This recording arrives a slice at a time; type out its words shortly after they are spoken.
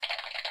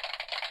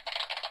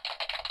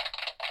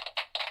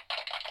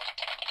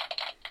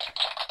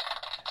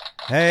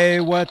Hey,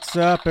 what's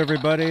up,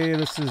 everybody?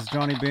 This is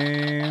Johnny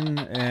Bean,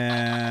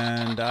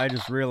 and I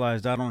just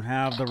realized I don't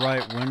have the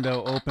right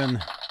window open.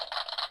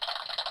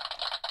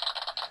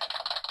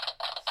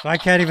 So I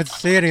can't even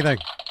see anything.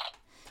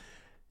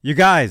 You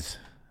guys,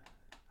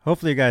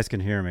 hopefully you guys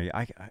can hear me.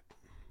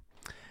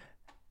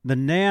 The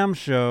NAMM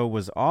show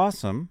was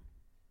awesome,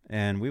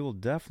 and we will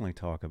definitely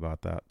talk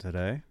about that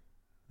today.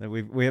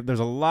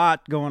 There's a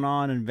lot going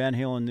on in Van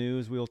Halen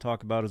news we will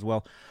talk about as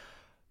well.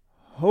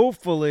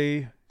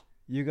 Hopefully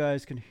you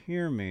guys can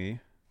hear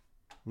me.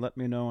 Let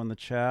me know in the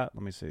chat.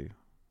 Let me see.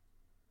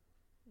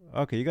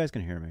 Okay, you guys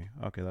can hear me.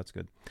 Okay, that's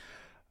good.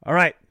 All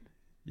right,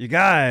 you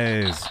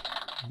guys,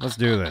 let's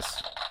do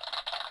this.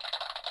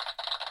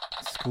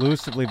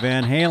 Exclusively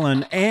Van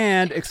Halen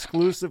and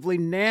exclusively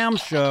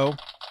NAMM show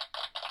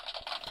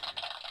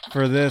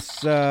for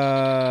this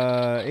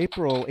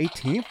April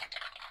 18th,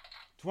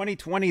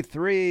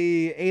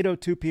 2023,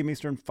 8:02 p.m.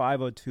 Eastern,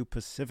 5:02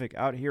 Pacific,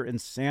 out here in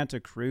Santa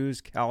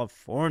Cruz,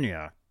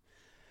 California.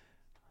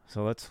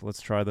 So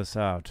let's try this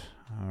out.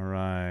 All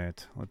right,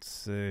 let's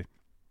see.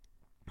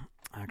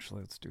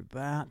 Actually, let's do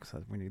that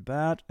because we need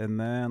that, and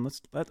then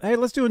let's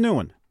do a new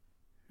one.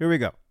 Here we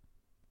go.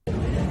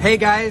 Hey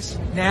guys,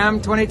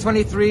 NAMM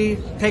 2023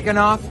 taking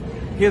off.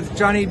 Here's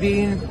Johnny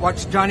Bean.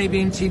 Watch Johnny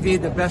Bean TV,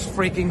 the best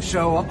freaking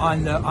show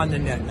on the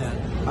net,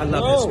 man. I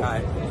love this guy.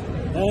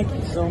 Thank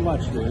you so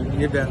much, dude.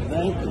 You bet.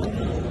 Thank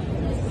you.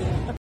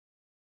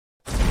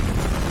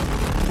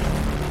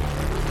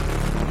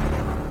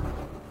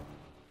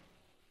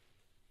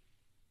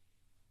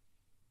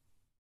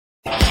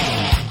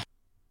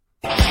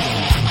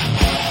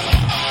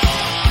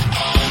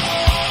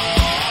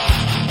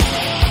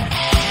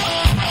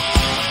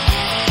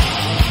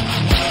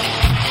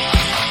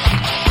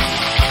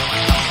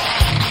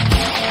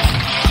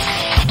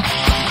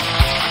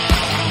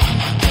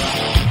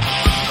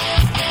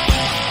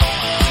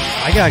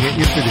 I gotta get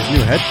used to these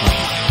new headphones.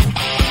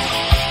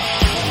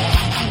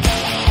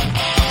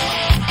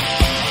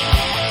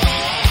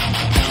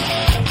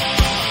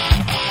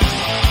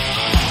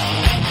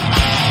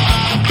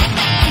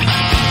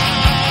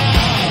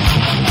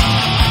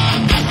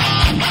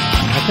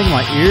 I think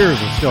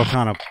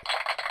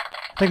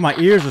my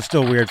ears are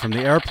still weird from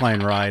the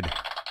airplane ride.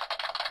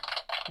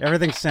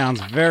 Everything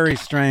sounds very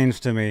strange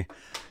to me.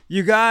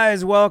 You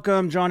guys,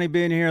 welcome. Johnny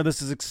Bean here.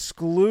 This is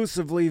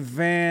exclusively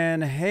Van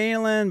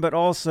Halen, but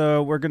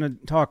also we're going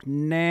to talk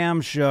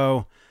NAMM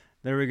show.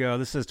 There we go.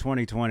 This is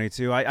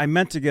 2022. I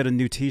meant to get a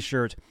new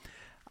t-shirt.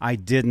 I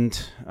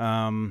didn't.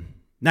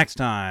 Next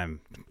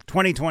time,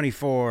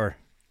 2024.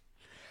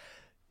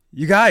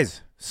 You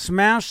guys,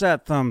 smash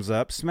that thumbs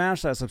up.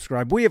 Smash that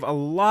subscribe. We have a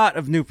lot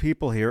of new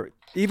people here,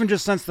 even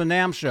just since the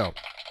NAMM show.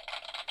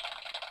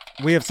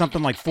 We have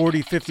something like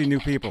 40, 50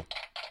 new people.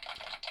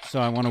 So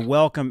I want to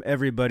welcome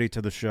everybody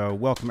to the show,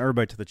 welcome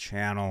everybody to the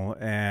channel,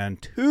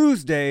 and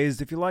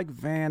Tuesdays, if you like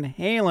Van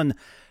Halen,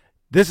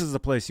 this is the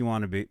place you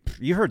want to be.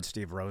 You heard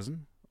Steve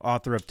Rosen,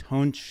 author of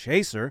Tone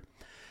Chaser.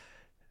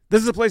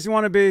 This is the place you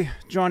want to be.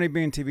 Johnny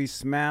Bean TV,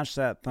 smash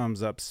that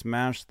thumbs up,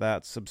 smash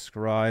that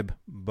subscribe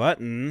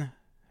button.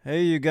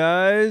 Hey, you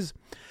guys,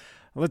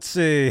 let's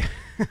see.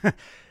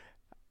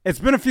 It's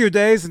been a few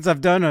days since I've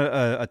done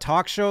a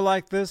talk show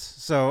like this,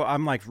 so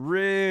I'm like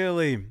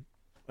really...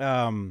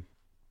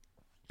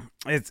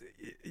 It's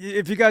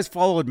if you guys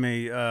followed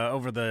me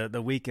over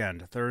the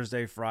weekend,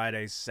 Thursday,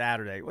 Friday,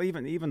 Saturday, well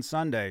even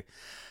Sunday,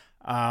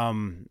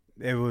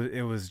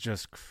 it was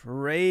just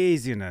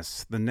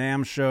craziness. The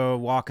NAMM show,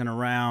 walking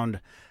around,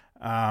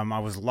 I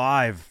was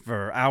live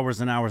for hours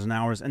and hours and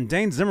hours. And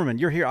Dane Zimmerman,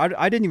 you're here.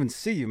 I didn't even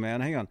see you,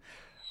 man. Hang on,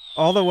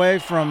 all the way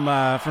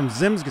from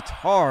Zim's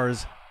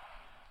Guitars.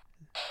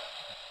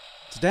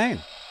 It's Dane.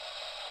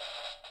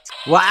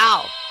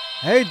 Wow.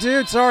 Hey,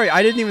 dude. Sorry,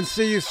 I didn't even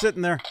see you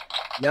sitting there.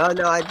 No,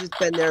 I just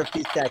been there a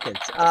few seconds.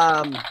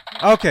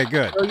 Okay,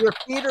 good. So your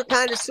feet are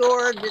kind of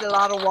sore. Did a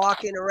lot of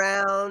walking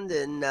around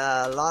and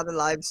a lot of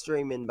live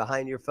streaming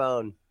behind your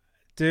phone.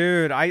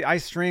 Dude, I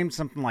streamed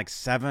something like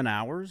 7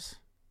 hours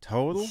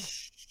total.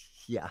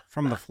 Yeah.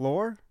 From the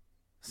floor,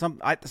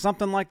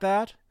 something like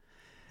that.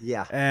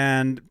 Yeah.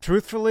 And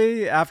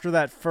truthfully, after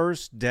that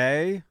first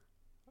day,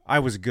 I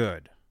was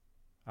good.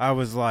 I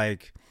was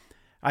like,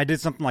 I did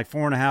something like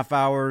 4.5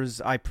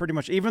 hours. I pretty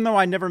much, even though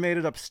I never made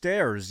it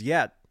upstairs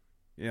yet.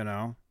 You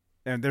know,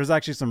 and there's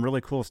actually some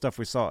really cool stuff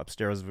we saw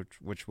upstairs,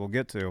 which we'll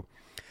get to.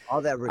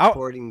 All that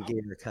recording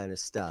gear kind of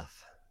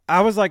stuff. I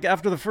was like,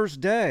 after the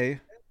first day,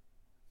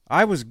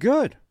 I was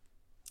good.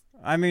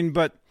 I mean,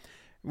 but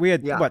we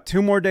had,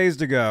 2 more days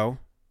to go,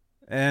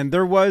 and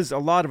there was a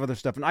lot of other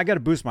stuff. And I got to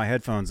boost my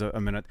headphones a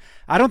minute.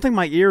 I don't think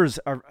my ears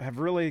have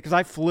really, because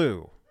I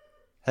flew.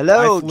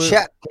 Hello,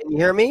 check. Can you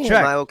hear me?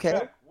 Check. Am I okay?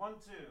 Check. 1, 2.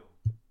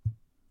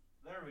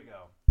 There we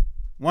go.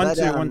 1,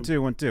 2, 1,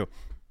 2, 1, 2.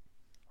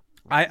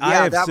 I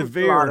have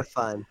severe. Was a lot of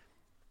fun.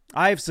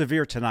 I have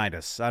severe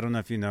tinnitus. I don't know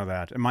if you know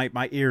that. And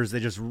my ears, they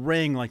just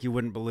ring like you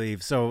wouldn't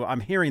believe. So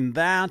I'm hearing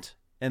that,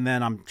 and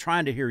then I'm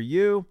trying to hear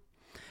you.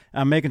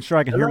 I'm making sure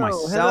I can hear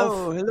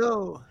myself.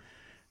 Hello.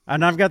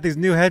 And I've got these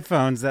new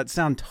headphones that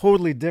sound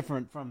totally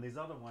different from these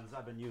other ones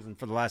I've been using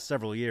for the last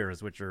several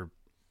years, which are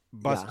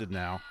busted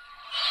now.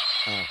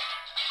 Oh,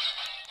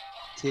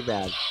 too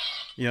bad.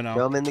 You know,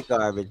 Throw them in the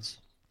garbage.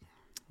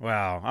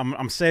 wow.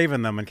 I'm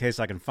saving them in case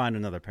I can find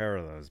another pair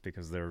of those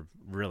because they're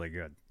really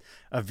good.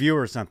 A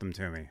viewer sent them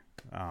to me.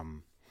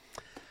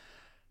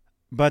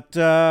 But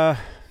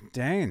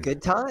Dane,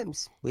 Good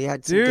times. We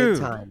had some good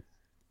times.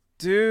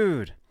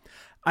 Dude,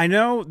 I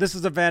know this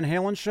is a Van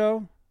Halen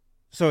show,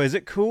 so is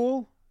it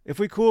cool if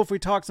we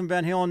talk some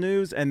Van Halen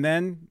news and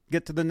then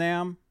get to the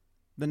NAMM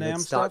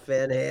Let's stuff? talk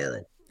Van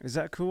Halen. Is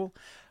that cool?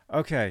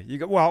 Okay,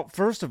 well,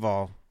 first of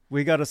all,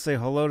 we got to say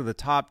hello to the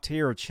top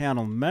tier of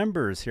channel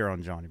members here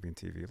on Johnny Bean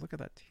TV. Look at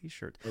that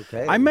T-shirt.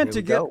 Okay, I meant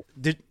to here we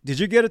get. go. Did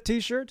you get a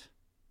T-shirt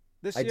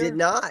this year? I did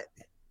not.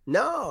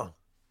 No.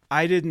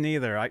 I didn't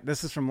either.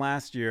 This is from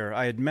last year.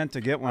 I had meant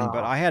to get one,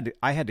 but I had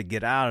to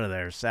get out of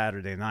there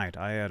Saturday night.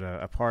 I had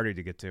a party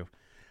to get to,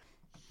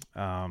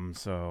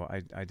 so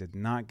I did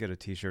not get a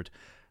T-shirt.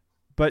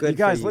 But Good you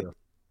guys, for you.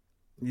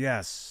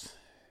 Yes,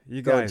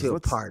 you Going guys, to a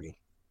party.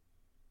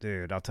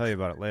 dude. I'll tell you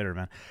about it later,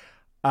 man.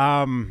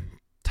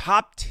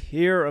 Top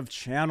tier of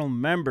channel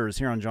members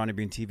here on Johnny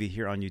Bean TV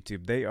here on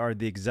YouTube. They are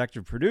the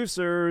executive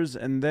producers,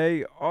 and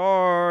they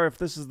are, if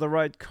this is the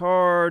right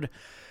card,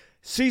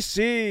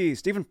 CC,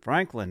 Stephen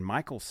Franklin,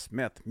 Michael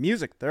Smith,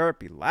 Music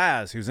Therapy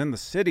Laz, who's in the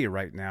city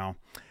right now,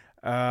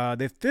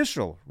 the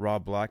official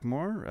Rob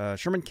Blackmore,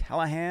 Sherman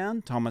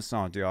Callahan, Thomas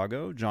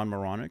Santiago, John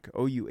Moronic,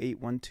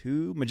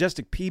 OU812,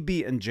 Majestic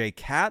PB and J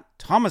Cat,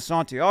 Thomas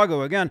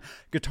Santiago again,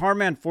 Guitar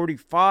Man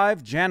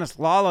 45, Janice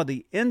Lala,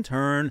 the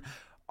intern,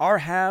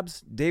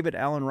 R-Habs, David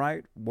Allen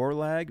Wright,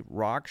 Warlag,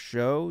 Rock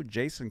Show,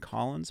 Jason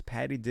Collins,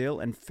 Patty Dill,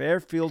 and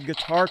Fairfield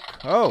Guitar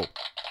Co.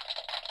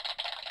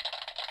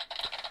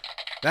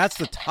 That's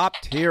the top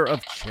tier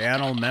of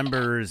channel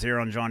members here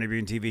on Johnny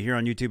Bean TV here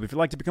on YouTube. If you'd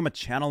like to become a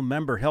channel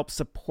member, help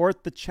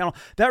support the channel.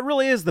 That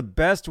really is the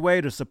best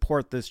way to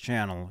support this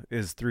channel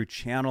is through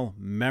channel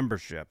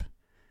membership.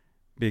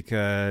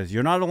 Because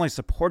you're not only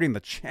supporting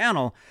the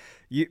channel,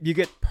 you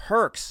get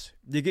perks.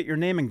 You get your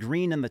name in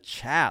green in the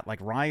chat, like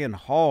Ryan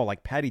Hall,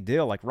 like Patty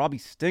Dill, like Robbie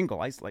Stingle,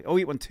 like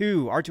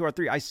 0812,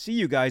 R2R3. I see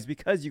you guys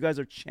because you guys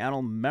are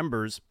channel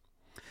members.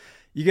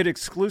 You get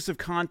exclusive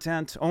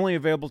content only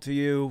available to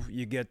you.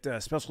 You get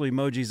special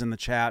emojis in the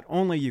chat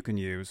only you can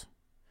use.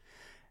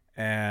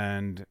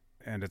 And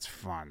it's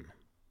fun.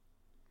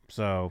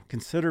 So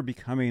consider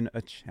becoming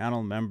a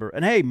channel member.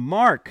 And hey,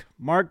 Mark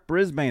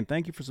Brisbane,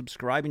 thank you for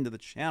subscribing to the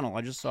channel.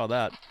 I just saw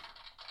that.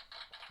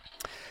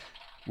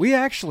 We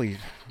actually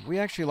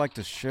like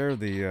to share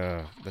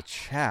the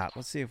chat.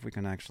 Let's see if we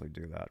can actually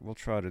do that. We'll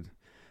try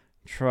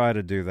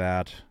to do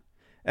that.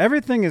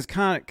 Everything is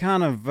kind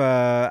of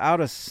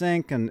out of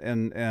sync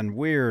and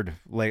weird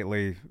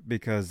lately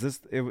because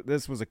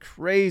this was a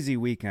crazy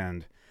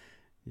weekend,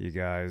 you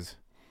guys.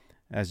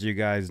 As you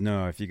guys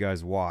know, if you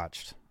guys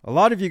watched. A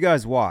lot of you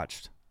guys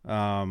watched.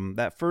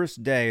 That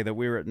first day that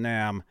we were at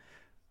NAMM.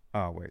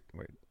 Oh, wait.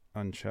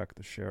 Uncheck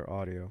the share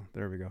audio.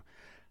 There we go.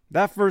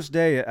 That first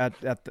day at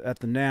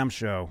the NAMM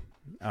show,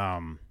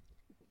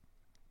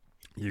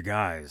 you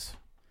guys,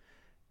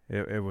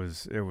 it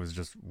was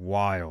just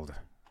wild.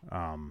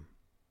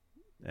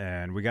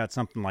 And we got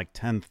something like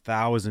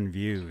 10,000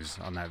 views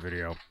on that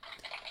video.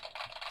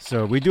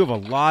 So we do have a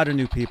lot of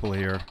new people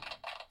here.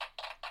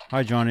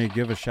 Hi, Johnny.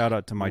 Give a shout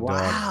out to my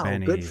dog,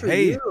 Benny. Good for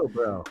you,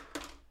 bro.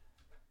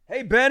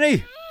 Hey,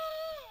 Benny.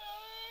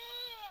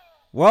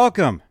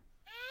 Welcome.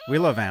 We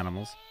love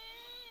animals.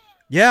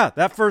 Yeah,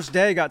 that first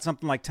day got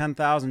something like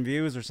 10,000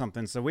 views or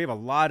something. So we have a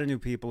lot of new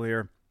people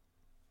here.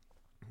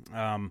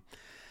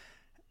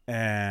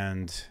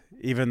 And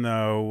even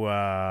though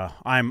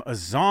I'm a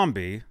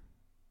zombie,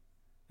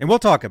 and we'll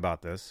talk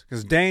about this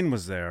because Dane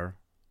was there.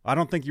 I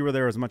don't think you were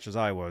there as much as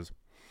I was.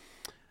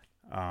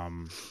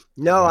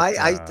 No,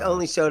 I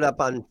only showed up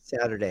on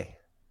Saturday.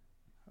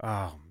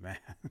 Oh, man.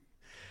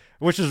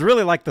 Which is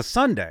really like the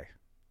Sunday,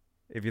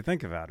 if you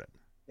think about it.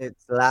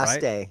 It's the last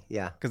right? day,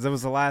 yeah. Because it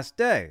was the last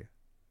day.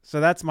 So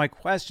that's my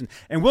question.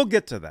 And we'll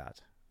get to that.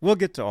 We'll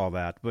get to all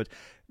that. But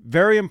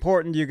very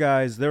important, you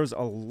guys. There's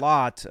a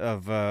lot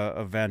of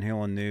Van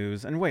Halen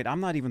news. And wait,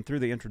 I'm not even through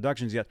the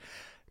introductions yet.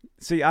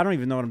 See, I don't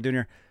even know what I'm doing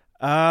here.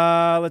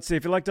 Let's see.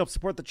 If you'd like to help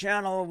support the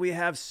channel, we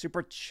have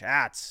super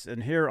chats.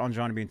 And here on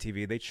Johnny Bean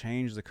TV, they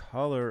change the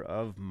color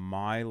of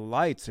my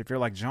lights. If you're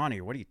like, Johnny,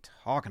 what are you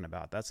talking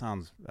about? That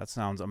sounds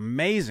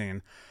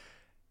amazing.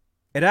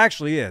 It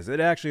actually is.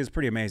 It actually is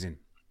pretty amazing.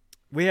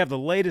 We have the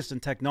latest in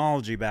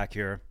technology back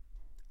here.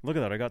 Look at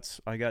that.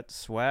 I got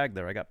swag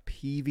there. I got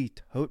PV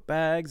tote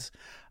bags.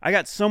 I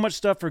got so much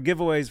stuff for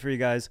giveaways for you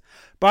guys.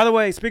 By the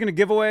way, speaking of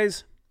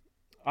giveaways,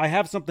 I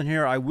have something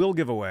here I will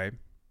give away.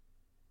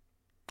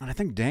 And I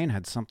think Dane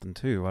had something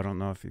too. I don't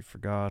know if he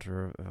forgot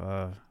or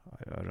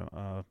I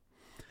don't.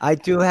 I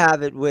do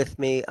have it with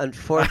me.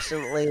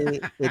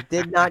 Unfortunately, it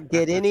did not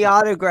get any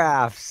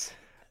autographs.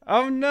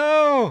 Oh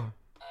no!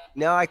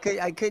 No, I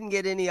couldn't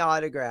get any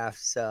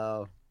autographs,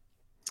 so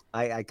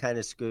I kind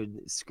of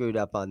screwed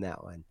up on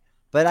that one.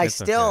 But I It's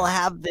still okay.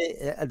 have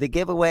the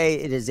giveaway.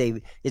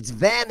 It's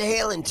Van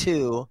Halen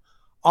 2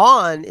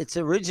 on its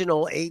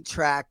original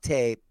 8-track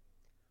tape.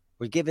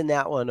 We're giving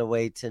that one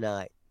away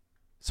tonight.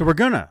 So we're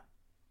gonna.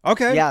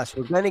 Okay. Yes,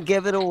 we're going to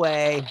give it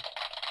away.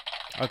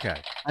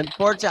 Okay.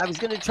 Unfortunately, I was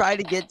going to try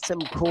to get some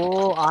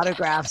cool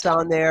autographs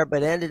on there,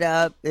 but ended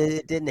up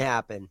it didn't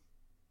happen.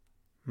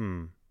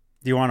 Do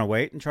you want to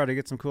wait and try to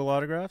get some cool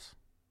autographs?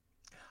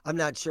 I'm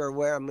not sure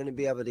where I'm going to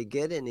be able to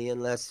get any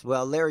unless,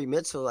 well, Larry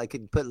Mitchell, I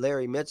could put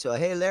Larry Mitchell.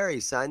 Hey,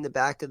 Larry, sign the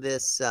back of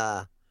this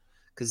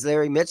because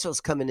Larry Mitchell's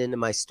coming into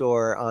my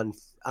store on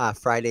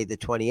Friday the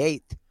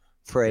 28th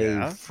for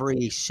a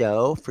free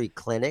show, free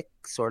clinic,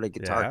 sort of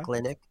guitar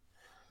clinic,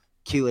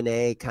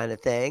 Q&A kind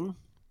of thing.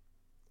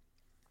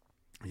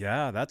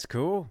 Yeah, that's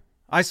cool.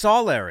 I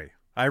saw Larry.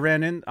 I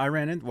ran in.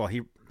 Well,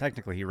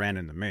 he ran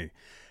into me.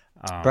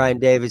 Brian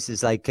Davis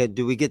is like,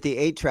 do we get the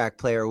 8-track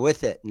player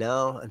with it?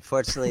 No,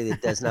 unfortunately,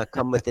 it does not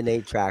come with an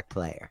 8-track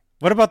player.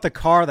 What about the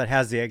car that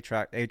has the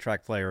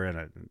 8-track player in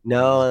it?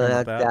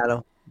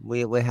 No,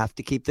 we have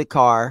to keep the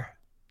car.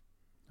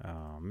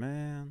 Oh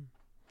man.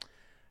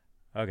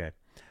 Okay.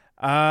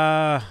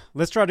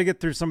 Let's try to get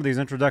through some of these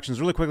introductions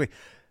really quickly.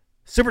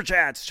 Super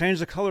chats, change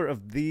the color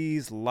of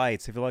these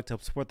lights. If you'd like to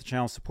help support the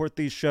channel, support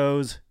these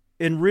shows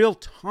in real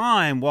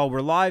time while we're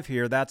live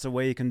here. That's a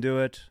way you can do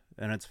it.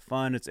 And it's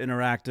fun. It's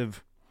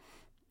interactive.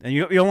 And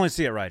you only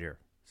see it right here.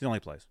 It's the only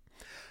place.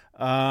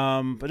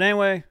 But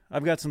anyway,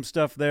 I've got some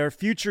stuff there.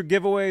 Future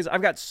giveaways.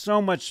 I've got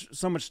so much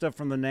stuff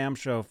from the NAMM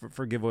show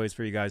for giveaways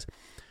for you guys.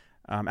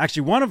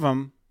 Actually, one of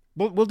them,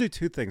 we'll do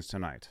 2 things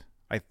tonight,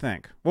 I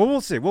think. Well, we'll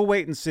see. We'll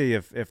wait and see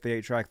if the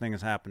 8-track thing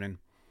is happening.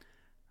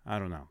 I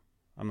don't know.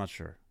 I'm not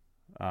sure.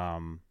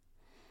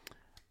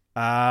 What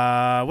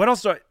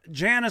else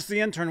Janice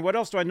the intern, what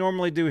else do I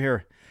normally do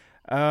here?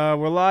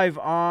 We're live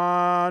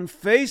on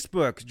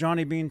Facebook,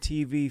 Johnny Bean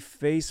TV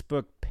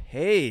Facebook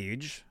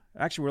page.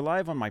 Actually, we're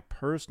live on my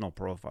personal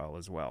profile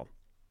as well.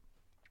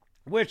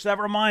 Which, that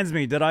reminds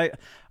me, I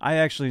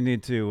actually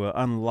need to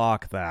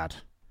unlock that.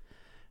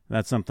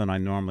 That's something I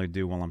normally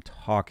do while I'm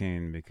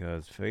talking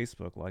because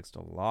Facebook likes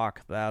to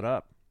lock that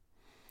up.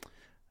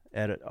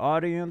 Edit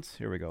audience.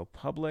 Here we go.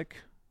 Public.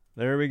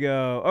 There we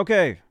go.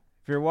 Okay.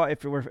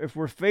 If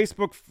we're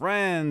Facebook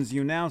friends,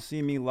 you now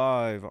see me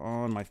live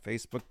on my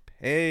Facebook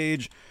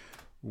page,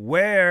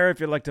 where, if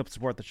you'd like to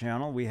support the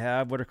channel, we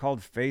have what are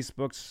called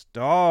Facebook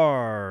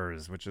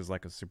stars, which is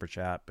like a super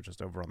chat, but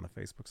just over on the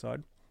Facebook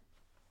side.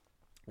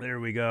 There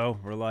we go.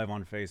 We're live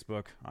on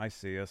Facebook. I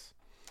see us.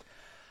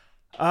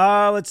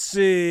 Let's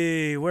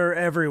see. We're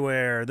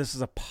everywhere. This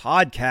is a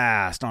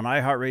podcast on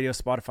iHeartRadio,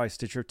 Spotify,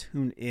 Stitcher,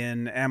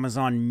 TuneIn,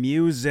 Amazon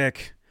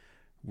Music.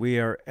 We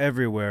are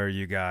everywhere,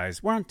 you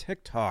guys. We're on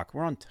TikTok.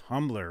 We're on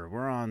Tumblr.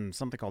 We're on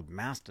something called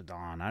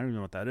Mastodon. I don't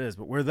know what that is,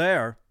 but we're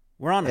there.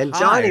 We're on And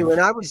Hive. Johnny, when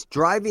I was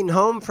driving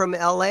home from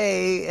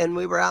LA and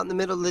we were out in the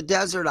middle of the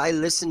desert, I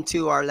listened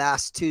to our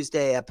last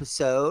Tuesday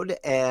episode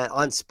and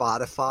on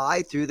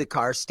Spotify through the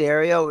car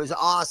stereo. It was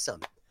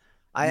awesome.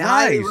 I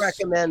highly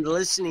recommend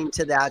listening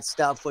to that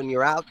stuff when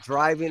you're out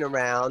driving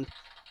around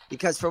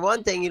because, for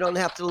one thing, you don't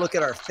have to look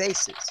at our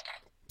faces.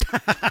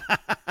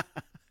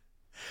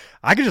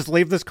 I could just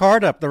leave this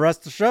card up the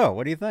rest of the show.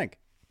 What do you think?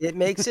 It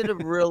makes it a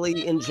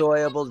really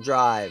enjoyable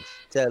drive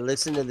to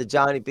listen to the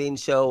Johnny Bean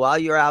Show while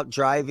you're out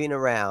driving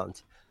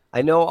around.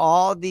 I know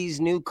all these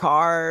new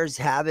cars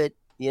have it,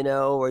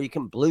 where you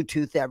can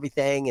Bluetooth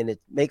everything, and it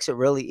makes it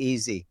really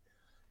easy.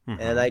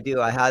 Mm-hmm. And I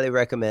highly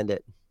recommend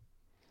it.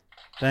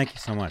 Thank you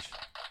so much.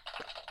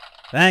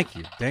 Thank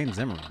you, Dane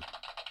Zimmerman.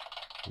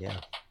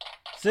 Yeah.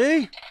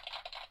 See?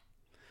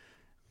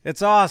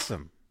 It's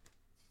awesome.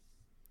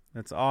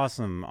 It's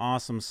awesome.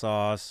 Awesome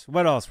sauce.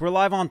 What else? We're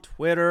live on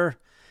Twitter.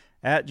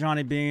 At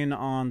Johnny Bean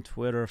on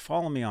Twitter.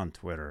 Follow me on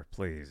Twitter,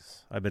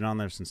 please. I've been on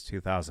there since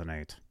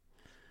 2008.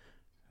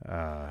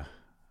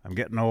 I'm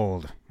getting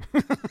old.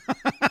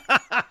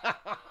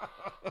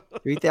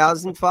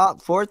 3,000,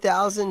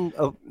 4,000.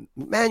 Oh,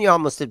 man, you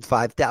almost did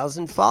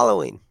 5,000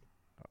 following.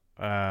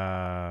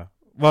 Well,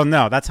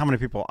 no, that's how many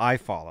people I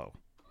follow.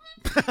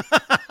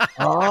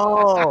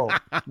 Oh,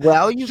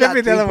 well, you got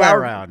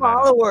 3,000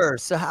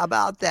 followers. So how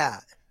about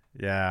that?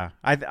 Yeah,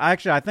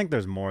 I think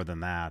there's more than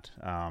that.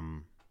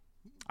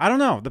 I don't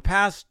know.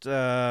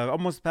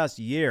 Almost the past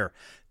year,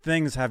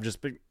 things have just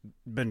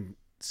been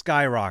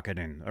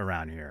skyrocketing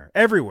around here,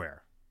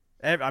 everywhere.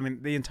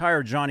 The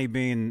entire Johnny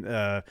Bean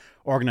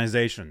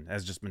organization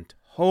has just been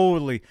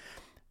totally.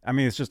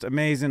 It's just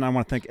amazing. I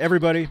want to thank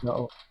everybody.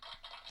 No,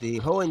 the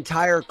whole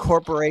entire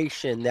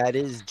corporation that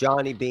is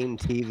Johnny Bean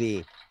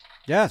TV.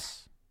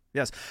 Yes.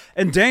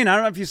 And Dane, I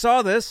don't know if you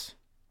saw this.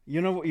 You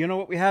know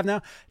what we have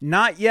now?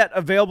 Not yet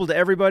available to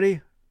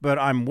everybody, but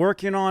I'm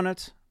working on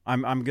it.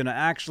 I'm going to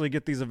actually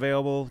get these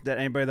available to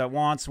anybody that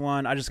wants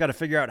one. I just got to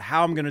figure out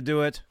how I'm going to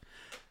do it.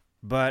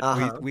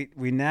 But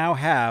we now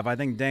have, I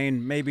think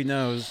Dane maybe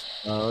knows.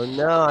 Oh,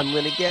 no, I'm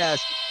going to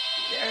guess.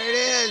 There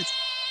it is.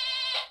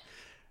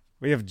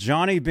 We have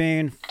Johnny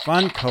Bean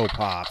Funko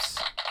Pops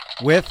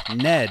with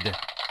Ned.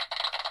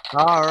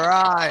 All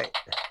right.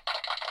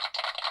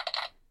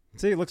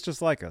 See, it looks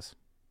just like us.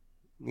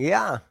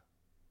 Yeah.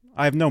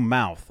 I have no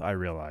mouth, I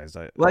realized.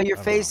 Well, your I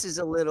don't face know. is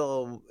a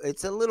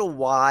little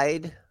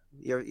wide.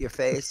 Your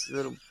face,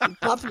 little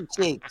puffy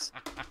cheeks.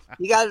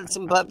 You got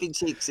some puffy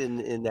cheeks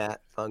in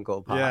that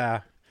Funko Pop. Yeah.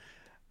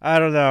 I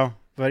don't know.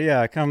 But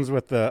yeah, it comes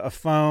with a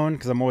phone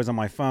because I'm always on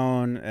my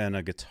phone and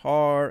a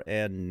guitar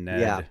and Ned.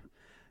 Yeah.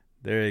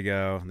 There you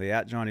go. The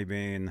at Johnny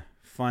Bean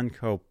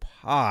Funko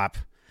Pop.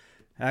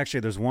 Actually,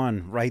 there's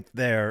one right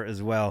there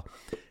as well.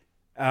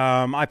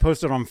 I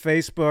posted on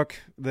Facebook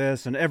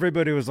this, and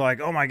everybody was like,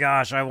 "Oh my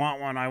gosh, I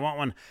want one! I want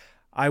one!"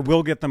 I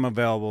will get them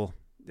available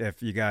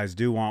if you guys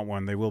do want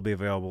one. They will be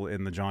available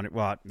in the Johnny.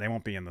 Well, they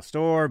won't be in the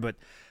store, but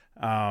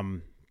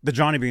the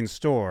Johnny Bean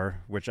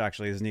store, which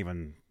actually isn't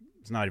even.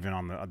 It's not even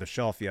on the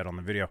shelf yet on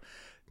the video.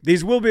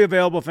 These will be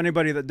available if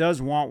anybody that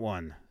does want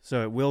one.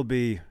 So it will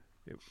be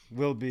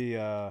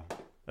available.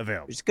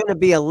 There's going to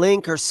be a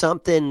link or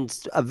something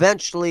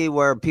eventually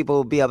where people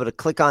will be able to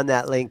click on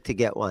that link to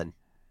get one.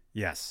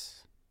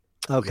 Yes.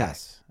 Okay.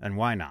 Yes. And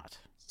why not?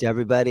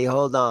 Everybody,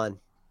 hold on.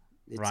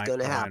 It's Right, going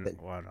to happen.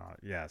 Why not?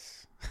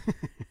 Yes.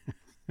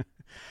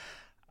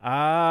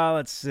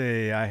 Let's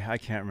see. I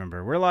can't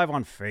remember. We're live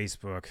on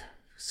Facebook.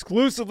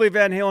 Exclusively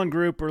Van Halen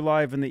group. We're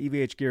live in the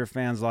EVH Gear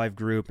Fans Live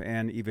group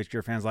and EVH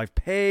Gear Fans Live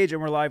page,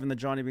 and we're live in the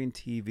Johnny Bean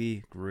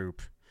TV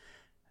group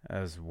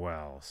as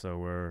well. So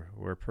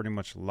we're pretty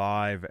much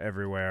live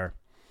everywhere.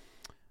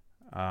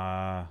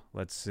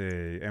 Let's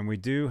see. And we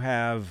do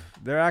have,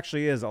 there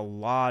actually is a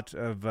lot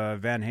of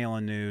Van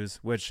Halen news,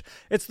 which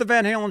it's the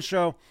Van Halen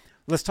show.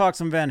 Let's talk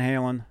some Van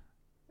Halen.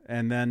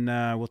 And then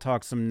we'll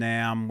talk some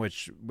NAMM,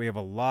 which we have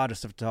a lot of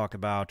stuff to talk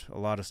about, a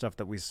lot of stuff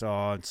that we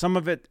saw. And some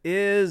of it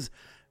is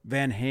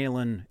Van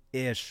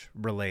Halen-ish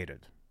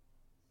related,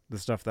 the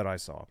stuff that I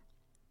saw.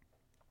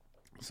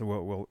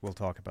 So we'll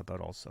talk about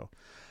that also.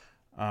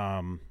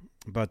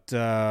 But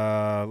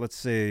let's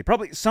see.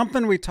 Probably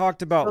something we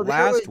talked about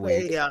last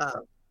week.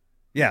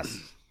 Yes.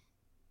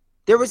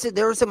 There was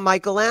a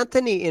Michael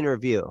Anthony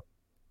interview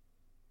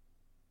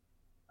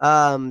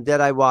that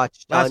I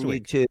watched Last on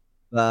week. YouTube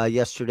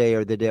yesterday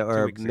or the day,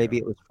 or maybe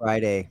it was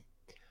Friday.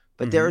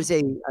 But there's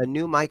a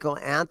new Michael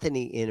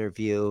Anthony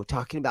interview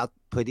talking about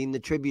putting the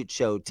tribute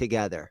show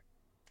together.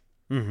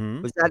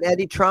 Mm-hmm. Was that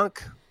Eddie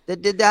Trunk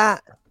that did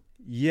that?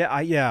 Yeah,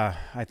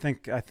 I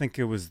think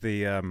it was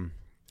the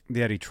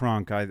Eddie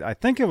Trunk. I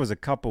think it was a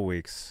couple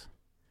weeks.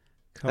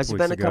 Has it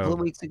been a couple of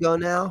weeks ago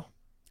now?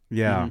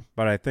 Yeah,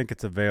 but I think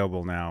it's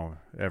available now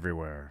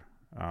everywhere.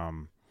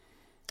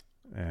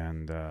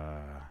 And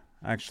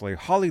actually,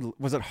 Holly,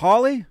 was it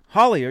Holly?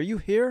 Holly, are you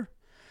here?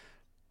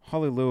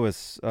 Holly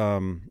Lewis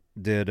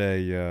did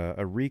a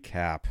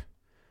recap.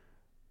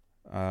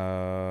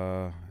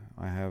 I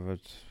have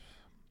it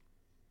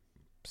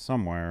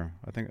somewhere.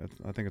 I think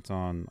it's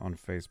on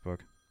Facebook.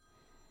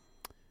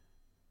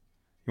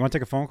 You want to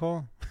take a phone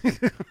call?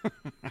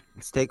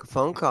 Let's take a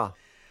phone call.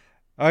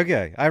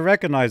 Okay, I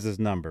recognize this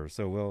number,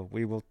 so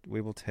we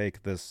will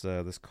take this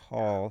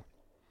call.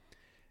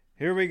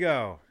 Here we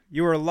go.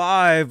 You are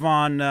live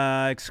on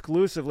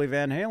exclusively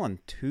Van Halen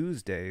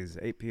Tuesdays,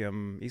 8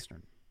 p.m.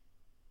 Eastern.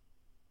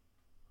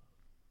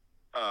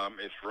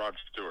 It's Rod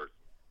Stewart.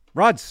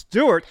 Rod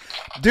Stewart,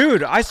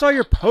 dude, I saw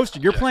your poster.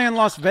 You're playing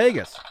Las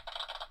Vegas.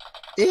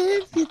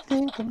 If you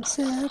think I'm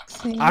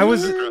sexy, I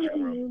was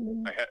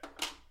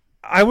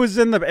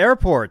in the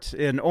airport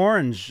in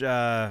Orange,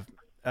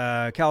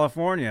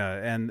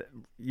 California, and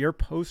your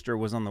poster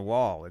was on the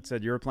wall. It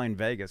said you were playing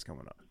Vegas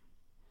coming up.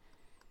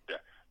 Yeah,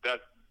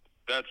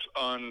 that's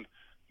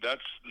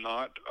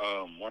not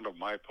one of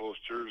my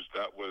posters.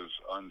 That was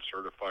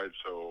uncertified,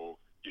 so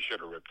you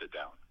should have ripped it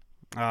down.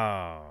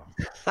 Oh.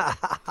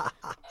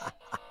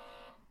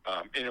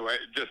 Anyway,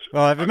 just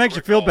Well, if it makes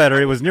you feel better,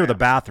 it was near the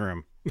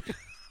bathroom.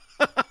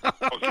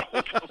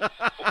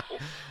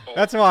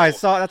 That's how I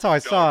saw it.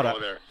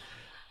 There.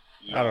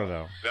 No, I don't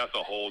know. That's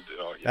a whole.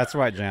 Oh, yeah. That's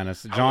right,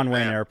 Janice. John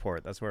Wayne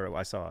Airport. That's where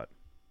I saw it.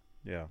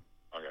 Yeah.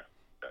 Okay.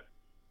 Good.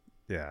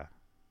 Yeah.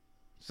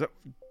 So,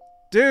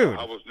 dude,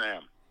 How was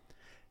NAMM?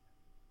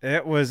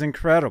 it was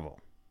incredible.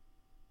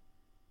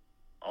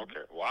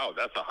 Okay. Wow,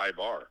 that's a high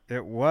bar.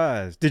 It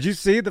was. Did you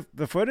see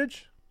the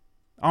footage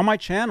on my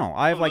channel?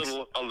 I have a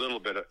little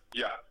bit of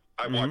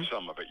I watched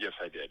some of it. Yes,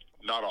 I did.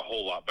 Not a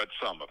whole lot, but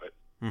some of it.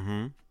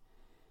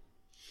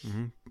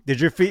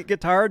 Did your feet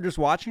get tired just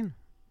watching?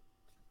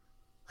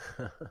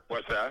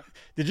 What's that?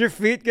 Did your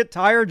feet get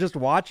tired just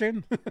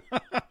watching?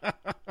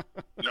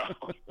 No.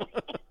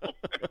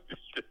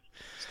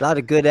 It's not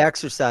a good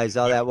exercise,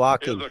 all that It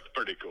walking. looked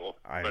pretty cool.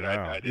 I but know.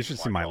 I You didn't should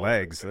see watch my all of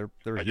legs. it.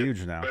 They're I huge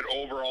just- now. But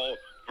overall,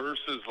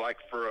 versus like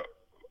for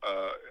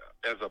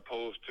as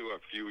opposed to a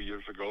few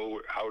years ago,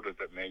 how does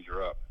it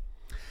measure up?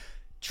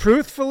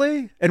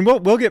 Truthfully, and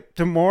we'll get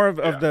to more of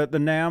the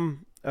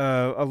NAMM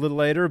a little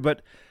later,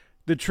 but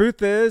the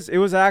truth is, it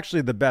was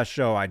actually the best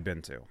show I'd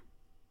been to.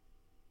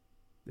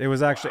 It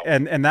was actually,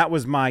 and that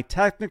was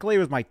technically it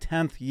was my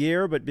 10th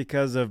year, but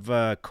because of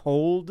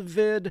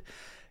COVID,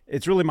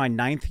 it's really my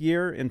 9th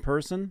year in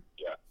person.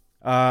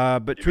 Yeah.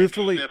 But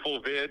truthfully,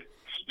 Sniffle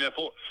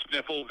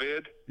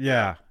vid.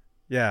 yeah.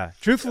 Yeah.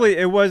 Truthfully,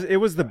 it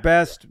was the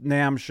best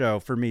NAMM show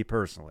for me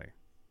personally.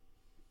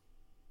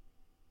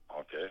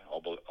 Okay,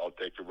 I'll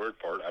take your word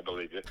for it. I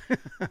believe you.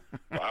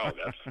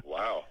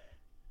 Wow.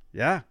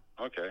 Yeah.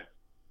 Okay,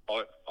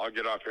 I'll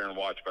get off here and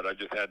watch. But I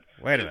just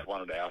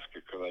wanted to ask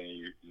you because I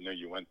knew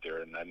you went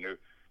there, and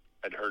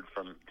I'd heard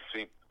from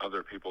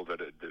other people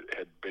that it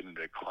had been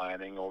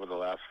declining over the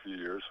last few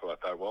years. So I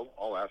thought, well,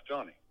 I'll ask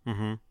Johnny.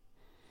 Mm-hmm.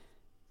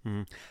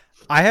 Mm-hmm.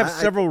 I have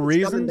several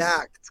reasons.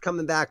 It's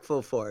coming back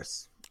full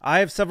force. I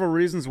have several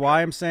reasons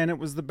why I'm saying it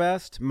was the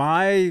best.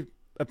 My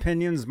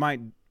opinions might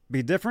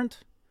be different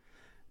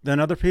than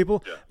other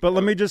people, but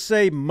let me just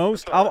say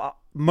most of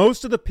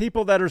the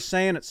people that are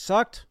saying it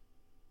sucked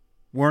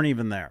weren't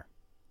even there.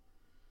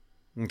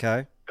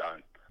 Okay?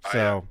 Done.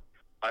 So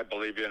I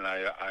believe you, and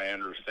I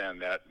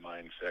understand that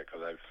mindset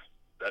because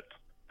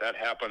that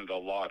happened a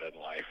lot in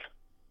life.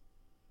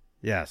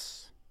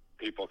 Yes.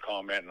 People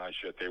commenting on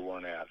shit they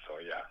weren't at, so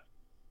yeah.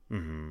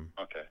 Mm-hmm.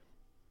 Okay.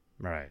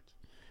 Right.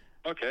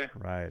 Okay.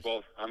 Right.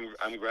 Well,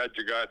 I'm glad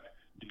you got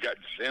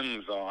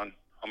Zims on.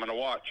 I'm gonna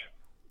watch.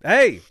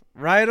 Hey,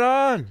 right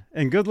on,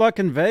 and good luck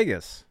in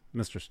Vegas,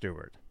 Mr.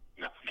 Stewart.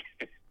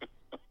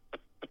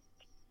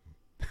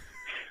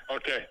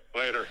 Okay,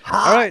 later.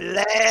 All right.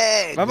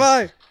 Legs.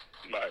 Bye-bye.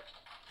 Bye.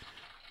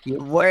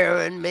 You're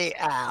wearing me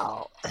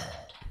out.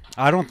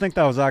 I don't think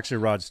that was actually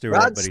Rod Stewart.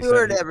 Rod but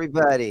Stewart, he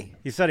everybody.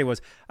 He said he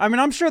was. I mean,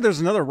 I'm sure there's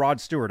another Rod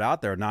Stewart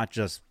out there, not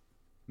just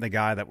the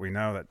guy that we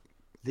know that.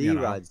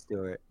 Rod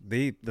Stewart.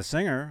 The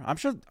singer. I'm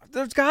sure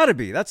there's got to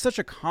be. That's such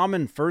a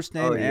common first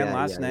name and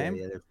last name.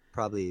 Yeah, there's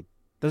probably.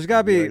 There's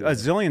got to be a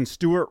zillion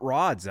Stewart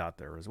Rods out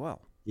there as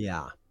well.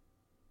 Yeah.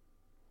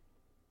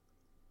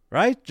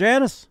 Right,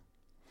 Janice?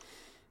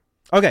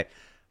 Okay.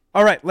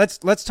 All right, let's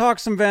talk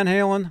some Van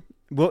Halen.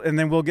 And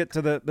then we'll get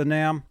to the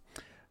NAMM.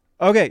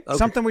 Okay,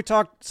 something we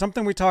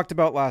talked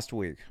about last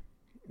week.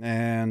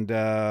 And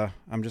I've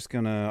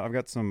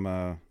got some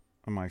on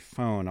my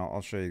phone.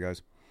 I'll show you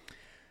guys.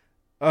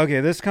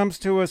 Okay, this comes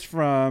to us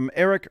from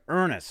Eric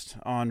Ernest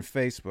on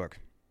Facebook.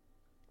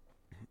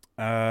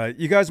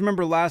 You guys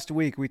remember last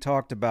week we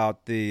talked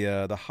about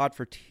the Hot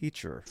for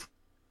Teacher.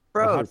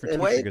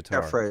 Wait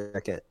guitar. for a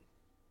second.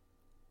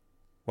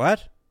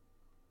 What?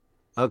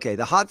 Okay,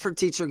 the Hot for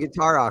Teacher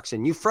guitar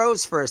auction. You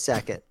froze for a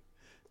second.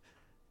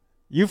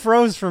 You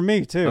froze for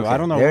me too. Okay, I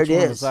don't know which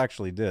one of us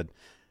actually did.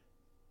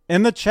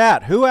 In the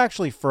chat, who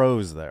actually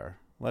froze there?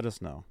 Let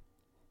us know.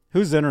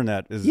 Whose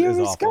internet is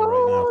awful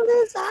right now?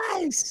 As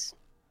ice.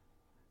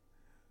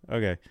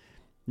 Okay.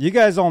 You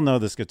guys all know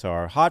this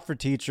guitar. Hot for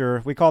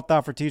Teacher. We call it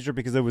Hot for Teacher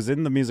because it was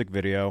in the music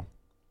video.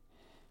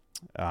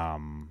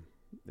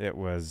 It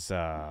was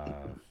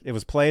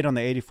played on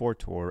the 84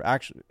 tour.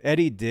 Actually,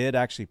 Eddie did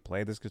actually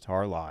play this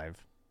guitar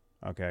live.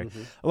 Okay.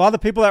 Mm-hmm. A lot of the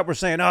people that were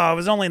saying, "Oh, it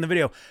was only in the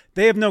video,"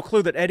 they have no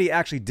clue that Eddie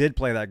actually did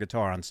play that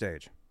guitar on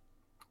stage.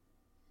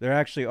 There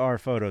actually are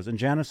photos, and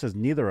Janice says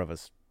neither of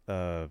us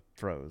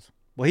froze.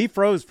 Well, he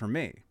froze for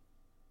me,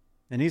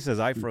 and he says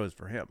I froze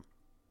for him.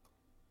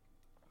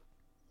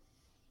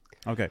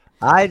 Okay.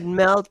 I'd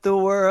melt the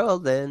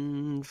world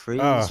and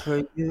freeze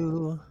for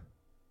you.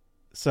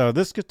 So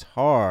this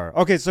guitar.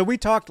 Okay, so we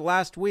talked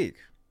last week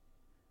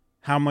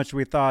how much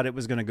we thought it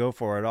was going to go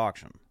for at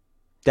auction.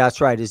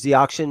 That's right. Is the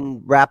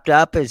auction wrapped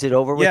up? Is it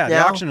over with now? Yeah,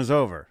 the auction is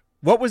over.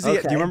 What was the?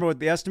 Do you remember what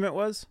the estimate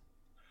was?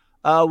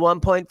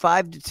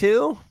 1.5 to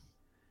 2?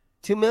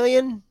 2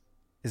 million?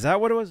 Is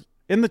that what it was?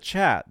 In the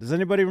chat. Does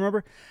anybody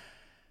remember?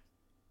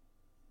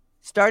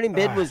 Starting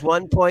bid was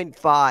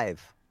 1.5.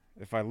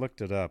 If I looked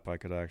it up, I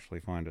could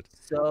actually find it.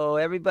 So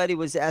everybody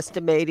was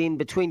estimating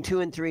between 2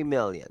 and 3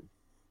 million.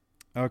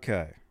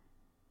 Okay.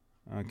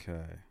 In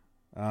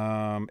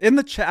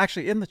the chat,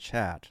 actually, in the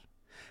chat,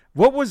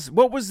 what was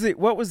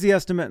the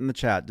estimate in the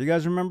chat? Do you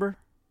guys remember?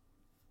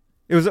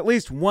 It was at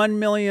least 1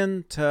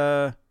 million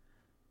to.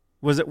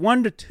 Was it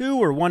 1 to 2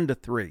 or 1 to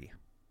 3?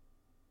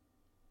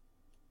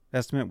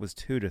 Estimate was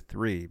 2 to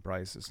 3.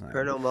 Bryce is saying.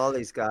 Colonel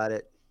Molly's got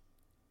it.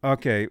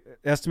 Okay,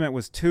 estimate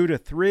was 2 to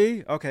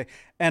 3. Okay,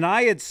 and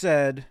I had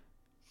said,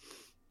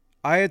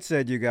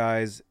 you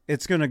guys,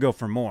 it's going to go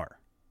for more.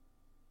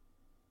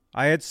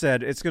 I had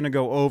said it's going to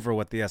go over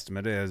what the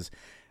estimate is,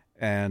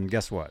 and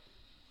guess what?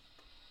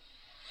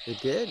 It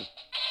did.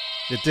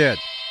 It did.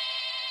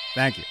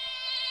 Thank you.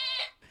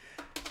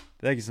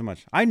 Thank you so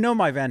much. I know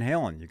my Van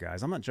Halen, you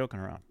guys. I'm not joking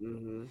around.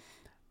 Mm-hmm.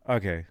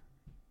 Okay,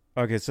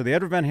 so the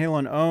Edward Van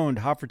Halen owned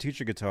Hot for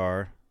Teacher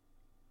guitar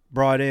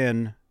brought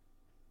in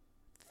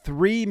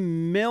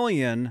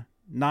 $3,900,000.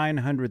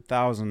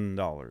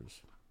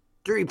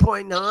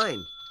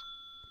 3.9.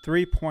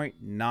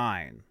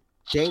 3.9.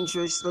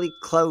 Dangerously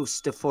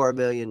close to $4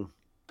 million.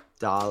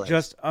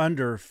 Just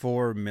under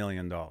 $4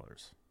 million.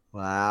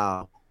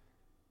 Wow.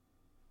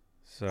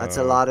 So that's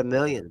a lot of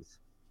millions.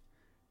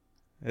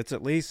 It's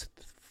at least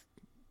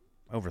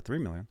over 3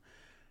 million.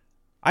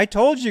 I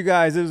told you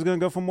guys it was going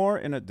to go for more,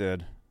 and it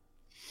did.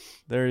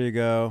 There you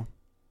go.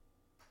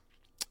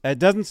 It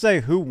doesn't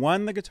say who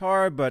won the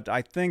guitar, but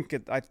I think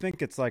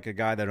it's like a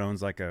guy that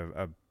owns like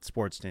a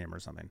sports team or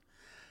something.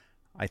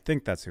 I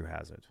think that's who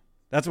has it.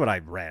 That's what I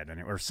read,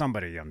 or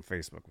somebody on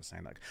Facebook was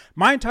saying that.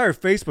 My entire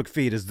Facebook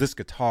feed is this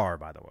guitar,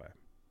 by the way.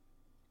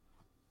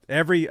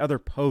 Every other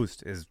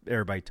post is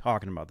everybody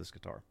talking about this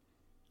guitar.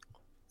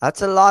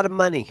 That's a lot of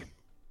money.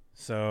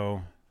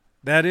 So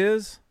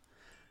it's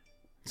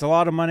a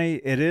lot of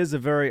money. It is a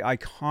very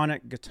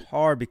iconic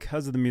guitar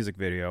because of the music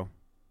video.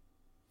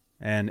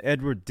 And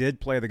Edward did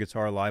play the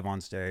guitar live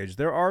on stage.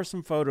 There are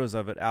some photos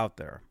of it out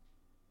there.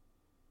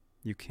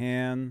 You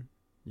can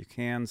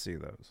see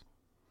those.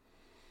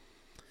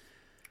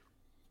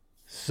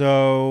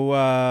 So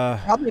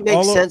probably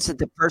makes sense that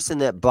the person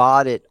that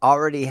bought it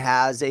already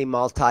has a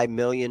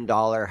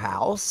multi-million-dollar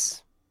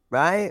house,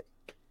 right?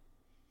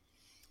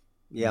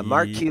 Yeah,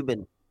 Mark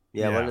Cuban.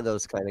 Yeah, one of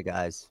those kind of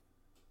guys.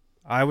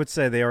 I would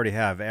say they already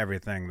have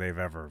everything they've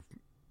ever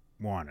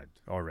wanted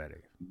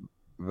already.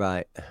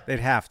 Right. They'd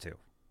have to.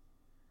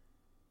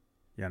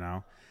 You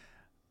know?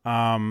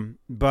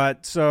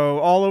 But so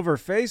all over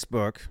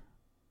Facebook,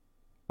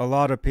 a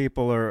lot of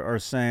people are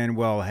saying,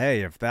 well,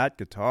 hey, if that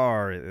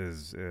guitar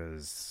is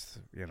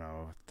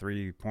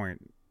 3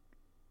 point,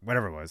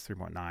 whatever it was,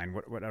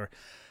 3.9, whatever,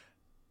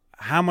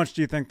 how much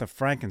do you think the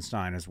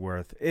Frankenstein is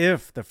worth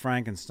if the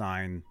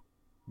Frankenstein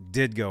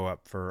did go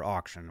up for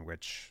auction,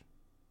 which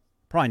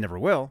probably never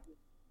will,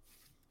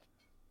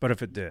 but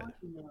if it did,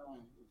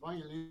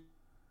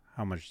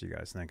 how much do you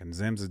guys think? And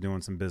Zims is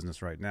doing some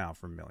business right now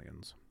for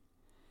millions.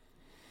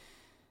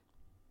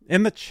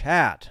 In the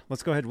chat,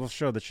 let's go ahead. We'll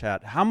show the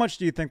chat. How much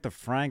do you think the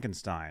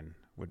Frankenstein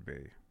would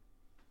be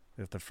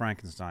if the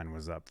Frankenstein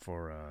was up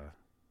for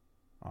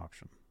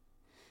auction?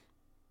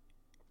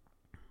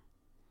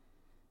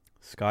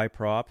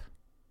 Skyprop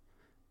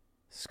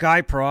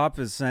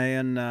is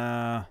saying,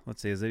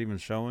 let's see, is it even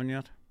showing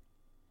yet?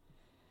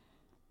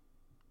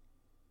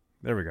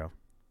 There we go.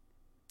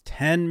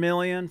 10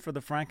 million for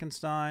the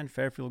Frankenstein.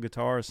 Fairfield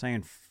Guitar is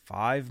saying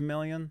 5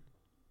 million.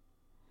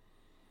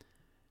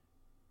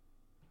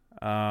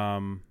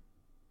 At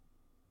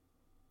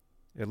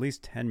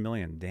least 10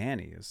 million.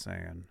 Danny is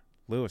saying.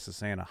 Lewis is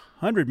saying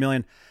 100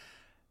 million.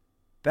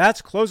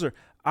 That's closer.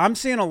 I'm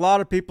seeing a lot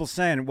of people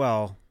saying,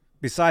 well,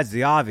 besides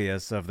the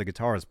obvious of the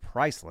guitar is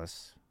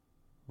priceless,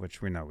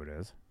 which we know it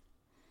is,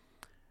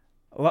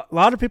 a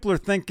lot of people are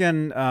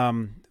thinking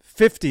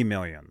 50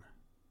 million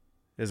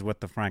is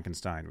what the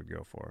Frankenstein would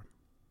go for.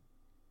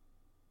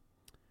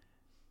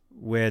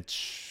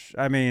 Which,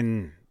 I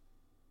mean,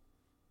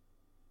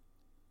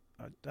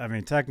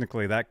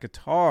 technically that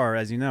guitar,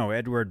 as you know,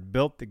 Edward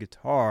built the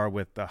guitar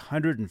with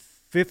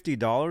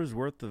 $150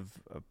 worth of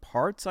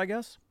parts, I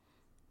guess.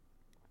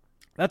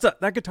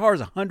 That guitar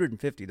is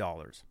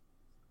 $150,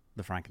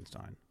 the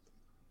Frankenstein.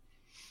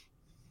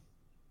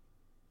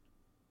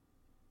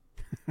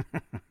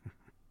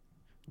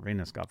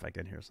 Rena's got back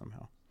in here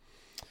somehow.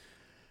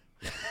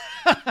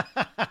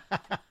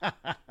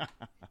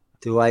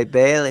 Dwight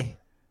Bailey.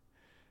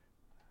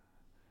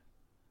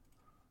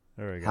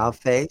 There we go. How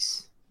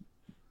face?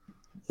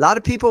 A lot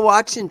of people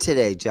watching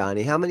today,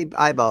 Johnny. How many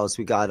eyeballs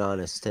we got on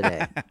us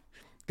today?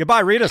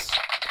 Goodbye, Ritas.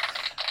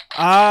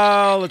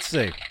 Let's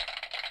see.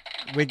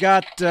 We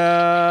got,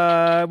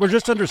 we're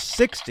just under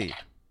 60.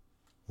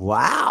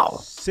 Wow.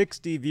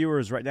 60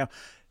 viewers right now.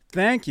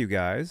 Thank you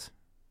guys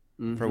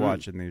for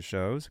watching these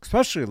shows,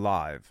 especially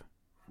live,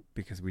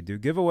 because we do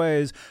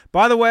giveaways.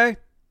 By the way,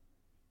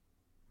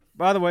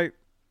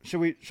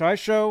 should I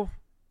show?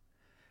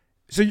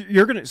 So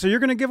you're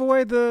gonna give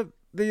away the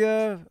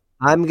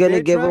I'm going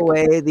to give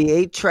away the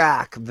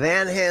 8-track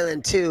Van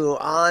Halen 2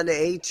 on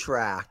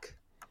 8-track.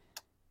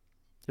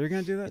 You're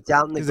going to do that? It's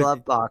out in the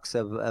glove box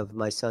of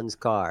my son's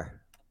car.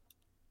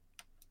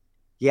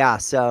 Yeah,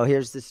 so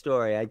here's the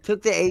story. I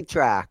took the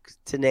 8-track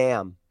to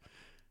NAMM.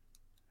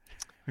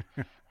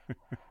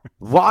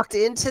 Walked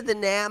into the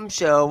NAMM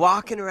show,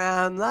 walking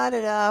around,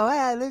 la-da-da,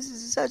 wow, this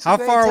is such a great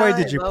How far away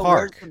time. did you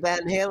park? Where's the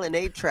Van Halen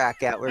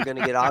 8-track at? We're going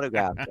to get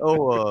autographed.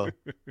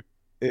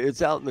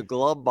 It's out in the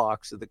glove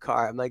box of the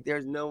car. I'm like,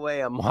 there's no way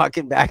I'm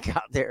walking back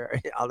out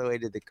there all the way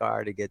to the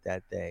car to get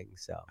that thing.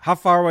 So how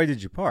far away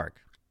did you park?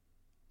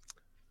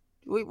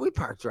 We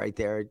parked right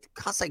there. It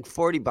cost like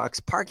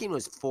 $40. Parking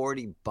was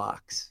 $40.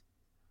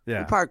 Yeah.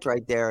 We parked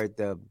right there at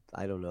the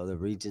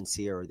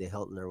Regency or the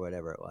Hilton or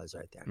whatever it was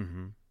right there.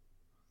 Mm-hmm.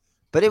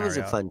 But it was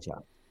a fun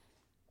job.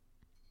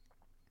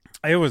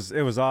 It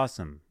was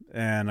awesome.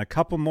 And a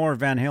couple more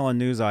Van Halen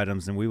news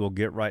items, and we will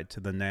get right to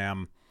the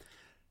NAMM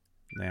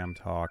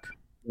talk.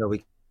 Yeah,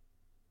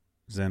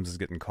 Zims is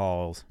getting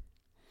calls.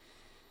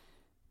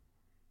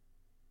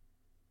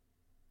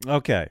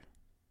 Okay.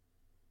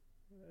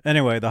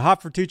 Anyway, the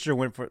Hot for Teacher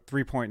went for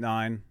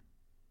 3.9,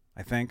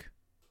 I think.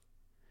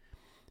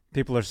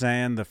 People are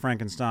saying the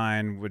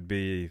Frankenstein would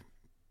be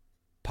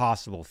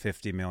possible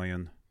 50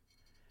 million.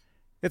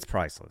 It's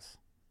priceless.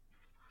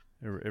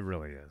 It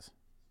really is.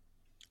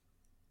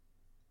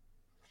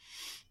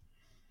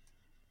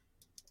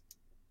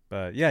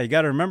 But yeah, you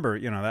got to remember,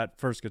 that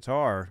first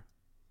guitar,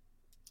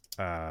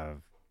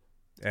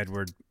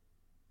 Edward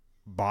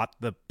bought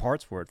the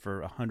parts for it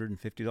for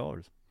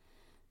 $150.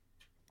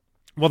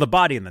 Well, the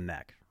body and the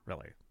neck,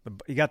 really.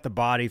 You got the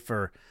body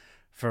for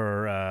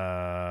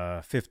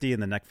for 50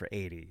 and the neck for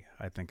 80,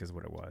 I think is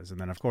what it was. And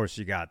then, of course,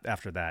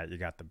 after that, you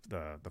got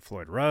the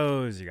Floyd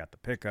Rose, you got the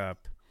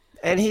pickup.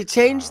 And he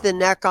changed the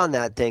neck on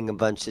that thing a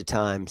bunch of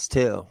times,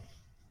 too.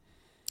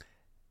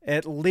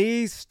 At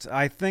least,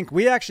 I think,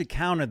 we actually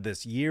counted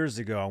this years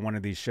ago on one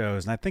of these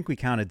shows, and I think we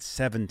counted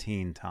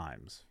 17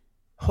 times.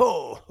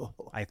 Oh.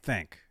 I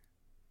think.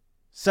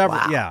 Several,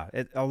 wow.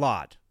 Yeah, a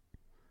lot.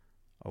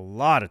 A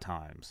lot of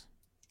times.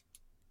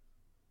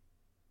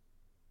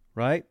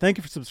 Right? Thank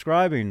you for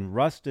subscribing,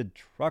 Rusted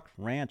Truck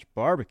Ranch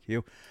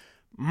Barbecue.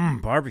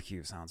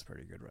 Barbecue sounds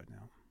pretty good right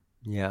now.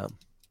 Yeah.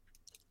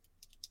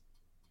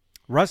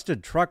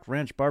 Rusted Truck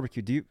Ranch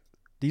Barbecue. Do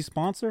you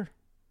sponsor?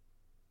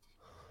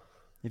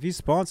 If you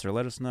sponsor,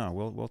 let us know.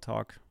 We'll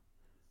talk.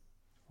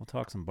 We'll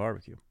talk some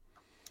barbecue.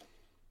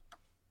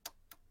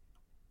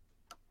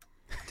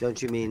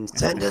 Don't you mean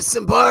send us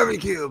some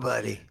barbecue,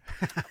 buddy?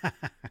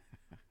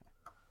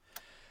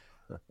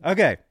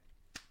 Okay.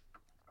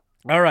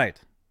 All right.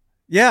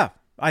 Yeah,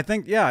 I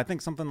think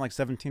something like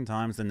 17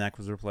 times the neck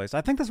was replaced.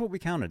 I think that's what we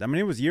counted. I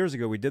mean, it was years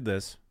ago we did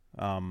this.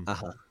 And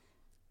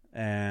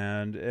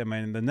I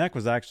mean, the neck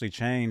was actually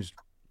changed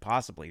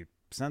possibly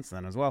since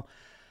then as well.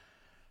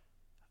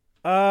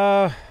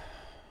 Let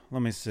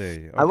me see.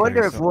 Okay, I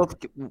wonder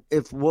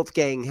if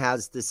Wolfgang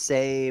has the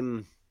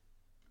same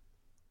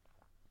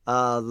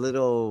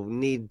little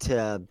need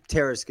to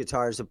tear his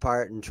guitars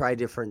apart and try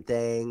different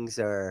things,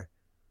 or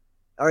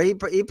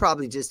he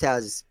probably just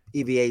has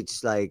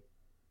EVH like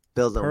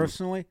build them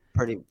personally.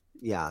 Pretty,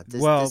 yeah.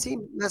 Does he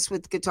mess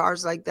with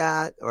guitars like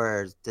that,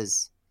 or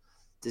does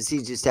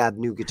he just have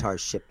new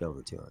guitars shipped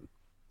over to him?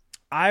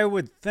 I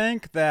would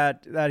think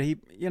that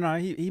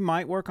he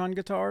might work on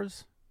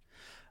guitars,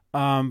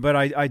 but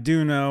I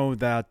do know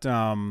that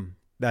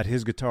that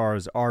his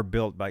guitars are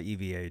built by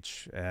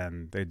EVH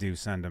and they do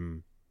send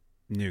him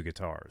new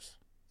guitars.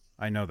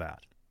 I know that.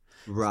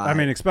 Right. I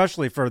mean,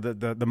 especially for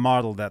the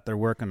model that they're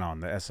working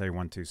on, the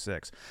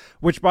SA126,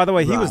 which, by the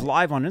way, he was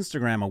live on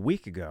Instagram a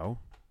week ago.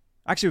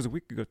 Actually, it was a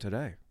week ago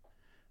today,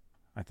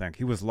 I think.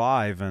 He was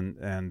live,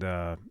 and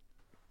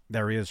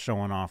there he is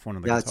showing off one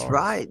of the guitars. That's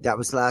right. That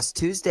was last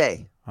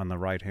Tuesday. On the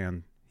right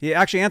hand. He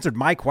actually answered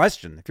my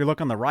question. If you look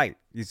on the right,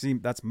 you see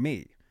that's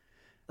me.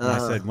 And I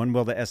said, when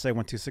will the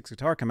SA126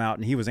 guitar come out?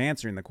 And he was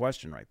answering the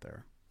question right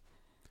there.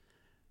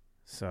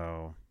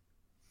 So...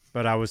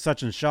 But I was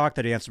such in shock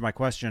that he answered my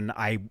question,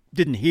 I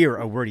didn't hear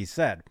a word he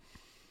said.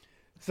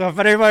 So if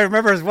anybody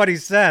remembers what he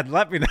said,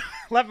 let me know.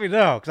 Let me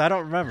know, because I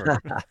don't remember.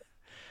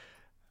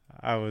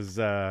 I was...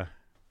 It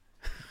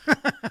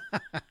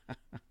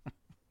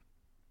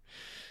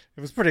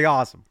was pretty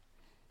awesome.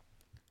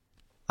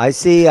 I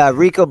see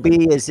Rico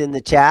B is in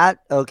the chat.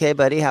 Okay,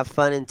 buddy, have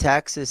fun in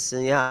Texas.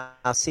 And yeah,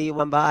 I'll see you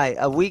one by.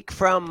 A week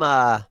from,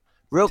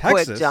 real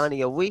Texas? quick,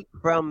 Johnny, a week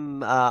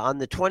from on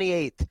the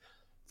 28th,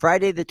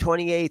 Friday the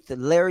 28th,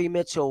 Larry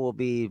Mitchell will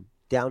be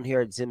down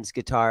here at Zim's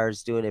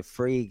Guitars doing a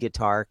free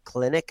guitar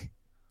clinic.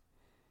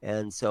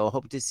 And so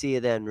hope to see you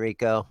then,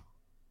 Rico.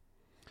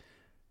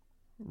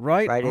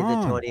 Right Friday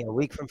on. the 20th, a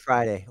week from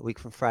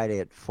Friday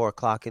at 4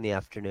 o'clock in the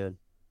afternoon.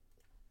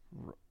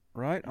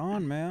 Right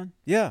on, man.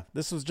 Yeah,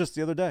 this was just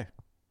the other day.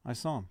 I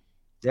saw him.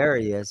 There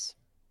he is.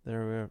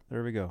 There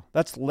we go.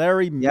 That's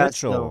Larry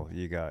Mitchell,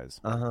 you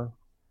guys. Uh-huh.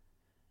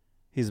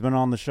 He's been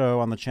on the show,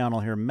 on the channel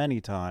here many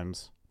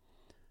times.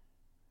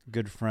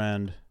 Good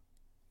friend,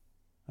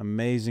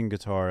 amazing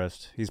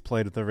guitarist. He's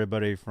played with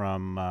everybody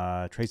from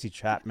Tracy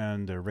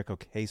Chapman to Rick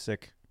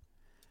Ocasek,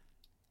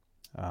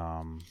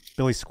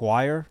 Billy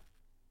Squier.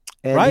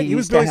 And right? He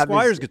was Billy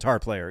Squier's guitar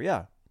player,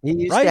 yeah. He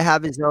used to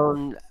have his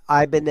own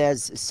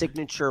Ibanez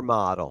signature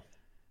model.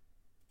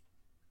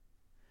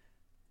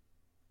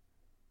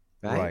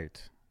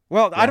 Right.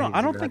 Well, yeah,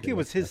 I don't think it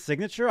was his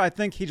signature. I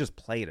think he just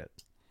played it.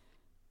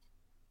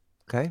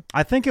 Okay.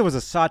 I think it was a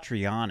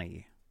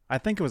Satriani.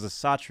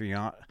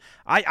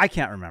 I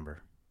can't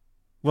remember.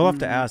 We'll have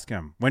to ask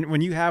him. When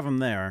you have him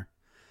there,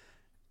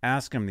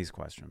 ask him these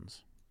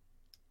questions.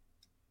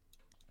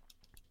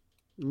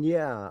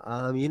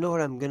 Yeah. You know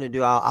what I'm going to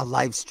do? I'll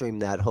live stream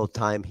that whole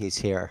time he's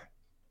here.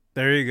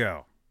 There you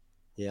go.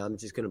 Yeah, I'm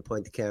just going to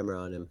point the camera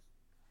on him.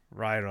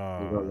 Right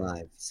on. We'll go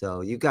live. So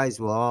you guys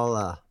will all,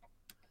 if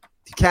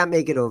you can't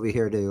make it over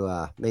here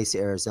to Mesa,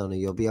 Arizona,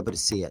 you'll be able to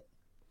see it.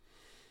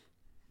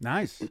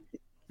 Nice.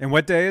 And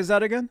what day is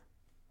that again?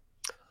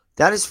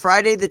 That is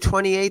Friday the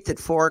 28th at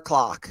 4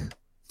 o'clock,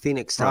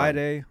 Phoenix time.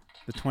 Friday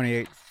the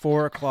 28th,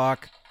 4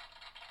 o'clock.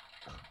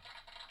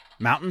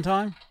 Mountain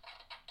time?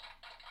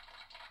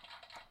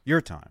 Your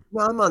time.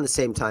 Well, I'm on the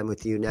same time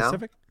with you now.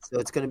 Pacific? So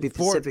it's going to be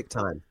Pacific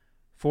time.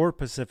 4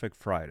 Pacific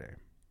Friday.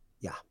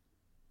 Yeah.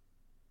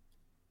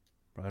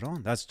 Right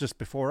on. That's just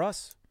before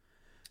us.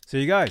 So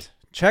you guys,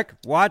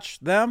 watch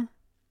them.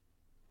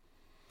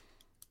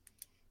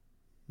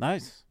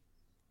 Nice.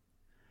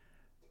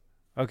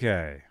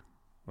 Okay.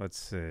 Let's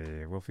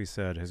see. Wolfie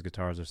said his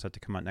guitars are set to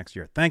come out next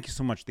year. Thank you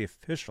so much, the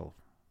official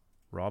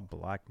Rob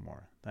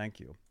Blackmore. Thank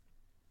you.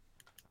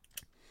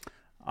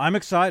 I'm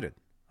excited.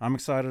 I'm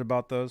excited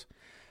about those.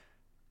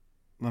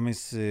 Let me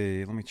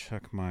see. Let me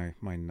check my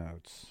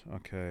notes.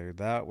 Okay,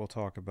 that we'll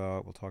talk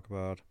about.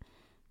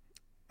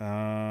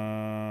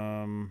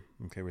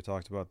 Okay, we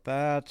talked about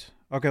that.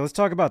 Okay, let's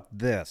talk about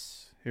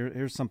this.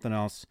 Here's something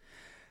else.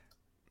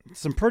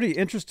 Some pretty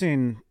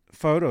interesting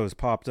photos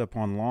popped up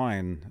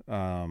online.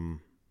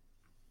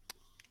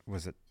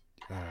 Was it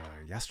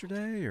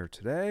yesterday or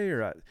today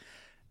or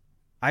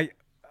I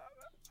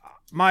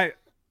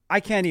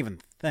can't even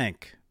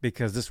think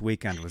because this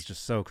weekend was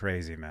just so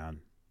crazy,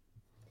 man.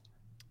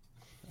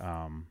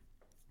 Oh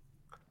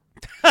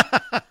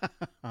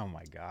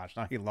my gosh!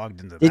 Now he logged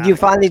into. Did you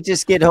finally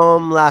just get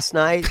home last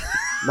night?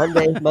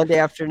 Monday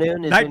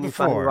afternoon is night when you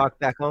before. finally walked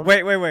back home.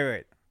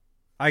 Wait.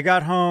 I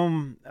got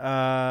home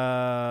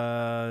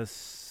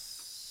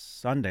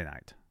Sunday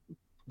night.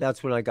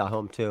 That's when I got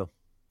home too.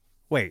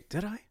 Wait,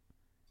 did I?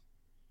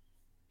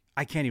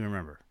 I can't even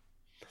remember.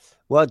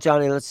 Well,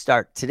 Johnny, let's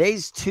start.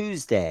 Today's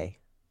Tuesday.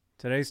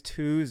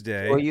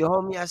 Were you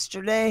home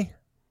yesterday?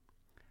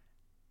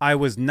 I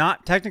was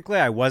not. Technically,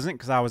 I wasn't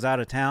because I was out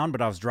of town,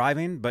 but I was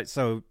driving. But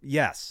so,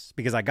 yes,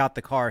 because I got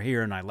the car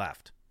here and I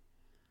left.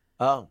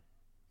 Oh.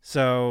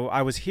 So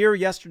I was here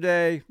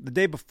yesterday. The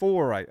day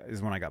before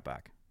is when I got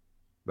back.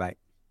 Right.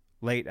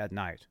 Late at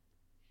night.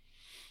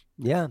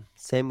 Yeah,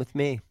 same with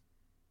me.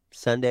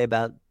 Sunday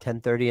about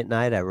 10:30 at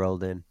night I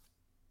rolled in.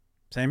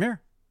 Same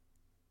here.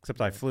 Except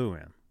I flew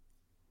in.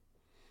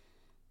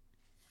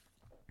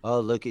 Oh,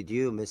 look at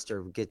you,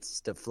 Mr.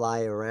 Gets to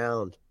fly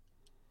around.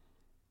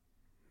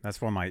 That's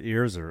why my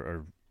ears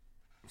are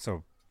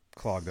so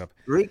clogged up.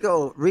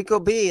 Rico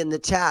B in the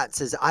chat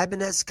says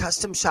Ibanez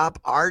Custom Shop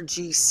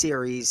RG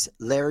Series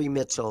Larry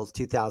Mitchell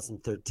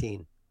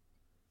 2013.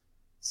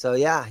 So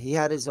yeah, he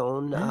had his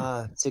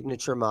own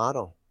signature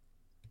model.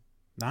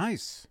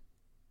 Nice.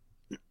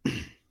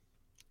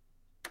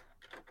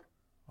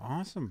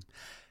 Awesome.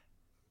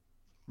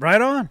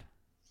 Right on.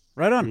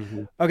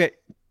 Mm-hmm. Okay.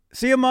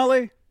 See you,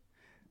 Molly.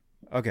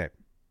 Okay.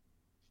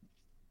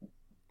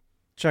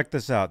 Check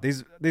this out.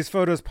 These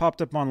photos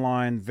popped up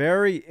online.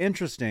 Very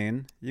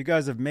interesting. You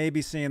guys have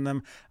maybe seen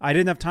them. I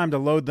didn't have time to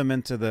load them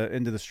into the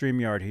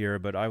StreamYard here,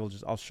 but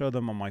I'll show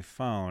them on my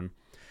phone.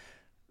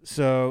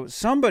 So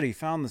somebody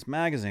found this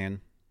magazine.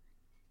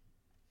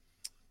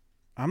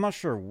 I'm not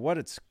sure what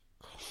it's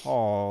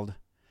called.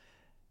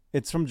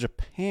 It's from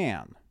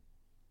Japan.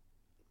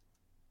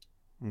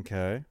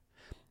 Okay.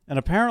 And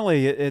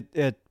apparently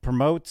it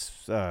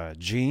promotes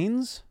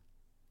jeans,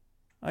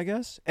 I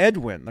guess.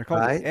 Edwin. They're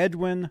called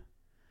Edwin.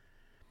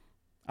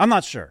 I'm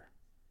not sure.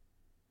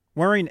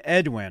 Wearing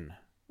Edwin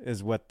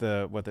is what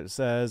it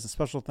says. A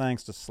special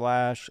thanks to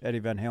Slash, Eddie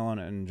Van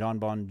Halen, and John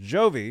Bon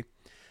Jovi.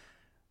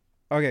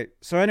 Okay,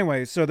 so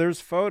anyway, so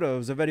there's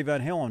photos of Eddie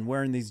Van Halen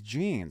wearing these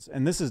jeans,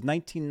 and this is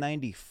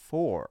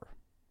 1994.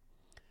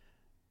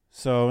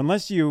 So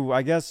unless you,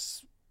 I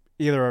guess,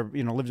 either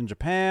lived in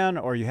Japan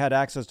or you had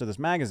access to this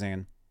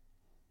magazine,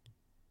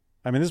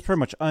 I mean, this is pretty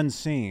much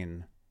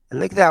unseen. And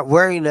look at that,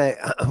 wearing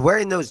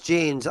those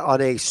jeans on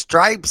a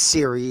Stripe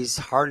series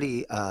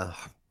Harley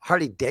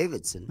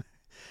Davidson.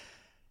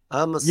 I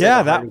almost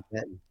said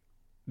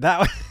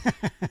that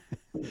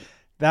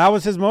that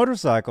was his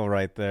motorcycle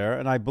right there,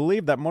 and I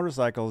believe that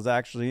motorcycle is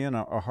actually in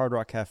a Hard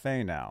Rock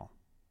Cafe now.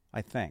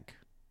 I think,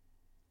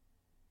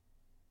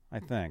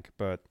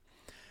 but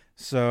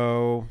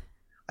so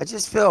I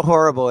just feel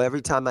horrible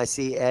every time I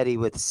see Eddie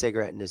with a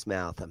cigarette in his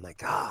mouth. I'm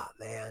like,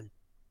 man.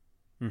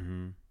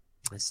 Mm-hmm.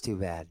 That's too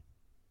bad.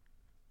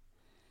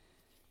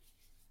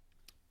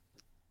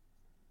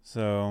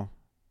 So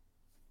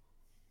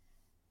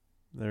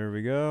there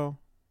we go.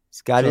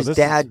 He's got his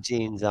dad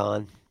jeans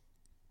on.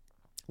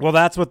 Well,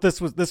 that's what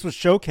this was. This was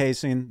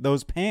showcasing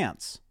those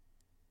pants,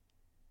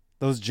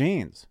 those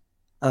jeans.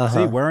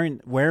 See,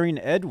 wearing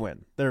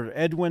Edwin. They're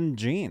Edwin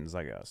jeans,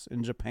 I guess,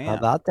 in Japan. How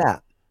about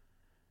that?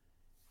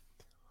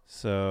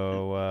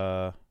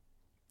 So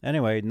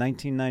anyway,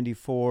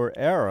 1994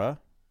 era.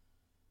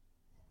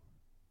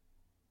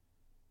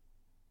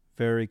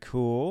 Very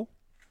cool.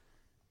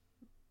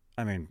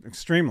 I mean,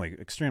 extremely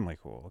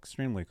cool.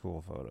 Extremely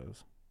cool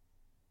photos.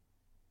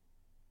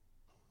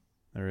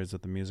 There is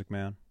at the Music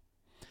Man.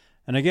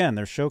 And again,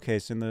 they're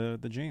showcasing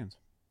the jeans.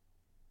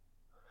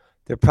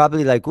 They're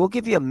probably like, we'll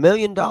give you $1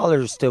 million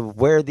to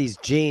wear these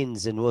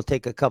jeans and we'll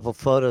take a couple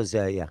photos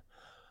of you.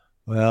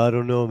 Well, I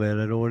don't know, man.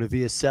 I don't want to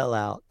be a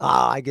sellout.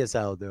 I guess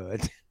I'll do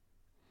it.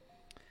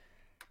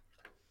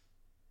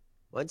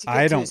 Once you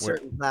get to a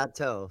certain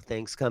plateau,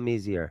 things come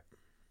easier.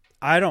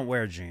 I don't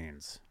wear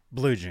jeans.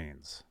 Blue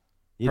jeans.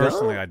 You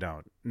Personally, don't? I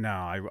don't. No,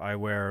 I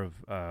wear,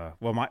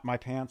 my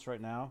pants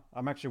right now.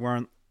 I'm actually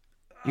wearing.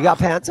 You got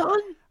pants on?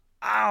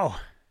 Ow.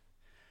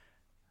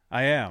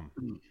 I am.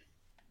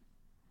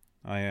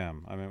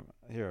 I mean,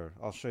 here,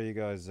 I'll show you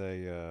guys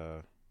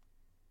there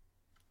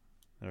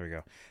we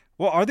go.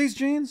 Well, are these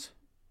jeans?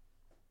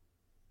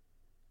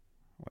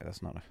 Wait,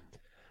 that's not a.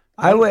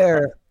 I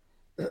wear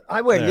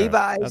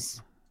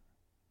Levi's,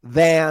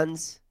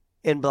 Vans,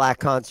 and black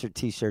concert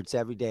T-shirts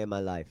every day of my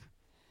life.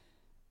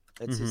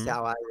 That's just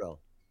how I roll.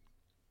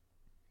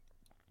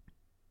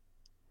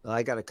 Well,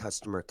 I got a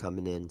customer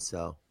coming in,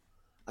 so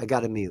I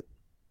got to mute.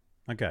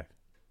 Okay.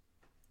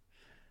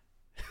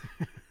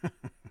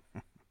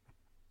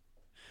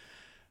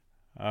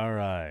 All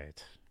right.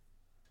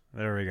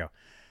 There we go.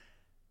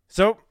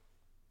 So,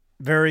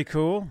 very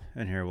cool.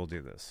 And here we'll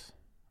do this.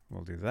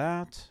 We'll do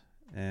that.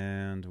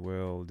 And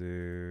we'll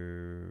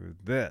do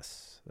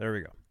this. There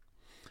we go.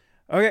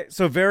 Okay,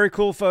 so very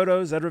cool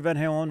photos. Edward Van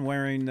Halen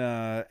wearing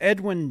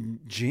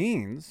Edwin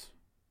jeans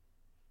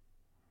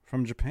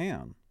from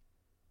Japan.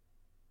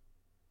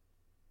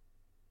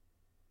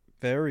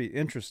 Very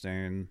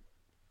interesting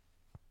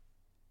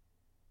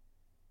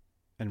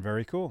and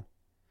very cool.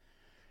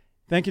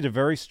 Thank you to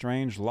Very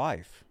Strange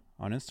Life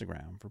on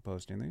Instagram for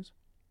posting these.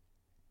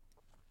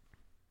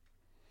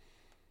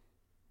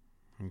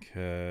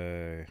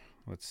 Okay,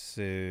 let's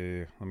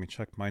see. Let me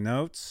check my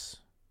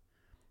notes,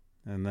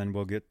 and then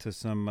we'll get to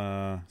some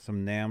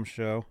NAMM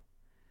show.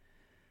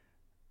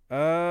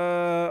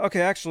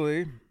 Okay,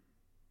 actually.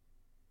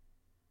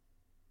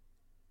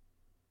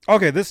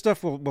 Okay, this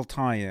stuff will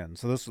tie in.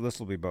 So this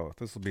will be both.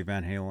 This will be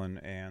Van Halen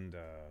and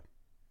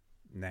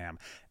NAMM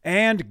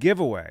and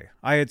giveaway.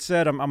 I had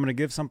said I'm going to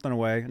give something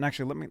away, and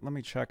actually let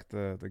me check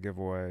the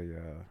giveaway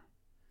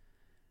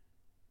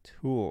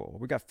tool.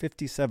 We got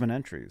 57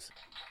 entries.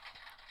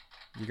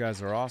 You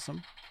guys are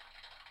awesome.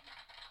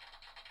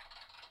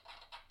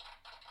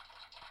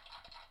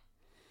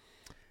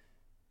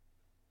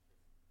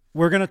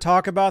 We're going to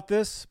talk about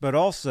this, but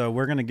also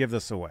we're going to give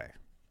this away.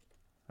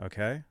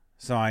 Okay?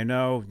 So I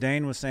know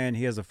Dane was saying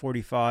he has a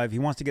 45. He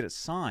wants to get it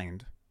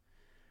signed.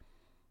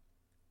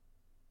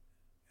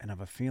 And I have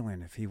a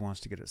feeling if he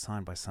wants to get it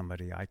signed by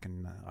somebody, I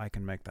can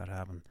make that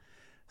happen.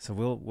 So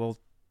we'll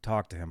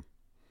talk to him.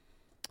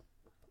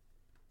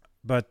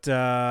 But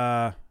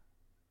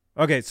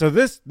okay, so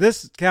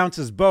this counts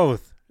as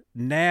both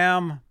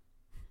NAMM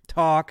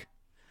talk,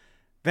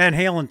 Van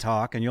Halen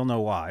talk, and you'll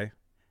know why,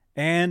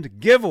 and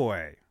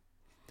giveaway.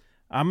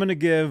 I'm going to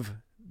give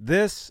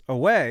this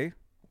away.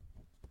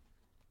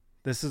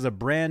 This is a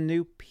brand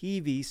new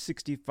PV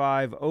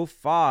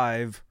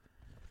 6505.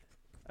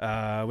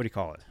 What do you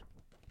call it?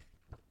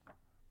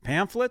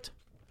 Pamphlet?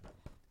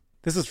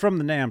 This is from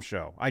the NAMM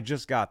show. I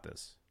just got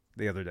this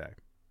the other day.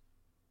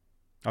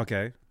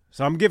 Okay,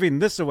 so I'm giving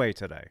this away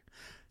today.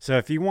 So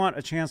if you want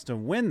a chance to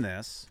win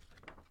this,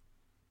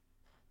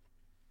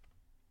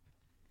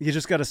 you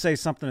just got to say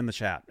something in the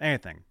chat.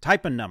 Anything.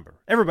 Type a number.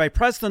 Everybody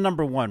press the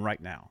number 1 right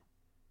now.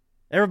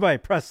 Everybody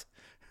press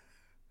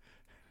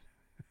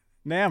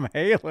NAMM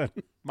Halen.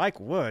 Mike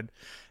Wood.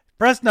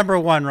 Press number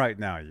 1 right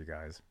now, you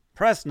guys.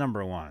 Press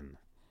number 1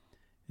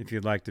 if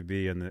you'd like to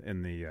be in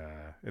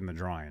the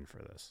drawing for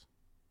this.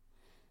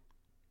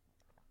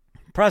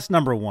 Press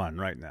number 1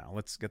 right now.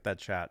 Let's get that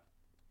chat.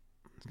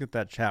 Let's get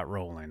that chat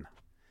rolling.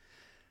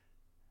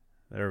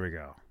 There we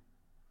go.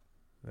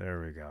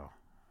 There we go.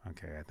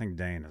 Okay, I think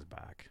Dane is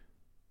back.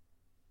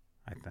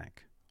 I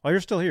think. Oh, you're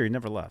still here. You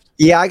never left.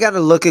 Yeah, I got to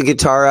look a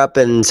guitar up,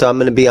 and so I'm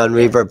going to be on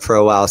reverb for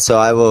a while. So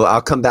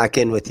I'll come back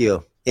in with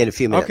you in a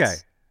few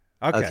minutes.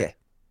 Okay.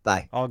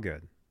 Bye. All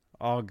good.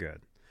 All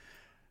good.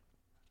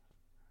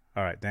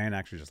 All right. Dane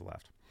actually just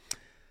left.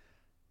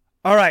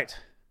 All right.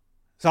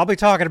 So I'll be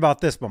talking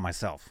about this by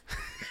myself.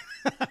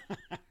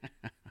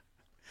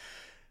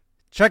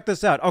 Check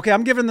this out. Okay,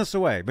 I'm giving this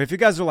away. But if you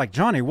guys are like,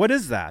 Johnny, what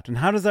is that? And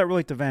how does that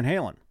relate to Van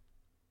Halen?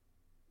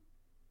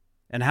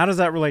 And how does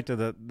that relate to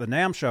the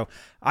NAMM show?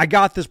 I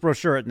got this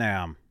brochure at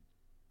NAMM.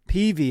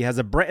 PV has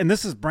and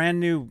this is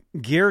brand new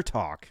gear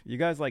talk. You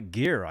guys like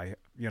gear,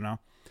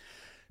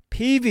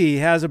 PV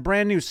has a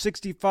brand new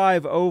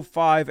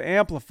 6505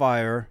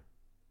 amplifier.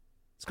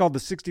 It's called the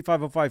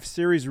 6505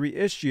 series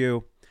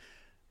reissue.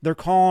 They're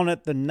calling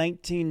it the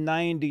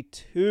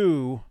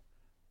 1992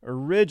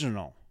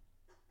 original.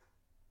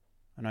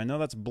 And I know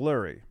that's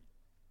blurry.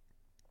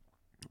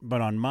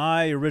 But on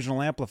my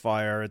original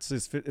amplifier, it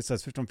says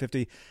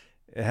 5150.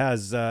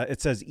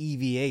 It says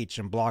EVH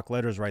in block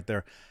letters right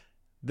there.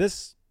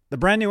 The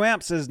brand new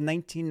amp says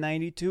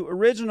 1992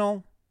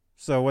 original.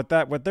 So what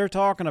they're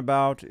talking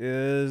about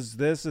is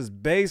this is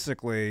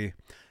basically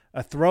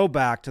a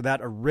throwback to that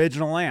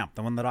original amp,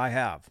 the one that I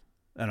have.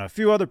 And a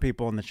few other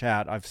people in the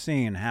chat I've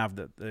seen have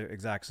the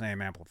exact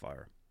same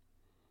amplifier.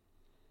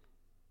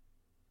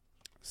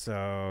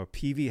 So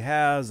PV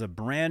has a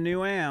brand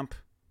new amp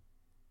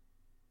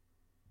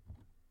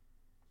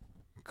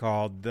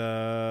called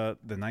the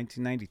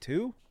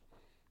 1992.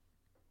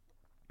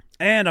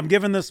 And I'm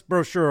giving this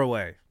brochure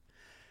away.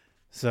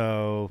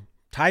 So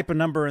type a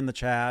number in the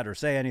chat or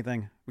say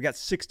anything. We got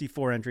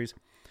 64 entries.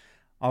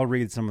 I'll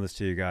read some of this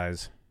to you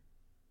guys.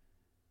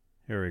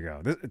 Here we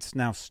go. It's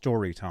now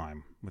story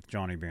time with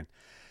Johnny Bean.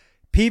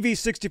 PV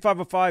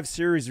 6505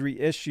 series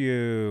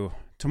reissue.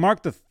 To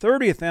mark the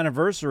 30th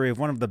anniversary of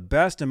one of the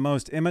best and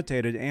most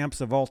imitated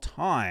amps of all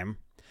time,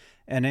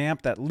 an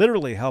amp that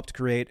literally helped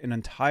create an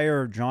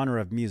entire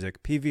genre of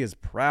music, PV is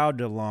proud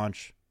to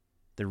launch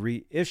the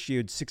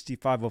reissued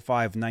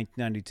 6505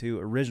 1992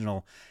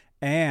 original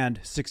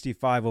and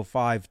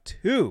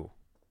 6505-2.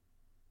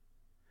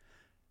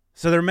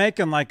 So they're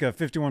making like a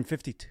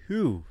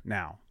 5152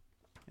 now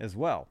as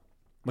well,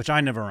 which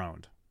I never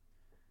owned.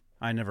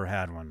 I never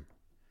had one.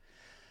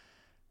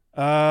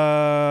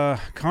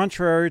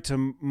 Contrary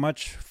to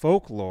much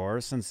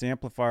folklore, since the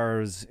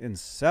amplifier's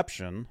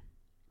inception,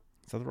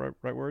 is that the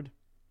right word?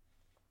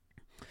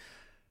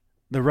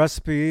 The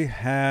recipe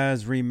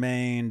has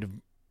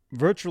remained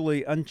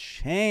virtually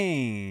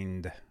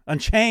unchanged.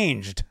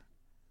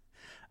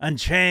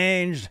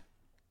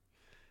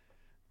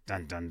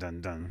 Dun, dun,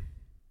 dun, dun.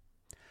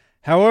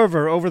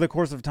 However, over the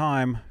course of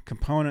time,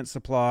 component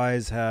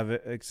supplies have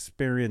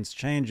experienced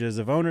changes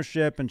of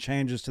ownership and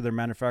changes to their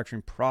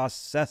manufacturing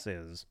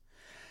processes,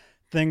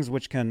 things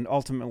which can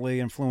ultimately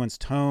influence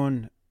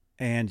tone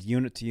and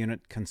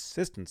unit-to-unit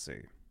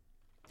consistency.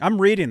 I'm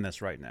reading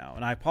this right now,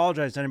 and I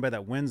apologize to anybody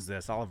that wins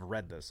this. I'll have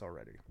read this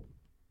already.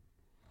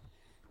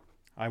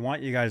 I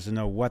want you guys to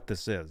know what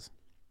this is.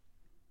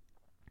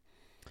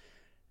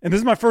 And this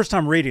is my first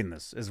time reading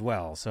this as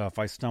well, so if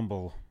I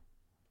stumble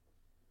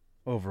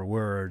over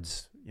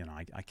words,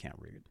 I can't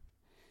read.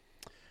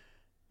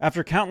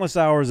 After countless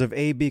hours of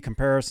A-B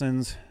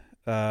comparisons,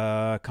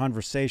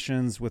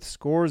 conversations with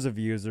scores of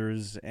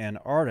users and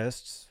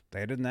artists,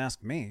 they didn't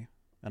ask me,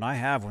 and I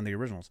have one of the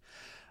originals,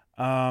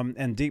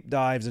 and deep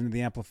dives into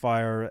the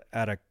amplifier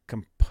at a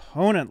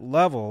component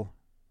level,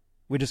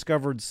 we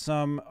discovered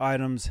some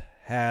items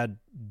had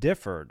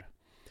differed.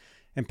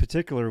 In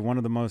particular, one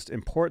of the most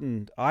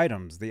important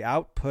items, the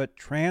output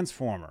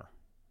transformer.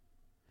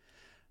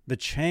 The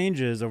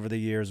changes over the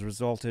years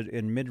resulted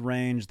in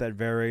mid-range that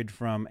varied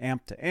from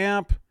amp to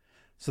amp,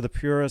 so the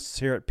purists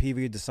here at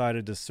PV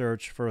decided to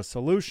search for a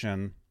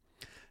solution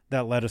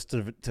that led us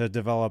to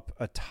develop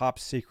a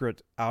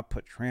top-secret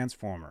output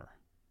transformer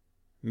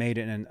made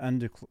in an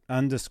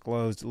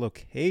undisclosed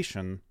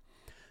location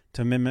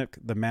to mimic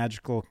the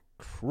magical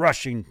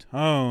crushing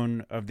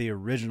tone of the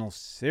original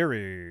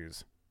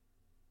series,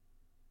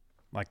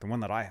 like the one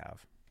that I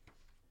have.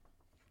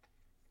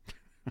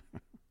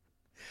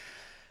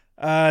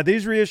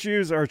 These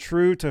reissues are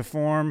true to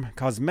form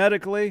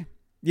cosmetically.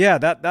 Yeah,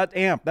 that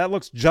amp, that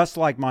looks just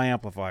like my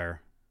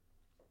amplifier.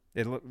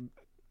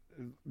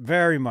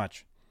 Very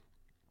much.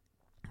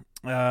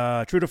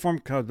 True to form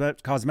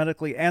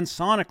cosmetically and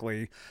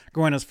sonically,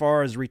 going as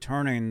far as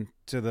returning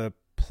to the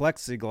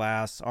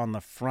plexiglass on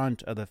the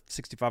front of the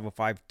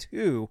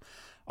 6505-2,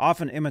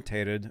 often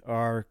imitated.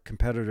 Our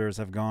competitors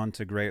have gone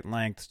to great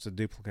lengths to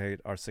duplicate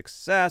our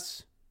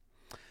success,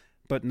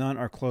 but none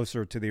are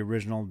closer to the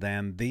original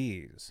than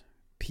these.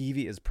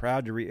 PV is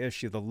proud to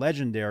reissue the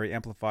legendary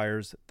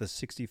amplifiers, the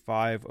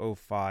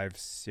 6505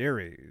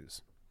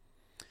 series.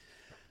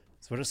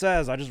 That's what it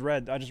says. I just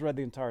read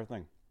the entire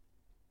thing.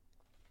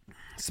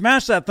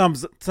 Smash that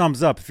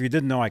thumbs up if you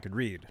didn't know I could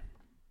read.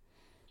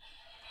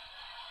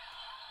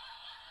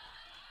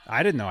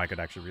 I didn't know I could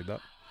actually read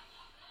that.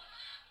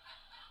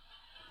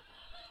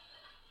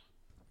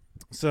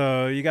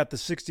 So you got the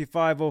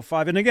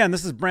 6505. And again,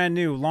 this is brand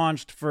new,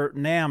 launched for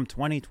NAMM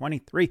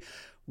 2023.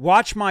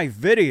 Watch my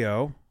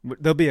video.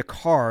 There'll be a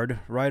card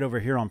right over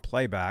here on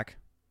playback.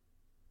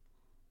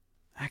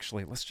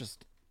 Actually, let's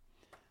just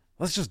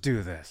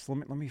do this.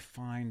 Let me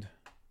find.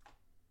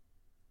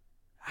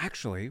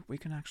 Actually, we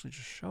can actually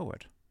just show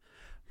it.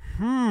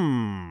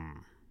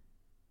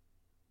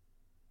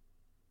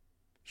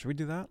 Should we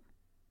do that?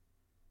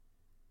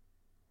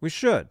 We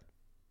should.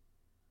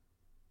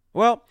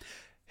 Well,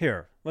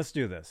 here, let's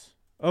do this.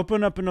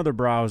 Open up another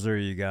browser,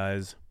 you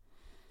guys.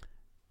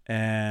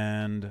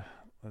 And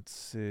let's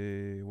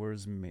see,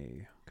 where's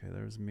me? Okay,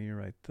 there's me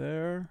right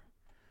there.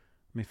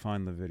 Let me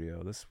find the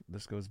video. This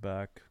goes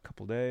back a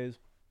couple days.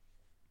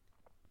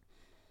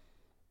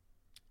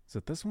 Is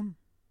it this one?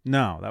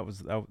 No, that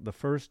was the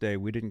first day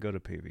we didn't go to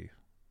PV.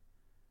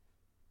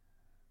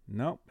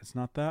 Nope, it's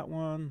not that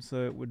one.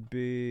 So it would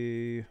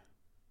be...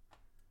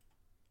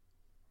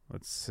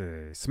 Let's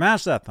see.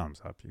 Smash that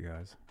thumbs up, you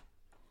guys.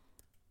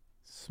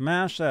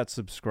 Smash that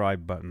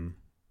subscribe button.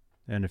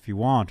 And if you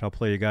want, I'll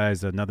play you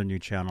guys another new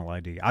channel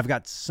ID. I've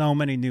got so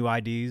many new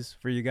IDs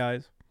for you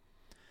guys.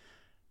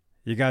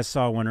 You guys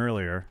saw one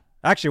earlier.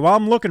 Actually, while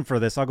I'm looking for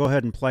this, I'll go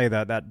ahead and play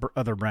that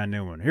other brand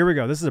new one. Here we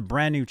go. This is a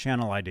brand new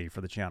channel ID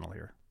for the channel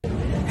here.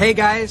 Hey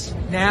guys,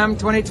 NAMM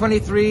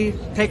 2023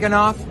 taking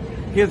off.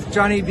 Here's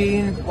Johnny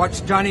Bean.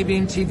 Watch Johnny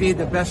Bean TV,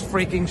 the best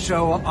freaking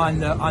show on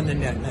the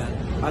net,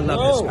 man. I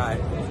love this guy.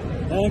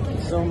 Thank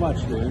you so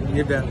much, dude.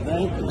 You bet.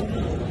 Thank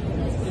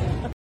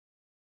you.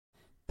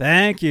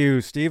 Thank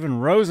you, Stephen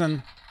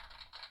Rosen.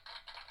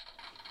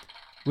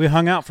 We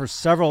hung out for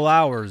several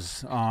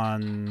hours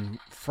on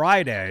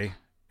Friday,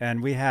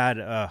 and we had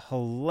a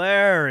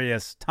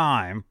hilarious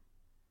time.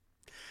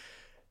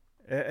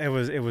 It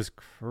was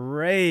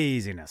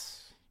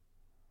craziness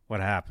what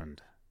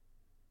happened.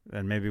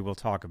 And maybe we'll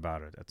talk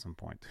about it at some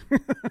point.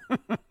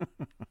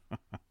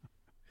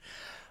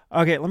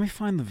 Okay, let me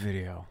find the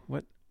video.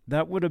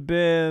 That would have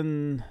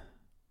been...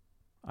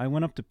 I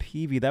went up to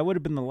PV. That would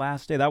have been the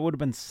last day. That would have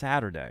been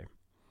Saturday.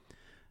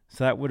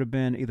 So that would have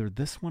been either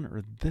this one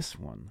or this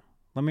one.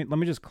 Let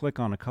me just click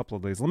on a couple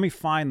of these. Let me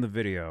find the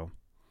video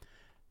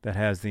that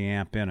has the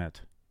amp in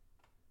it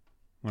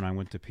when I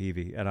went to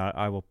PV. And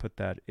I will put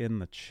that in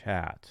the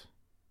chat.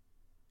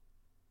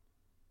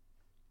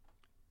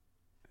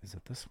 Is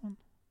it this one?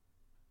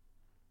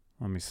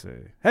 Let me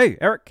see. Hey,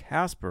 Eric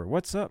Casper,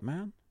 what's up,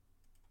 man?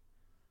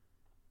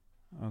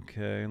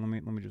 Okay, let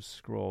me just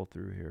scroll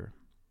through here.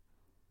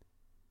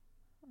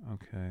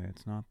 Okay,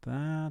 it's not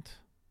that.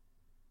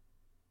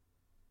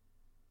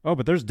 Oh,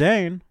 but there's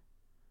Dane.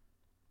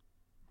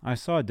 I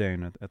saw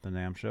Dane at the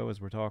NAMM show, as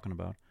we're talking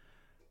about.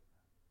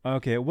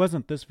 Okay, it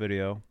wasn't this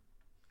video.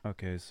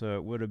 Okay, so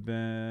it would have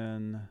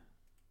been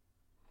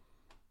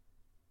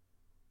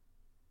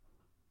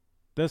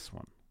this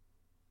one.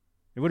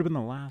 It would have been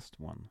the last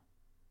one.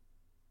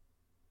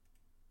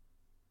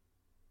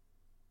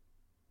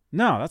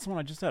 No, that's the one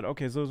I just said.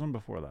 Okay, so there was one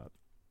before that.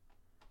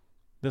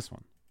 This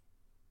one.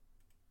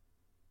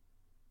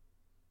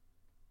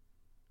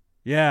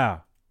 Yeah,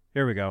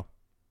 here we go.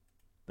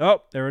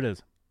 Oh, there it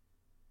is.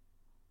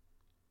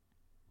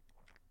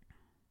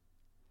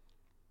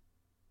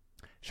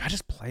 Should I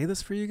just play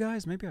this for you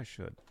guys? Maybe I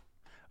should.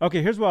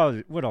 Okay, here's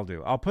what I'll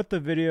do. I'll put the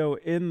video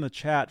in the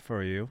chat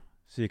for you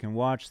so you can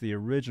watch the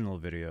original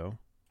video.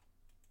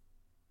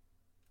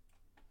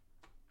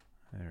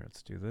 There,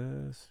 let's do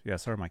this. Yeah,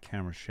 sorry my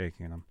camera's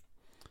shaking.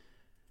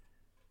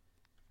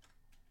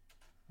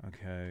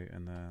 Okay,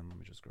 and then let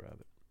me just grab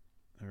it.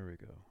 There we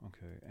go.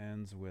 Okay,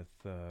 ends with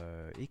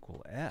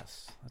equal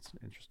S. That's an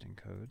interesting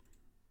code.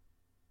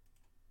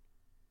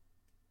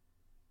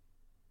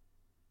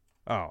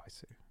 Oh, I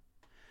see.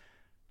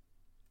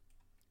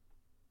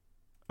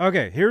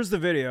 Okay, here's the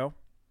video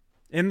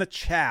in the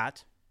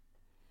chat.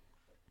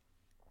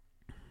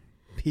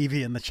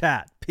 PV in the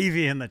chat.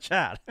 PV in the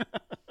chat.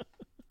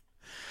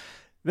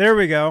 There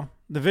we go.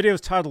 The video is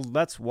titled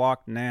Let's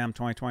Walk NAMM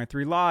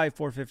 2023 Live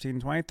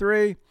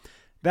 4/15/23.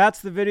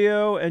 That's the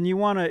video, and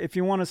if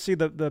you want to see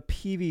the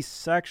PV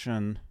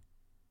section,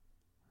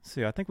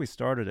 see, I think we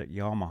started at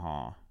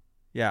Yamaha.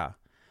 Yeah.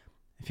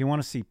 If you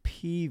want to see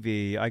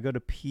PV, I go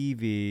to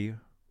PV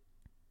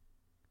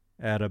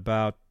at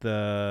about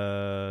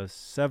the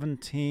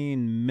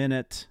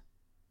 10-minute.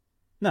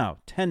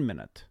 About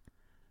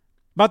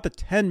the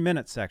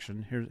 10-minute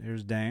section.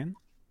 Here's Dane.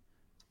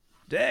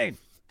 Dane.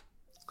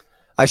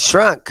 I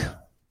shrunk.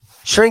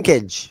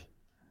 Shrinkage.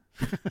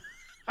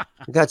 I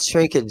got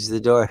shrinkage the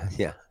door.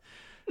 Yeah.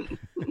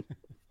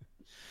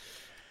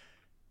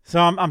 So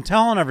I'm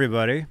telling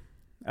everybody,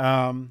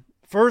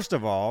 first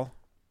of all,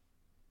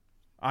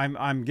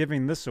 I'm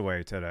giving this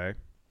away today,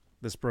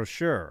 this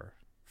brochure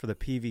for the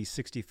PV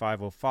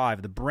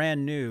 6505, the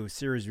brand new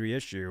series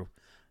reissue,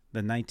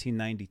 the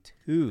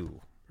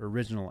 1992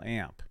 original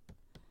amp.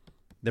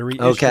 They're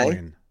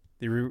reissuing.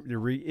 They're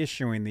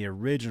reissuing the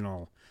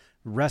original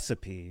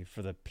recipe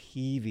for the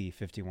PV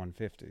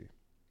 5150.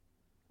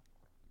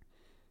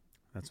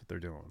 That's what they're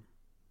doing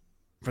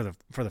for the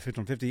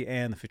 5150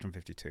 and the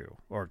 5152,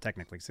 or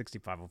technically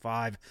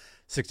 6505,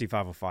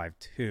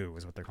 6505-2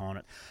 is what they're calling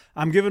it.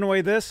 I'm giving away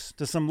this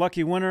to some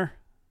lucky winner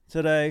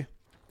today.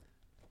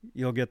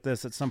 You'll get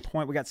this at some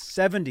point. We got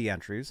 70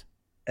 entries,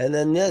 and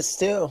then this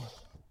too.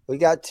 We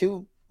got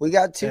two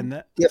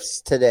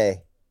gifts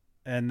today.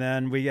 And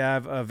then we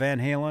have a Van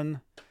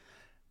Halen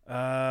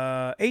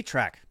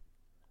 8-track.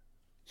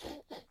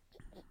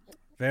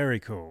 Very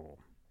cool.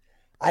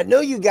 I know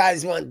you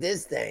guys want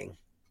this thing.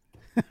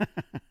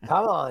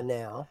 Come on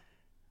now.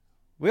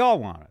 We all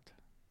want it.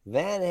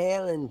 Van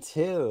Halen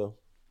 2.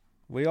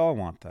 We all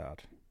want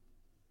that.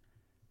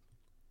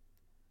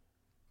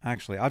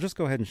 Actually, I'll just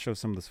go ahead and show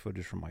some of this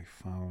footage from my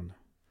phone.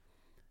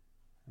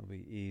 It'll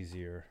be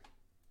easier.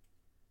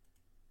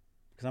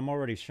 Because I'm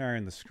already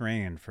sharing the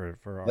screen for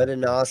our... What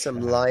an awesome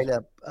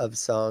lineup of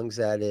songs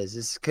that is.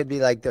 This could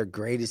be like their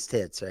greatest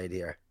hits right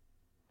here.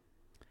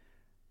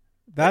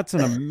 That's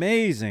an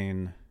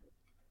amazing...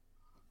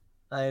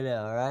 I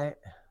know, right?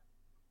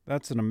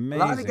 That's an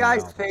amazing A lot of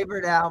guys' album.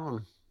 favorite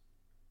album.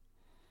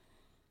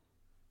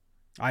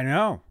 I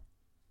know.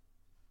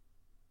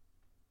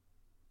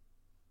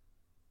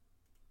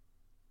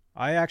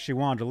 I actually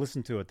wanted to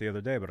listen to it the other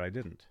day, but I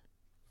didn't.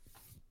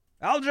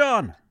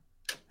 Aljon!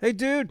 Hey,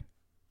 dude!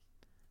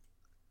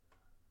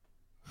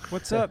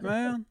 What's up,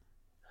 man?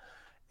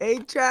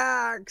 8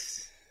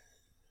 tracks!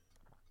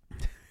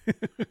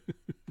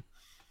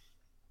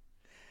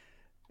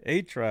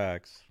 8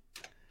 tracks.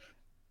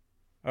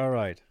 All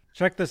right.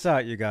 Check this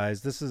out, you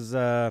guys. This is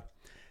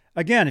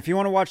again, if you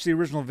want to watch the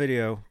original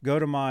video, go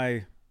to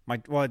my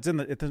well, it's in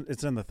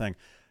the thing.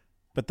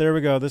 But there we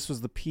go. This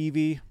was the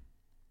PV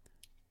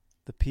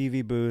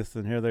booth,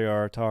 and here they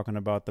are talking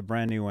about the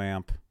brand new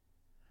amp,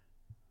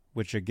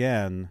 which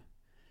again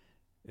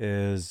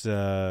is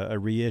a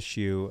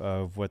reissue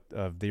of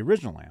the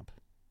original amp.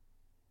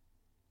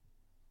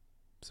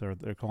 So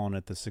they're calling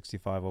it the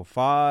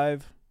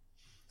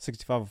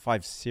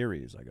 6505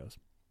 series, I guess.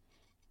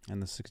 And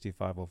the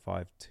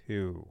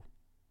 6505-2.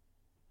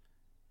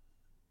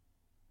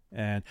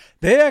 And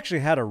they actually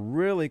had a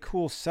really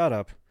cool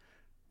setup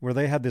where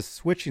they had this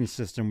switching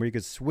system where you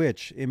could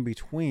switch in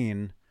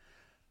between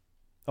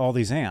all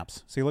these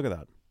amps. See, look at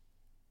that.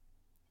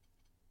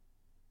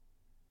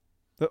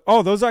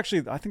 Those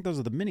actually, I think those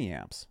are the mini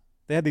amps.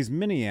 They had these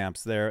mini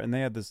amps there, and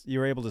they had this, you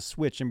were able to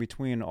switch in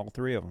between all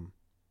three of them.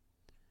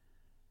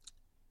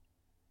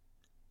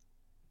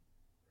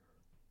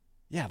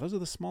 Yeah, those are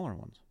the smaller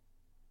ones,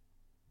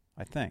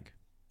 I think.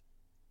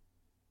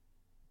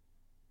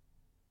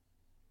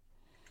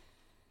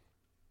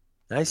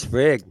 Nice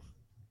rig.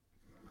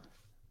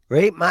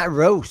 Rate my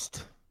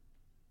roast.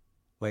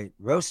 Wait,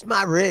 roast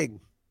my rig.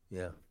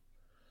 Yeah.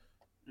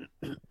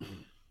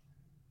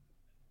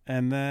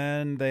 And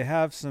then they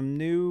have some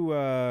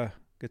new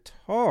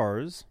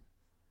guitars,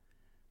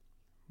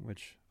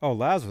 which,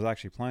 Laz was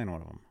actually playing one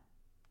of them.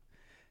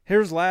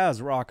 Here's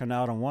Laz rocking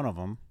out on one of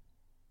them.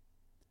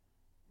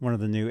 One of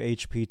the new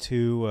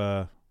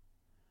HP2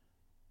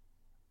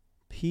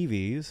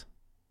 PVs.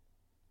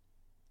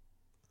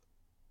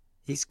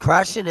 He's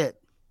crushing it.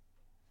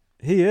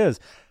 He is.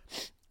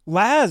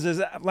 Laz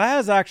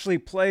actually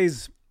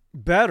plays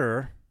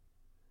better.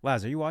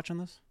 Laz, are you watching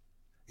this?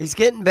 He's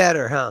getting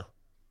better, huh?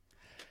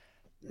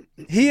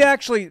 He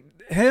actually,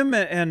 him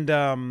and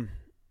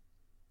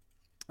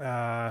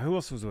who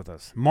else was with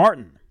us?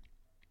 Martin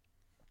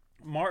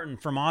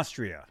from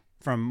Austria,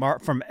 from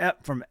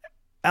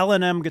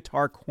L&M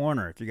Guitar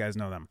Corner, if you guys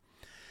know them.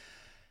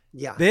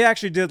 Yeah. They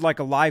actually did like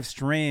a live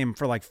stream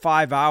for like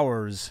 5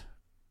 hours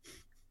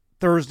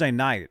Thursday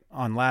night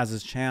on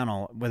Laz's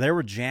channel where they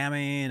were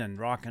jamming and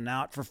rocking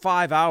out for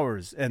 5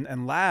 hours.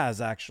 And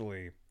Laz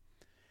actually,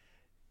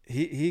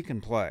 he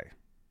can play.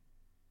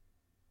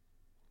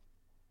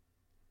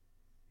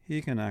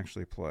 He can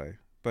actually play.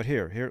 But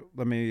here,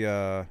 let me,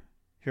 here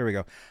we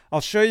go.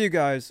 I'll show you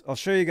guys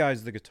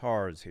the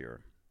guitars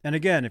here. And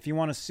again, if you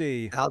want to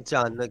see.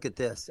 Aljon, look at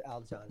this.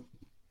 Aljon.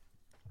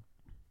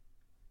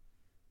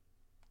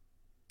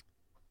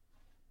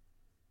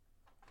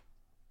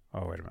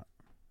 Oh, wait a minute.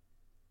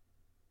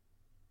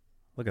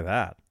 Look at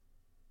that.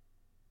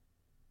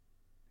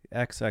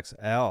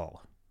 XXL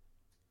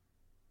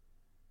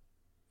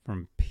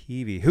from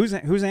PV. Whose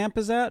amp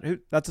is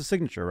that? That's a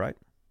signature, right?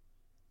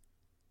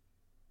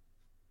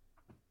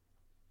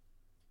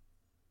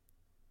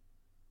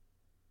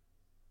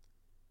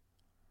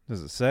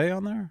 Does it say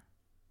on there?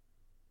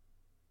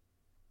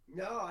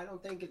 No, I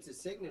don't think it's a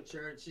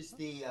signature. It's just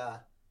the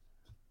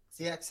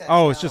XXL.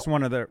 Oh, it's just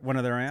one of their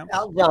amps.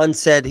 Aljon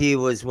said he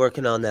was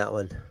working on that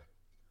one.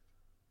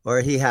 Or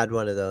he had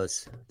one of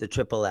those, the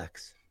Triple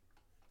X.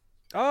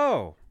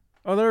 Oh,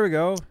 there we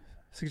go.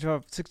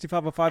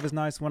 6505 is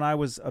nice. When I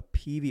was a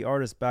PV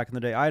artist back in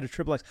the day, I had a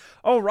Triple X.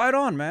 Oh, right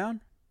on,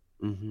 man.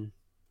 Mm-hmm.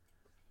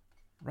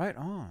 Right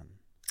on.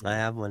 I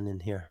have one in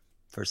here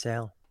for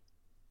sale.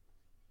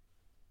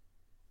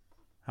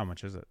 How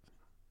much is it?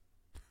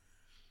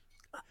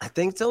 I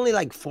think it's only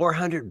like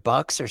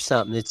 $400 or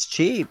something. It's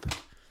cheap.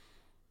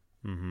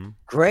 Mm-hmm.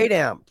 Great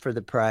amp for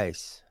the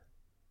price.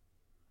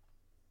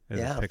 Is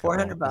yeah,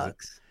 $400.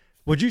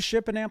 Would you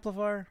ship an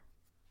amplifier?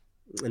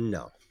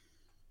 No.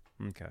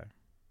 Okay.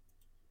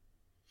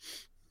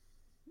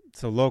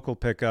 So local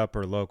pickup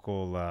or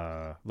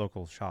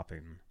local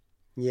shopping.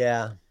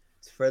 Yeah,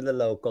 it's for the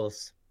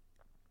locals.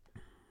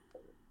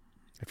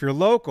 If you're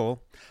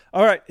local,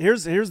 all right.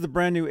 Here's the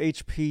brand new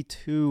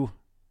HP2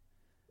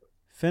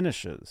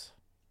 finishes.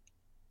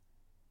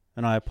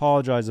 And I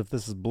apologize if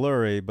this is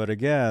blurry, but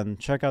again,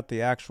 check out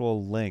the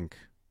actual link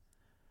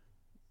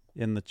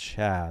in the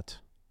chat.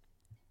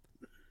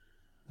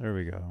 There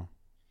we go.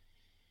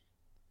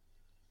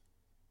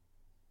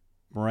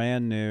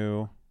 Brand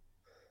new.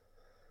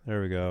 There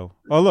we go.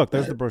 Oh, look,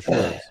 there's the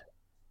brochures.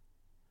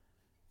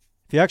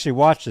 If you actually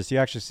watch this, you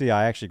actually see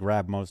I actually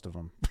grabbed most of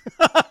them.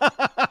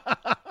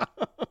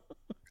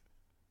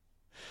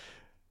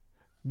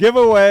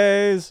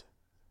 Giveaways.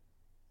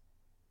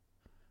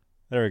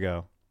 There we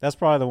go. That's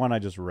probably the one I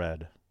just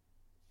read.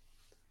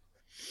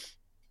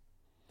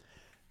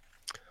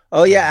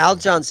 Oh, yeah.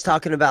 Aljon's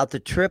talking about the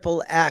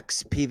Triple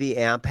X PV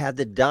amp. Had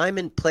the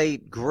diamond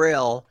plate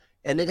grill,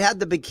 and it had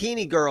the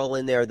bikini girl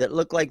in there that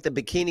looked like the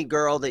bikini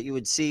girl that you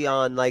would see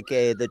on like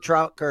the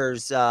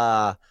truckers'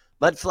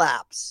 mud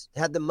flaps. It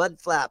had the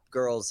mud flap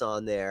girls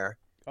on there.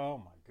 Oh,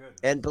 my goodness.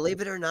 And believe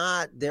it or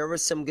not, there were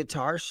some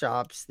guitar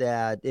shops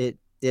that it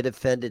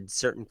offended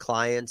certain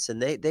clients,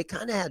 and they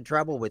kind of had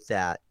trouble with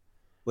that,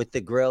 with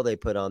the grill they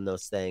put on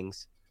those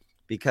things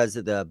because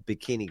of the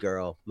bikini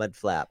girl, mud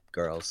flap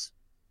girls.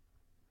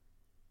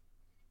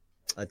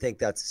 I think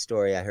that's a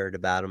story I heard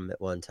about them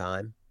at one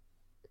time.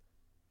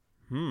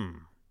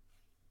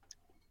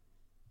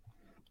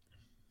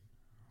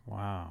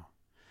 Wow.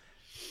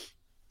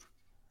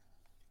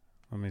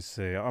 Let me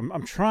see.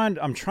 I'm trying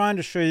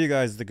to show you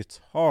guys the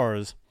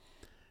guitars,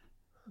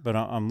 but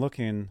I'm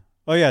looking.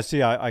 Oh yeah,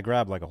 see, I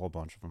grabbed like a whole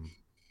bunch of them,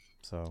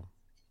 so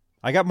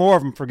I got more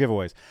of them for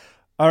giveaways.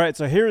 All right,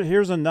 so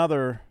here's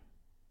another.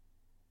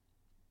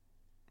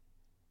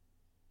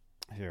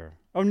 Here.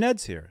 Oh,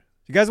 Ned's here.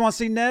 You guys want to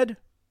see Ned?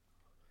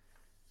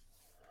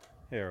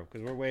 Here,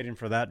 because we're waiting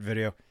for that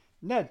video.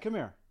 Ned, come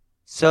here.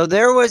 So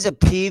there was a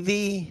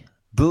PV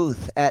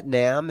booth at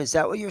NAMM. Is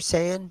that what you're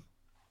saying?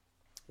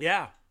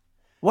 Yeah.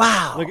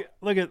 Wow.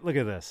 Look at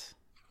this.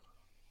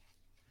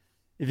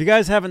 If you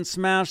guys haven't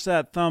smashed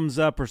that thumbs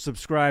up or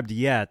subscribed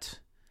yet,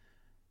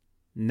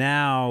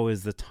 now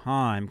is the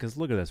time. Because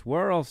look at this.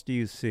 Where else do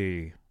you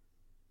see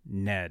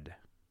Ned?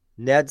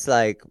 Ned's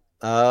like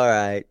All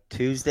right.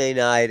 Tuesday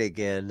night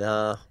again,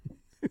 huh?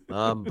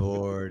 I'm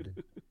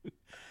bored.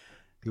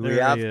 Do we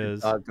There have he to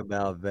is. talk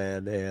about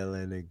Van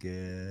Halen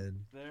again?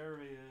 There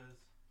he is.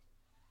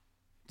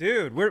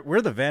 Dude,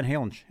 we're the Van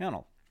Halen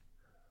channel.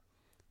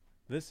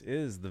 This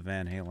is the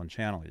Van Halen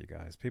channel, you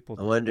guys.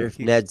 I wonder if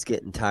Ned's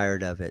getting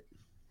tired of it.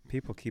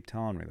 People keep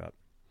telling me that.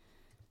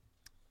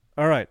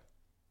 All right.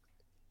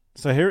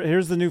 So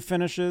here's the new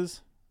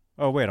finishes.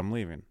 Oh, wait, I'm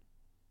leaving.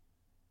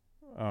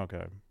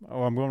 Okay.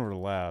 Oh, I'm going over to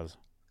Laz.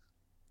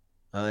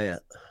 Oh, yeah.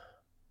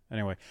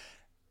 Anyway,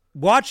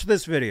 watch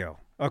this video.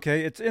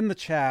 Okay, it's in the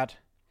chat.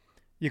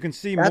 You can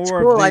see That's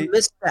more cool. of the... I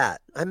missed that.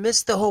 I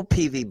missed the whole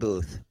PV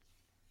booth.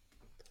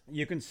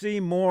 You can see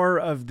more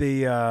of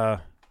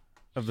the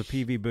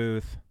PV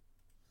booth.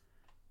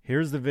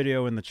 Here's the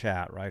video in the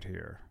chat right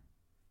here.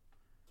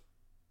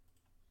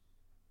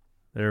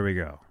 There we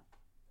go.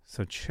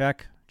 So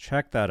check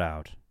that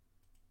out.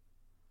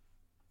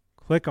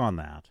 Click on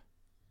that.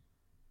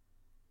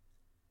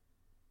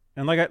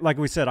 And like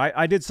we said,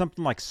 I did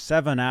something like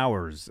 7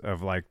 hours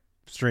of like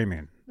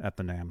streaming at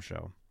the NAMM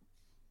show.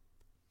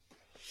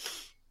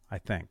 I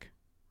think.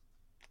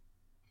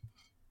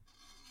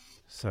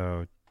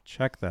 So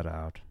check that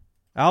out.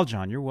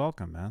 Aljon, you're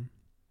welcome, man.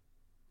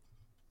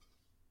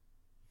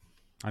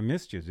 I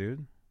missed you,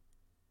 dude.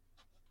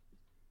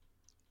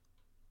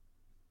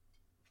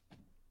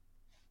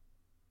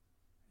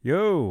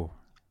 Yo.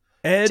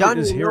 Ed John,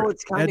 is you here. know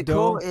what's kind of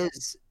cool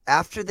is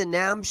after the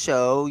NAMM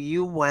show,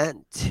 you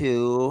went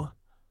to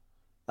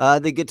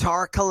the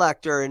Guitar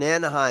Collector in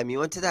Anaheim. You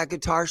went to that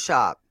guitar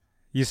shop.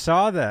 You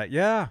saw that,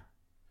 yeah.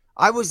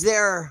 I was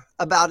there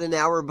about an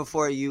hour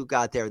before you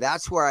got there.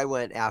 That's where I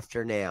went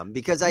after NAMM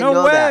because I No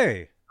know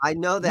way. that. I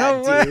know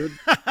that, No dude.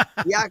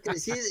 Yeah,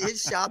 because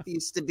his shop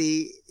used to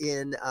be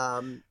in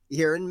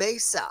here in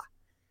Mesa.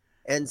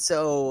 And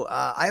so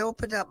I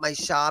opened up my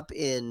shop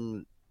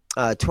in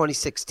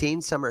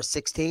 2016, summer of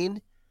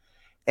 16.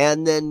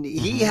 And then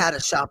he had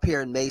a shop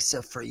here in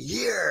Mesa for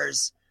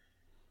years.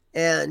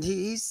 And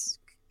he's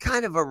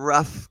kind of a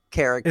rough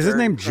character. Is his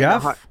name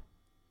Jeff?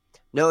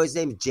 No, his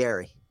name's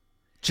Jerry.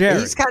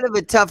 Jerry. He's kind of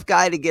a tough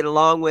guy to get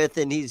along with,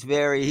 and he's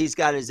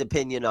got his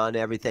opinion on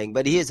everything,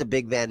 but he is a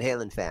big Van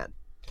Halen fan.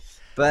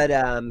 But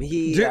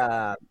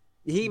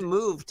he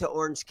moved to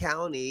Orange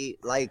County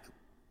like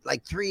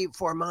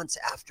 3-4 months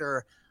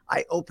after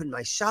I opened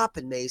my shop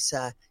in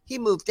Mesa. He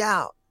moved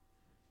out,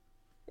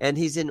 and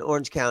he's in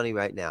Orange County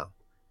right now.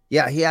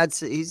 Yeah,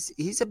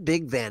 he's a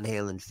big Van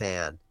Halen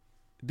fan.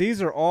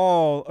 These are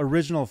all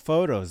original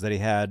photos that he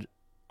had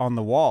on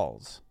the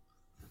walls.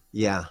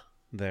 Yeah.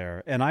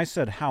 There. And I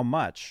said, how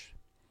much?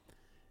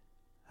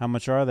 How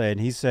much are they?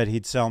 And he said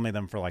he'd sell me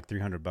them for like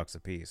 $300 a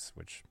piece,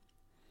 which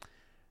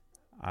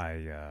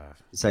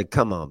it's like,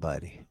 come on,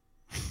 buddy.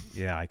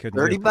 Yeah, I couldn't.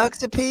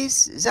 $30 a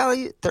piece? Is that what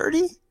you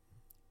 30?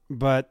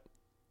 But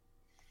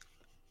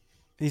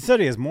he said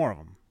he has more of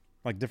them,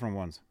 like different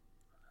ones.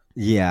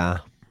 Yeah.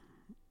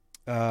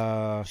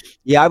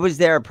 Yeah, I was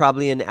there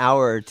probably an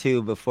hour or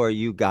two before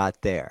you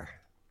got there.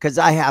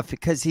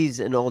 Because he's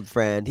an old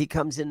friend. He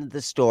comes into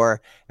the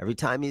store every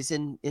time he's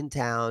in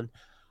town.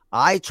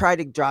 I try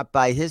to drop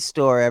by his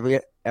store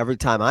every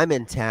time I'm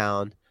in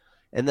town.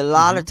 And a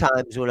lot of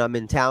times when I'm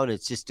in town,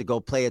 it's just to go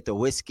play at the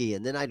Whiskey.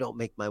 And then I don't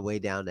make my way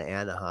down to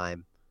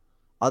Anaheim.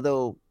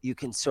 Although you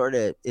can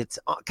it's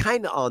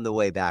kind of on the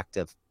way back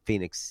to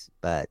Phoenix.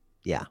 But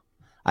yeah,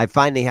 I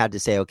finally had to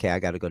say, okay, I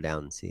got to go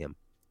down and see him.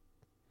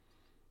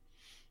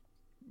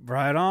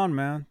 Right on,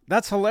 man.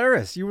 That's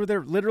hilarious. You were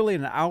there literally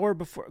an hour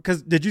before.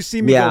 Because did you see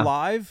me go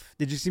live?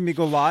 Did you see me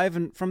go live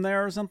from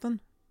there or something?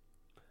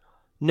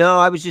 No,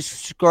 I was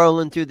just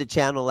scrolling through the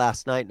channel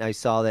last night and I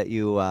saw that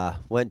you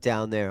went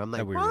down there. I'm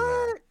like,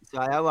 what? So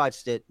I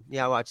watched it.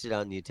 Yeah, I watched it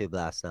on YouTube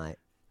last night.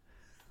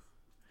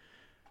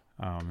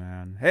 Oh,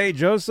 man. Hey,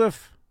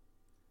 Joseph.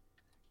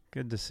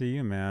 Good to see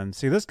you, man.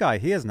 See, this guy,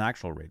 he has an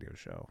actual radio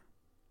show.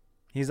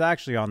 He's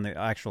actually on the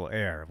actual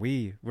air.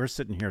 We're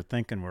sitting here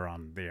thinking we're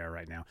on the air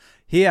right now.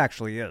 He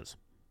actually is.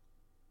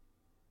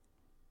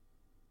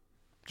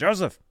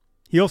 Joseph.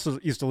 He also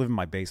used to live in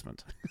my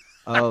basement.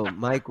 Oh,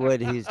 Mike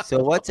Wood. So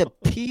what's a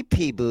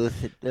PP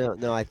booth?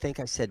 No, I think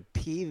I said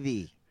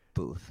PV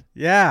booth.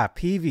 Yeah,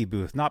 PV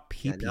booth, not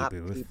PP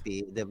booth.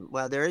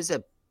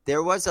 PP.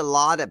 There was a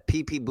lot of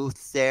PP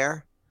booths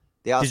there.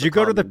 Did you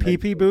go to the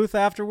PP booth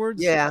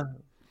afterwards? Yeah,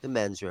 the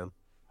men's room.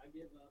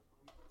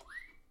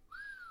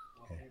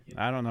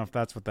 I don't know if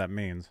that's what that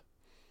means.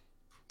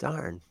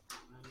 Darn.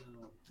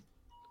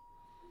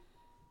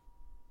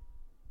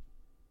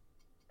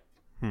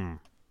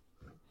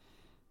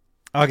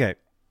 Okay.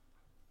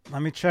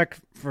 Let me check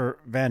for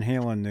Van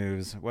Halen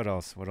news. What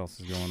else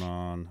is going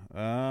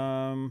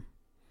on?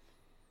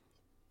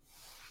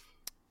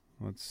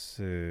 Let's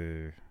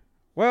see.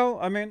 Well,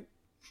 I mean,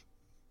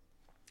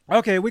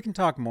 okay, we can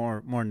talk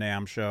more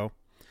NAMM show.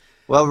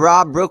 Well,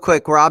 Rob, real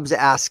quick, Rob's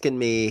asking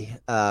me,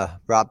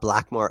 Rob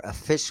Blackmore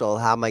official,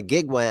 how my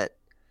gig went.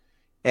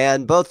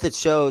 And both the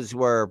shows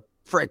were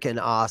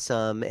freaking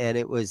awesome, and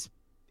it was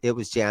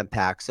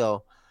jam-packed.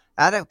 So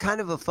I had a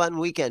kind of a fun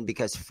weekend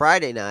because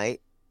Friday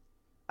night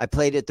I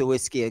played at the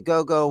Whiskey A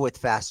Go-Go with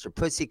Faster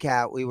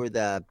Pussycat. We were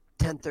the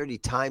 10:30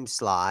 time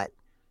slot,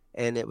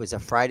 and it was a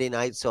Friday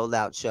night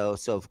sold-out show.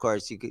 So, of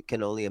course, you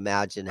can only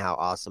imagine how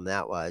awesome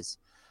that was.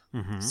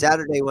 Mm-hmm.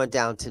 Saturday went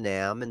down to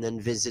NAMM and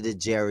then visited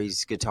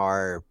Jerry's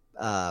guitar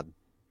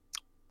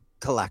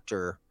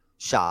collector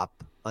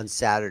shop on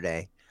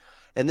Saturday.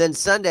 And then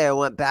Sunday, I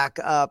went back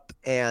up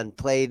and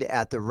played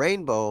at the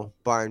Rainbow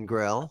Barn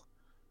Grill,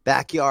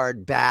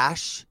 Backyard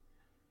Bash.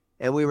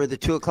 And we were the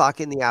 2:00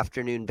 in the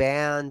afternoon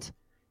band.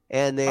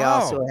 And they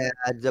also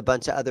had a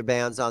bunch of other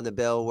bands on the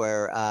bill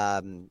where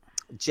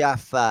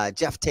Jeff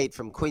Tate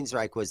from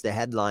Queensryche was the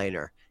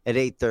headliner at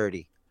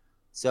 8:30.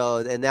 So,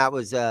 and that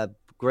was a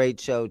great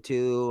show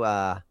too.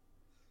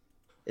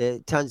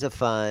 Tons of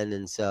fun.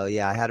 And so,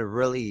 yeah, I had a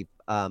really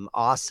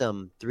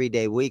awesome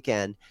 3-day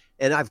weekend.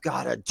 And I've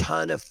got a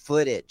ton of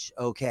footage,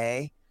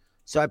 okay?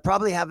 So I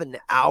probably have an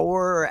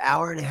hour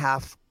and a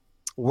half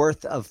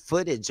worth of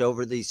footage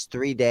over these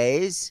 3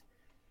 days.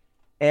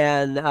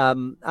 And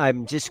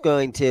I'm just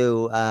going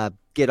to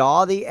get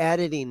all the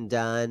editing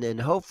done.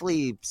 And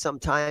hopefully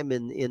sometime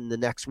in the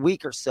next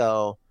week or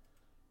so,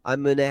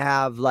 I'm going to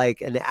have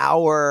like an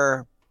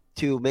hour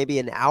to maybe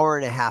an hour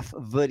and a half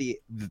video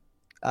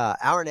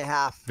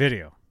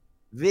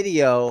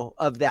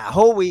of that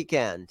whole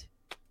weekend.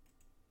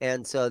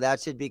 And so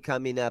that should be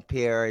coming up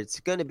here. It's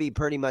going to be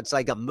pretty much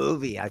like a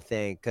movie, I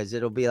think, because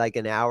it'll be like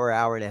an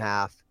hour and a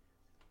half.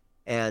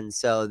 And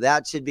so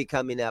that should be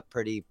coming up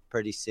pretty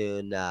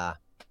soon.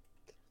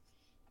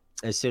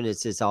 As soon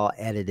as it's all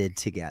edited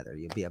together,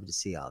 you'll be able to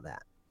see all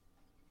that.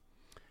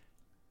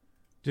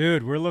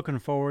 Dude, we're looking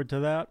forward to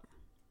that.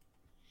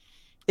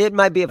 It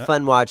might be a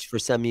fun watch for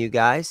some of you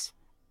guys.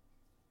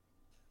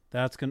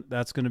 That's going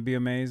to be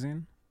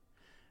amazing.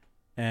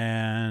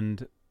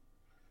 And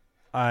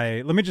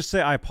let me just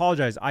say, I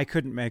apologize. I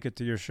couldn't make it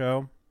to your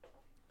show.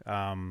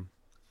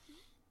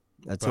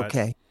 That's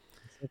okay.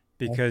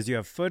 Because you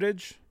have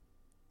footage.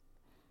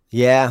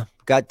 Yeah,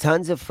 got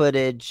tons of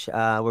footage.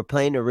 We're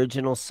playing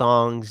original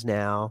songs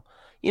now.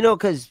 You know,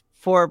 because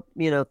 3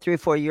 or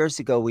 4 years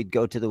ago, we'd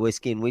go to the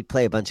Whiskey and we'd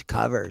play a bunch of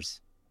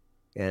covers,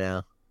 you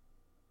know.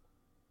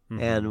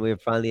 Mm-hmm. And we're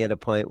finally at a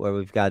point where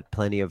we've got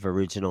plenty of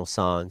original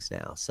songs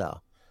now. So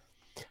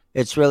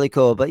it's really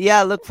cool. But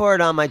yeah, look for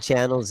it on my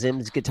channel,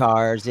 Zim's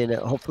Guitars,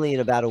 hopefully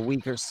in about a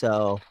week or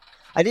so.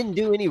 I didn't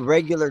do any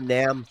regular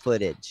NAMM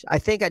footage. I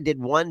think I did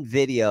one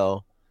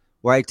video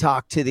where I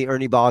talked to the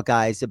Ernie Ball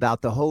guys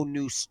about the whole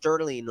new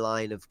Sterling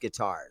line of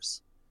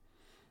guitars.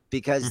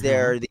 Because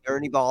they're the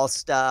Ernie Ball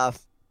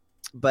stuff,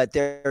 but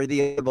they're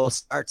the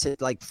starts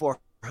at like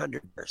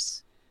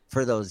 $400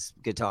 for those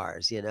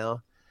guitars, you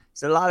know?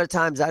 So a lot of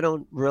times I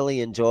don't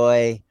really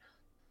enjoy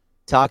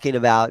talking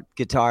about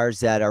guitars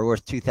that are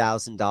worth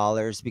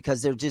 $2,000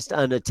 because they're just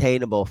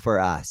unattainable for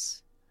us.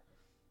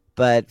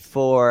 But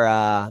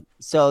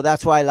so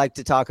that's why I like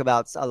to talk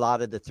about a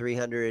lot of the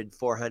 $300,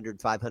 $400,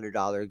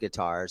 $500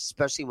 guitars,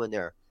 especially when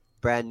they're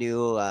brand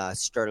new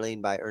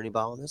Sterling by Ernie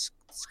Ball. It's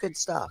good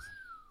stuff.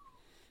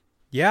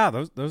 Yeah,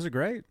 those are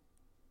great.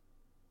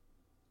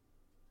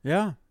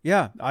 Yeah.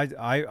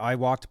 I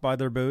walked by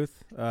their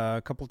booth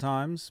a couple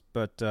times,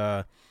 but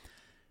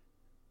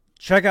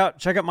check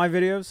out my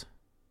videos.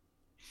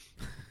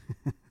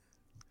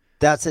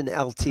 That's an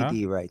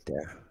LTD right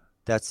there.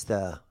 That's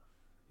the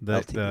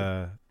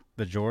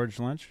George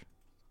Lynch.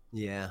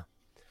 Yeah.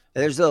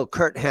 And there's a little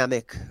Kurt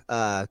Hammock,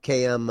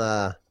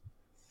 KM.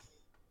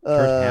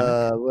 Kurt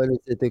Hammock? What is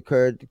it? The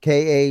Kurt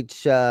KH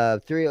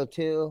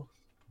 302.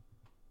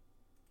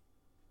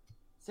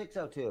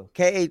 602.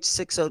 KH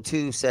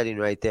 602 setting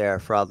right there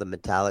for all the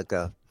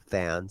Metallica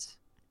fans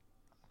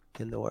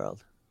in the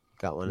world.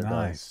 Got one of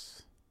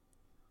those.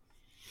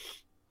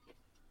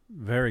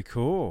 Very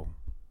cool.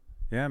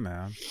 Yeah,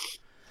 man.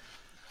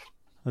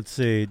 Let's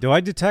see. Do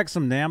I detect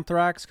some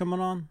Namthrax coming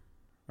on?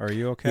 Are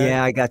you okay?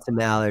 Yeah, I got some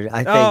allergies.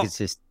 I think it's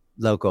just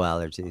local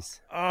allergies.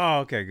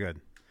 Oh, okay,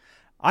 good.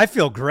 I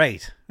feel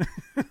great.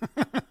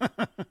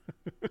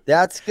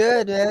 That's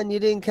good, man. You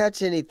didn't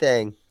catch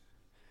anything.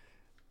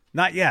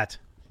 Not yet.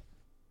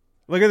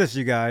 Look at this,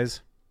 you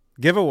guys.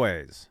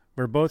 Giveaways.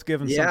 We're both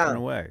giving something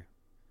away.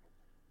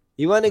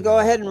 You want to go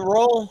ahead and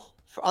roll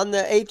on the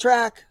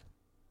 8-track?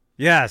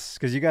 Yes,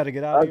 because you got to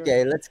get out of here.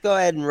 Okay, let's go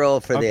ahead and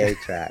roll for the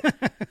 8-track.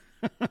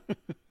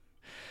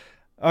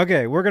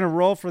 Okay, we're going to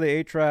roll for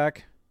the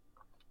 8-track.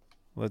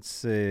 Let's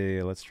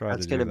see. Let's try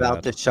to do that. That's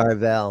about the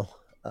Charvel.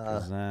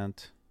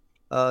 Present.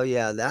 Oh,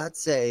 yeah,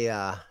 that's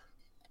a...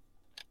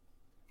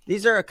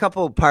 These are a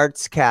couple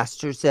parts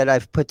casters that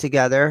I've put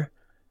together.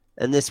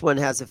 And this one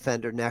has a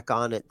fender neck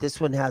on it. This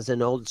one has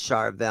an old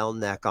Charvel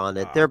neck on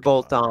it. They're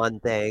bolt-on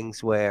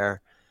things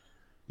where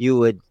you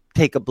would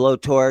take a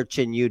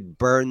blowtorch and you'd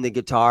burn the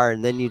guitar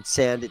and then you'd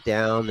sand it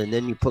down and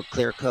then you put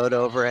clear coat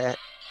over it.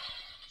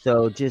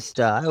 So just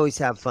I always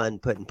have fun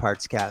putting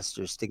parts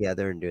casters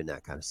together and doing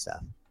that kind of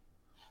stuff.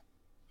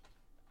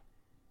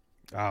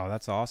 Oh,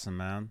 that's awesome,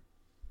 man.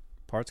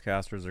 Parts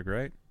casters are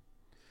great.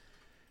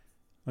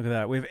 Look at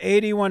that. We have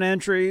 81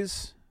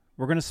 entries.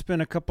 We're going to spin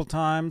a couple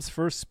times.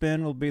 First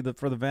spin will be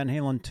for the Van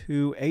Halen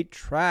 2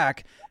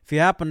 8-track. If you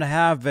happen to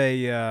have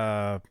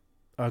a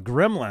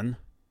Gremlin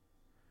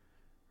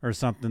or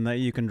something that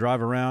you can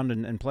drive around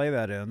and play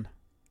that in,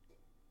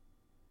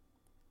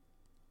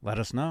 let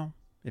us know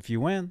if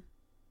you win.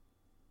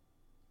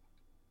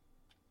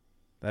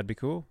 That'd be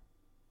cool.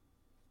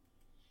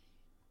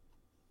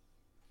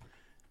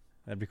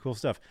 That'd be cool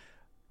stuff.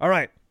 All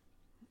right.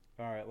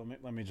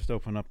 Let me just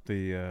open up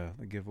the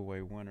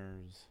giveaway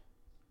winners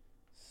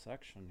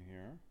section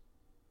here.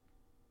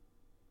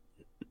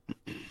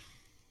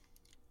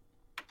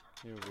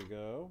 Here we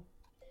go.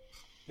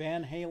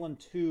 Van Halen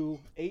 2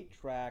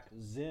 8-track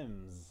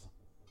Zims.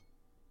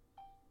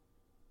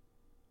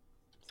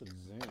 It's a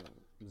Zim.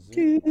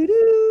 Van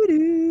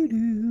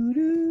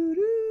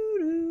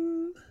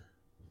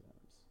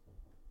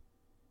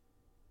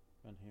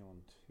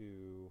Halen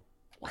 2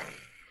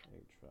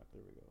 8-track.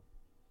 There we go.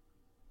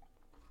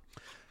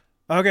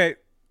 Okay,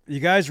 you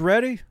guys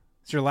ready?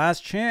 It's your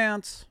last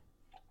chance.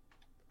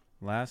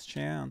 Last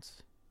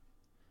chance.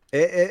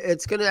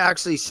 It's going to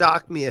actually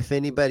shock me if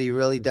anybody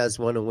really does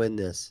want to win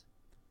this.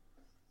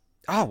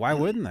 Oh, why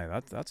wouldn't they?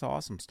 That's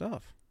awesome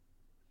stuff.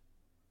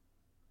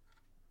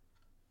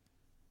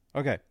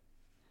 Okay.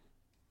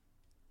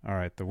 All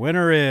right, the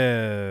winner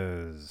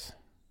is...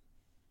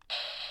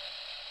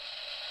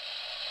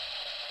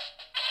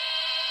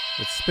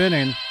 It's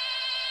spinning.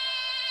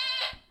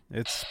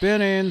 It's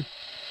spinning.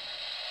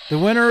 The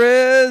winner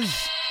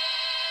is...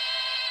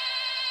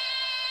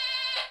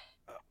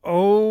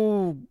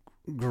 Oh,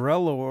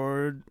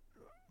 Grellord.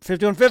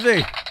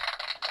 5150.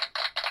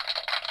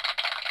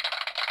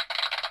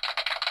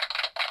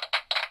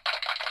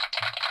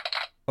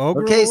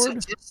 Ogre okay,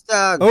 Lord? so just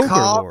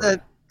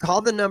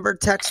call the number,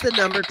 text the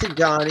number to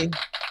Johnny,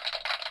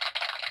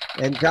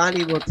 and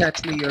Johnny will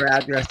text me your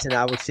address, and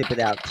I will ship it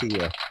out to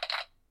you.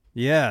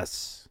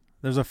 Yes.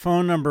 There's a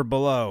phone number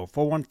below,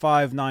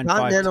 415-952-3263.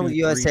 Continental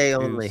USA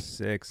only.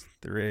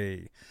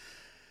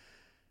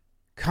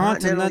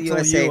 Continental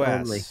USA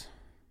only.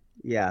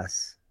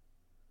 Yes.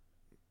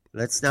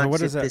 Let's not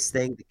ship this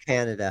thing to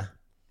Canada.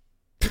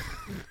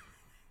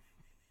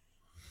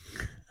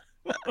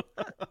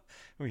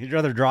 Would you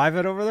rather drive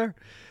it over there?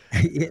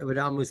 It would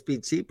almost be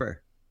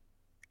cheaper.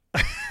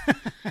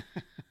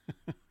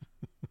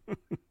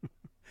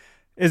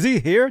 Is he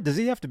here? Does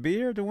he have to be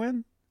here to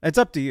win? It's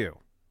up to you.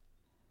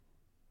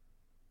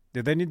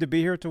 Did they need to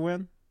be here to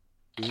win?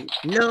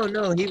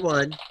 No, he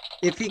won.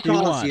 If he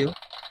calls you,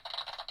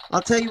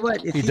 I'll tell you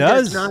what. If he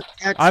does not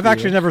text I've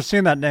actually never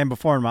seen that name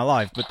before in my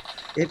life, but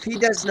if he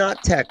does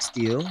not text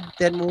you,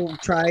 then we'll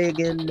try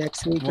again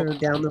next week or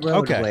down the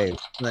road. Okay. Ways.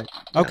 But,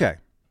 yeah. Okay.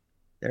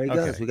 There he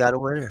goes. We got a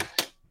winner.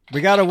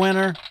 We got a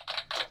winner.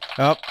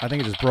 Oh, I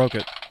think he just broke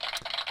it.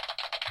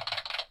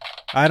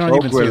 I don't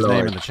even see his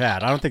name in the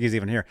chat. I don't think he's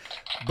even here.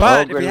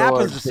 But if he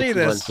happens to see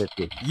this,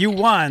 you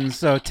won.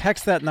 So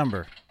text that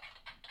number.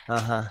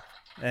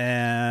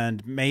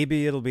 And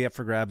maybe it'll be up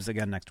for grabs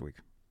again next week.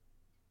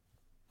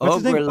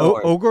 What's his name?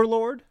 Ogre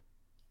Lord?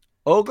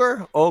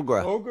 Ogre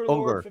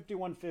Lord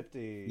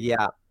 5150.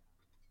 Yeah.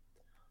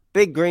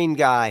 Big green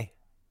guy.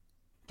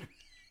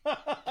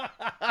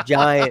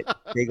 Giant,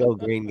 big old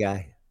green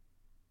guy.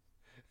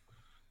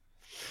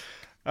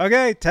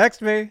 Okay,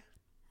 text me.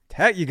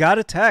 You got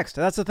to text.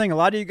 That's the thing. A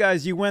lot of you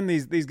guys, you win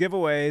these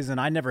giveaways, and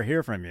I never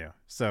hear from you.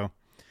 So,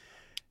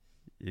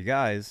 you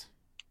guys,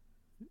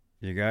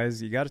 you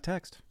got to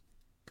text.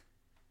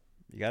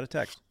 You got to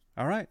text.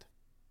 All right.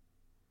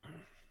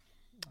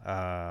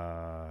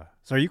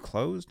 So are you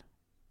closed?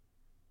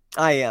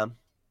 I am.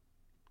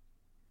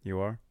 You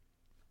are?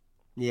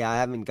 Yeah, I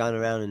haven't gone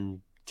around and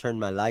turned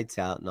my lights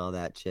out and all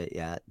that shit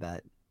yet,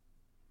 but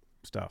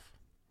stuff.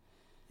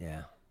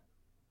 Yeah.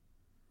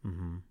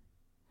 Mm-hmm.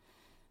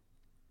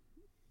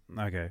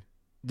 Okay.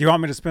 Do you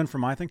want me to spin for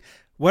my thing?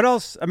 What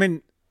else? I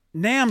mean,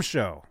 NAMM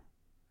show.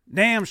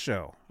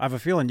 I have a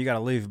feeling you got to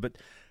leave, but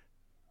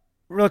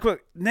real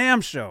quick,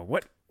 NAMM show.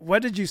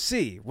 What did you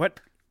see? What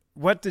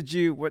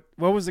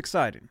was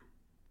exciting?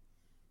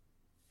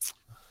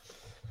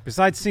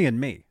 Besides seeing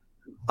me.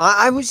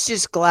 I was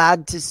just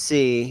glad to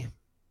see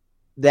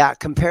that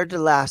compared to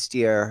last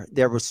year,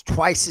 there was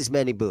twice as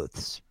many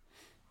booths.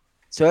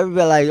 So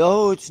everybody like,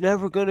 oh, it's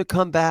never going to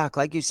come back.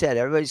 Like you said,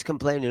 everybody's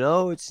complaining,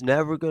 oh, it's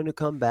never going to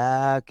come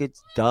back.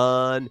 It's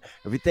done.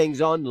 Everything's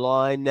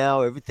online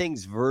now.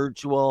 Everything's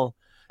virtual.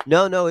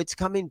 No, it's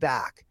coming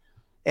back.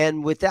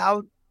 And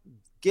without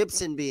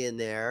Gibson being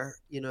there,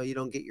 you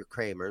don't get your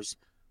Kramers.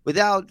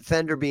 Without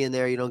Fender being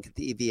there, you don't get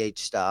the EVH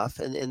stuff,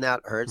 and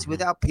that hurts. Mm-hmm.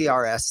 Without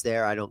PRS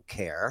there, I don't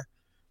care.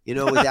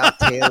 Without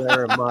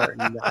Taylor or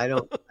Martin, I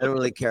don't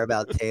really care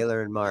about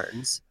Taylor and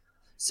Martins.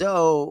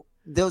 So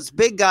those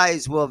big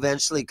guys will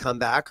eventually come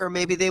back, or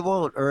maybe they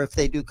won't. Or if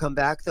they do come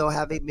back, they'll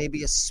have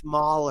maybe a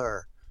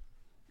smaller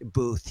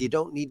booth. You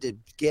don't need to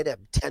get a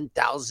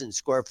 10,000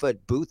 square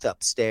foot booth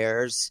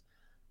upstairs,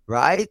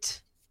 right?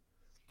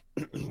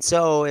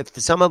 So if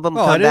some of them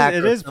come back,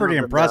 it is pretty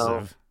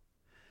impressive.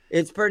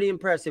 It's pretty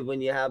impressive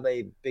when you have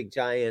a big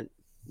giant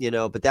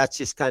but that's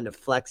just kind of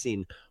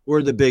flexing.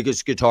 We're the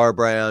biggest guitar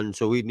brand,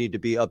 so we need to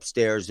be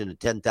upstairs in a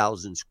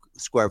 10,000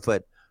 square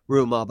foot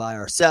room all by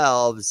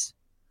ourselves,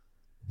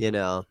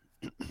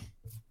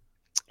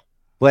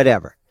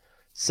 whatever.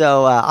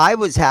 So I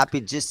was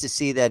happy just to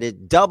see that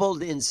it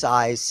doubled in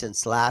size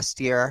since last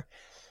year.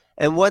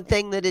 And one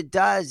thing that it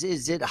does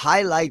is it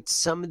highlights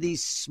some of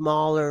these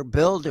smaller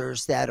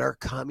builders that are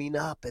coming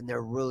up, and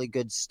they're really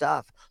good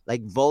stuff,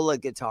 like Vola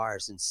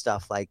guitars and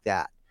stuff like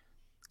that.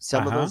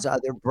 Some of those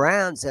other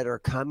brands that are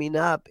coming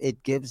up,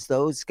 it gives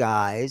those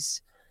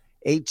guys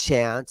a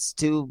chance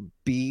to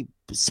be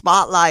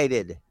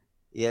spotlighted,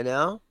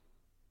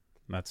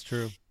 That's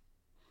true.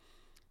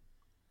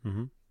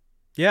 Mm-hmm.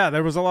 Yeah,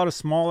 there was a lot of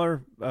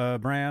smaller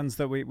brands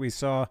that we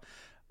saw.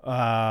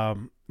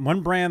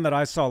 One brand that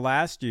I saw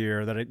last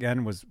year that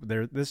again was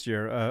there this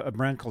year, a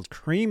brand called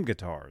Cream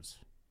Guitars,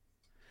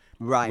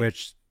 right?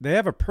 Which they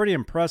have a pretty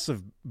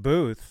impressive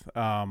booth,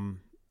 and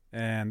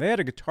they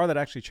had a guitar that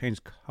actually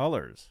changed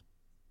colors.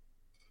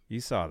 You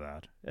saw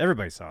that?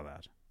 Everybody saw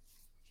that.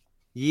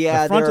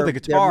 Yeah, the front of the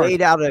guitar, they're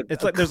made out of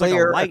it's like there's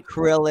clear like a light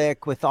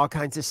acrylic with all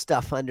kinds of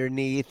stuff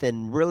underneath,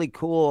 and really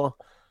cool,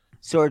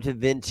 sort of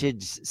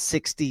vintage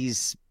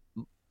 '60s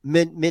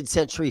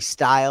mid-century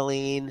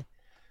styling.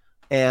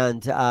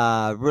 And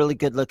really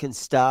good looking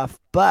stuff,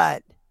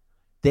 but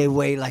they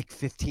weigh like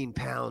 15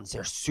 pounds.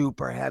 They're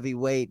super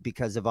heavyweight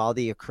because of all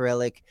the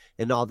acrylic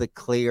and all the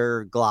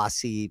clear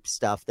glossy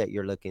stuff that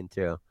you're looking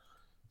through.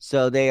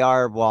 So they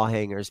are wall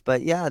hangers.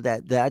 But yeah,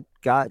 that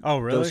got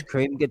those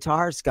Cream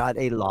guitars got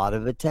a lot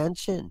of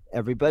attention.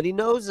 Everybody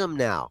knows them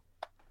now.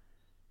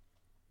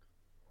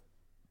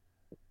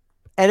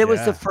 And it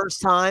was the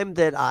first time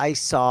that I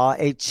saw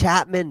a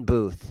Chapman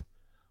booth.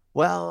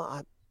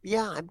 Well,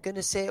 yeah, I'm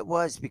gonna say it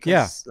was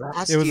because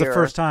last year it was the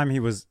first time he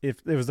was. If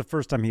it was the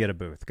first time he had a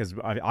booth, because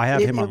I have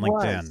him on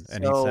LinkedIn,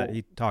 and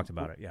he talked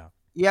about it.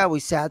 Yeah,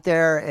 we sat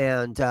there,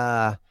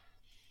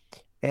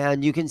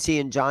 and you can see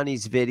in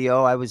Johnny's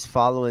video, I was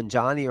following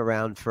Johnny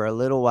around for a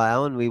little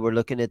while, and we were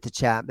looking at the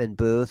Chapman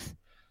booth.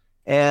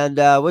 And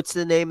what's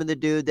the name of the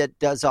dude that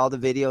does all the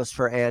videos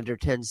for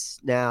Andertons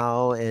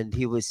now? And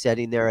he was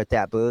sitting there at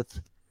that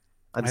booth.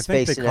 I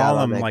think they call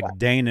him like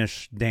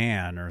Danish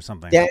Dan or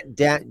something.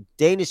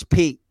 Danish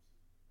Pete.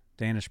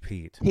 Danish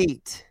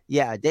Pete.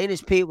 Yeah,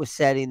 Danish Pete was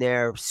sitting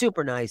there.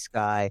 Super nice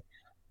guy.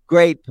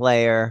 Great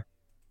player.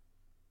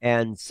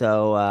 And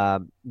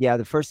so,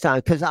 the first time,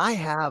 because I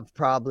have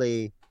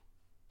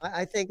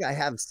I think I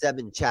have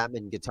 7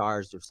 Chapman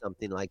guitars or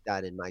something like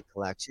that in my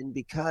collection,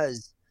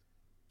 because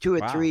 2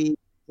 or 3,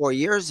 4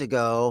 years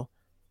ago,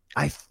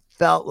 I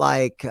felt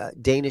like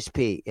Danish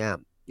Pete. Yeah.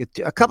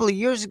 A couple of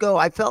years ago,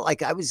 I felt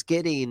like I was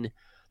getting,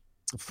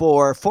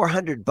 for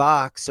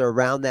 $400 or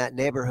around that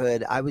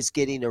neighborhood, I was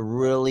getting a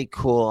really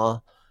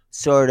cool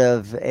sort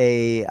of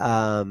a,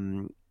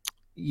 kind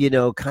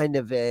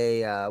of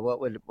a, what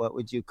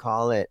would you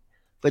call it?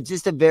 But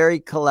just a very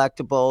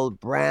collectible,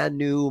 brand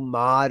new,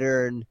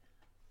 modern,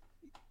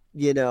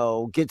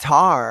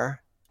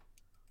 guitar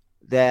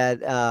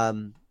that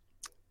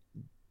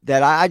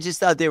I just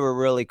thought they were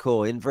really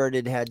cool.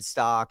 Inverted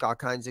headstock, all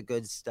kinds of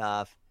good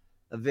stuff.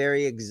 A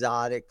very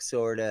exotic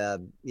sort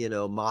of,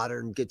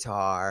 modern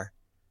guitar.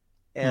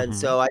 And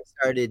so I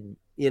started,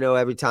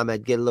 every time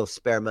I'd get a little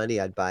spare money,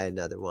 I'd buy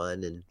another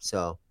one. And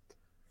so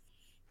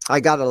I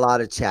got a lot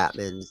of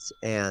Chapmans,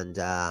 and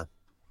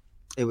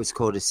it was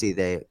cool to see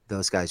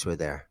those guys were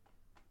there.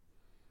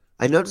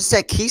 I noticed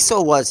that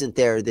Kiesel wasn't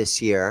there this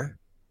year.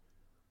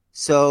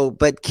 So,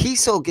 but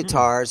Kiesel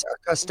guitars are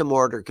custom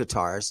order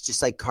guitars,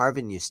 just like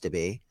Carvin used to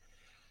be.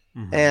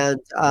 And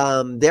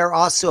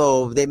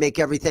they make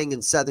everything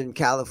in Southern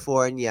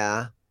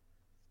California,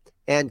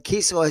 and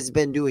Kiesel has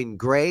been doing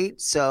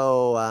great.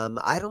 So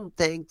I don't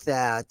think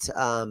that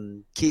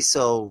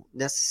Kiesel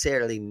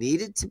necessarily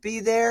needed to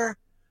be there,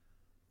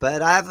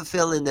 but I have a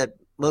feeling that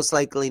most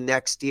likely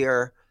next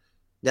year,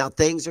 now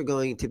things are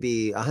going to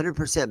be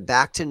 100%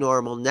 back to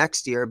normal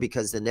next year,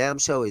 because the NAMM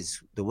show is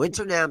the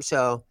Winter NAMM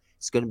show.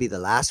 It's going to be the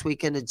last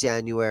weekend of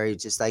January,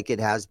 just like it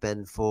has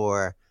been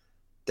for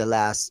the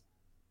last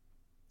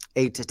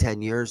 8 to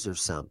 10 years or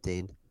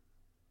something.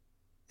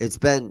 It's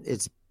been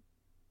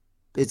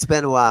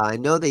a while. I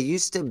know they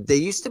used to move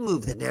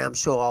the NAMM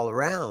show all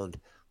around,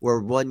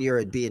 where one year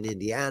it'd be in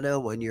Indiana,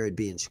 one year it'd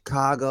be in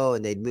Chicago,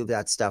 and they'd move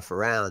that stuff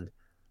around.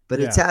 But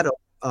it's had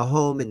a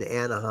home in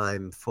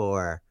Anaheim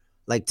for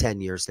like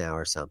 10 years now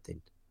or something.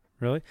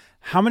 Really?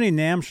 How many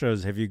NAMM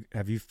shows have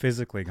you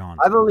physically gone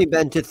to? I've only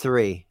been to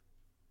 3.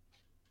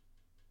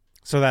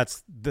 So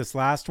that's this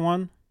last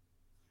one?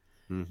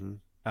 Mm-hmm.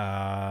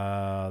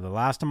 The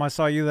last time I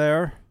saw you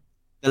there?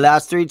 The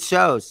last 3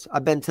 shows.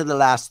 I've been to the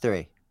last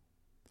 3.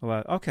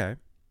 Okay.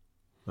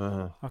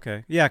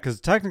 Okay. Yeah,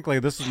 because technically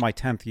this was my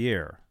 10th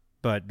year,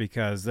 but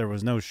because there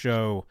was no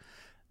show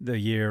the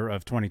year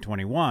of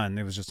 2021,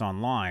 it was just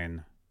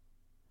online.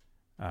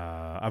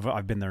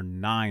 I've been there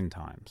 9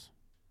 times.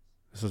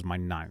 This is my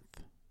 9th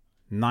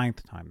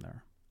time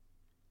there.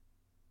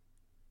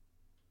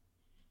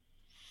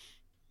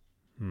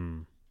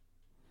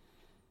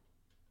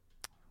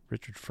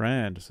 Richard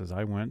Friend says,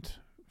 I went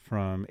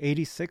from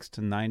 86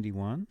 to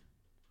 91.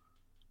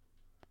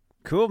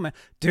 Cool, man.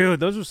 Dude,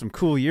 those were some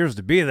cool years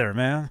to be there,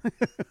 man.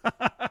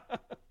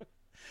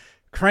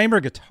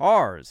 Kramer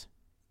guitars.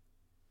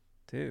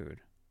 Dude,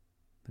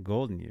 the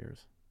golden years.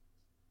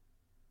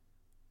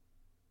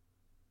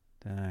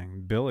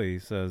 Dang. Billy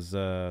says,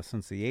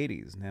 since the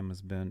 80s, NAMM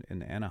has been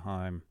in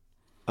Anaheim.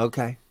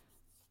 Okay.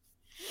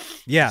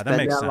 Yeah, that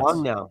makes sense.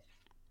 Long now.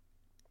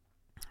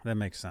 That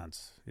makes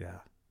sense,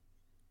 yeah.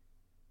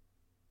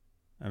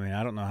 I mean,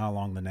 I don't know how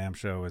long the NAMM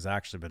show has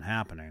actually been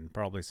happening.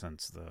 Probably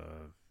since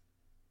the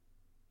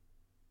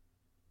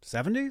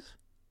 70s?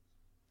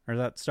 Or is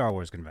that Star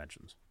Wars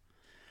conventions?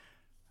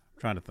 I'm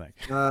trying to think.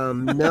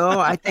 No,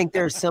 I think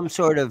there's some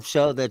sort of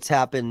show that's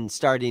happened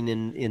starting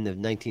in the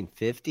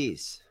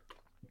 1950s.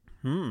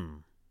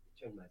 Turn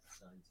my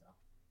signs off.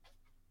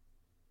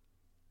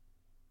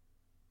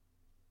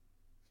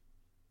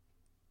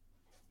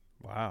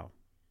 Wow.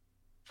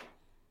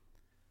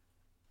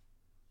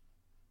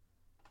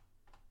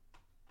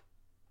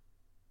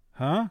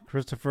 Huh?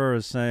 Christopher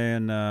is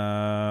saying,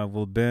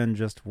 will Ben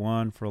just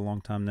one for a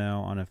long time now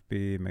on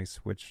FB, may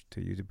switch to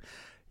YouTube.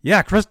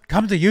 Yeah, Chris,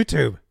 come to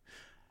YouTube.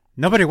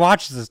 Nobody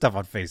watches this stuff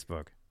on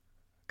Facebook.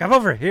 Come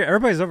over here.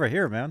 Everybody's over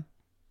here, man.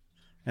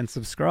 And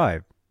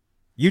subscribe.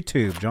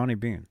 YouTube, Johnny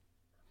Bean.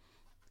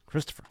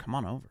 Christopher, come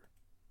on over.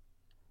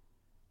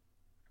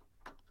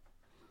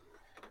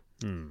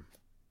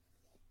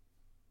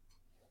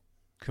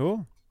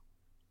 Cool.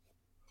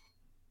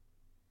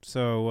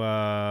 So,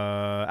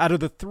 out of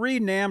the 3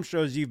 NAMM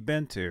shows you've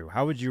been to,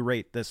 how would you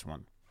rate this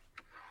one?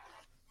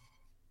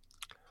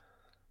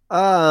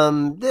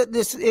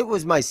 It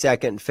was my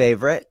second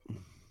favorite.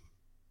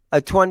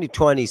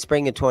 2020,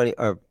 spring of 20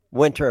 or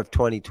winter of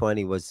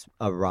 2020 was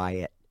a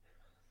riot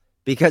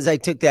because I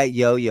took that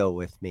yo-yo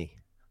with me.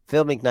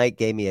 Phil McKnight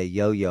gave me a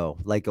yo-yo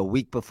like a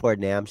week before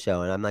NAMM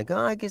show, and I'm like,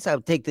 I guess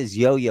I'll take this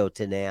yo-yo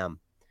to NAMM.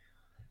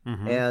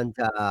 Mm-hmm. And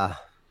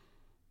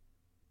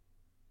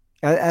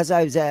as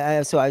I was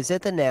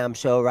at the NAMM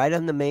show, right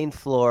on the main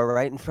floor,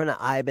 right in front of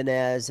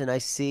Ibanez, and I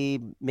see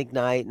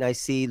McKnight, and I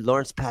see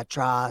Lawrence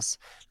Patras,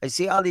 I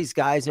see all these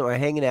guys that were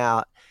hanging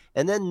out,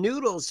 and then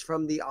Noodles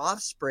from The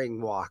Offspring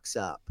walks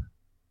up,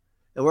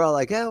 and we're all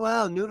like, "Oh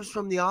wow, Noodles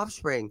from The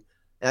Offspring!"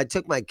 And I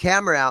took my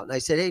camera out, and I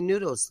said, "Hey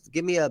Noodles,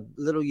 give me a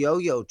little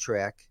yo-yo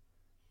trick."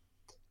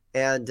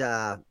 And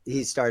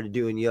he started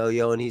doing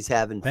yo-yo, and he's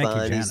having Thank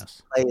fun. you,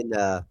 Janice.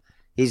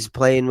 He's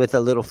playing with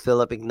a little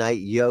Philip McKnight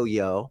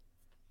yo-yo.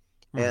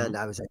 Mm-hmm. And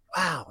I was like,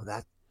 wow,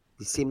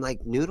 he seemed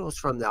like Noodles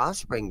from The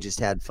Offspring just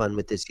had fun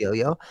with this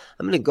yo-yo.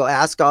 I'm going to go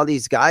ask all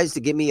these guys to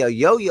give me a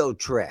yo-yo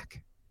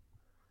trick.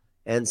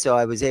 And so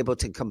I was able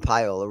to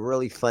compile a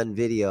really fun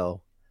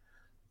video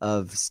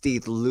of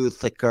Steve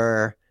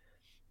Lukather,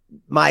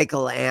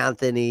 Michael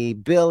Anthony,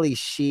 Billy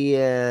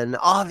Sheehan,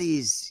 all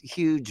these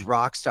huge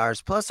rock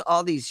stars, plus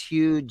all these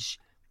huge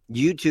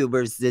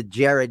YouTubers, the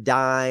Jared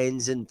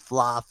Dines and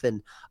Fluff,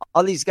 and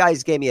all these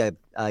guys gave me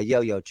a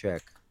yo-yo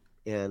trick.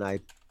 And I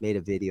made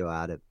a video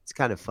out of it. It's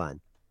kind of fun.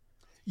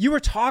 You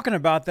were talking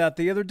about that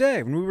the other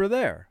day when we were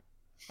there.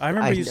 I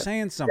remember you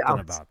saying something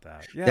about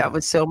that. Yeah. That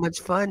was so much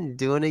fun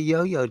doing a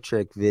yo-yo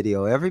trick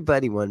video.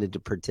 Everybody wanted to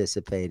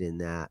participate in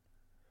that.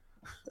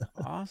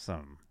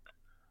 Awesome.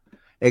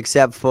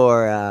 Except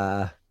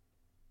for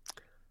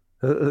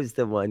who's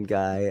the one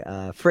guy?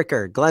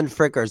 Fricker. Glenn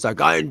Fricker's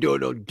like, I ain't doing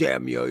no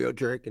damn yo-yo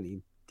trick, and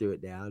he threw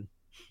it down.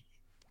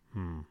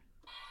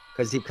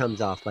 Because he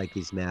comes off like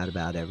he's mad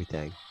about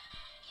everything.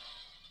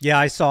 Yeah,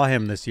 I saw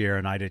him this year,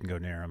 and I didn't go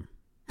near him.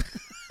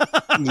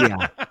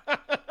 Yeah.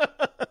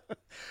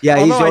 Yeah,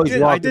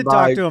 although I did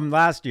talk to him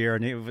last year,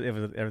 and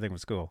everything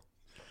was cool.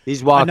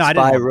 He's walks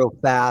by real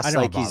fast,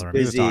 like he's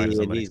busy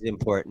and he's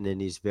important,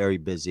 and he's very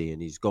busy, and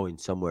he's going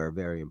somewhere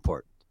very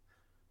important.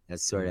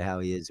 That's sort of how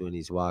he is when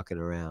he's walking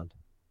around.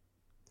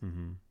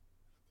 Mm-hmm.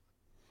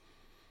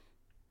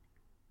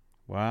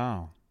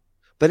 Wow.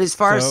 But as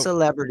far as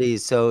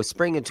celebrities, so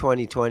spring of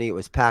 2020, it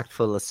was packed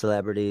full of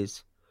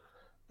celebrities.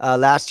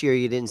 Last year,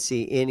 you didn't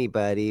see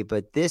anybody,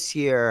 but this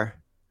year,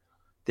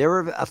 there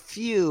were a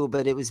few,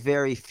 but it was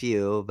very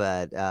few.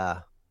 But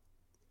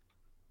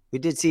we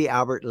did see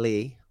Albert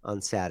Lee on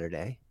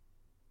Saturday.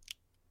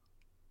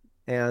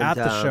 And at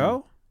the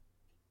show?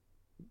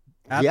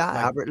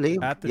 Albert Lee.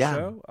 At the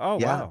show? Oh,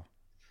 yeah. Wow.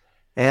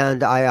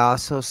 And I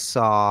also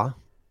saw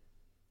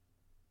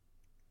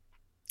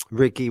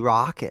Ricky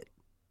Rocket,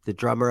 the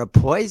drummer of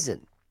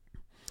Poison.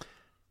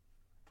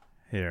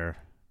 Here.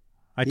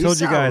 I told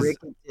you guys.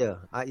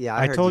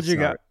 I told you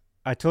guys.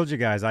 I told you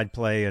guys I'd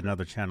play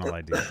another channel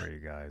ID for you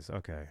guys.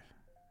 Okay.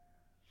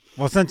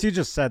 Well, since you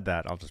just said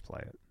that, I'll just play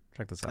it.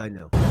 Check this out. I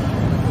know.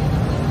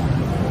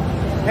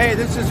 Hey,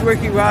 this is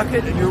Ricky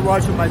Rocket, and you're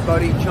watching my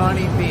buddy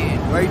Johnny Bean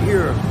right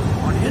here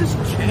on his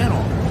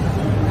channel.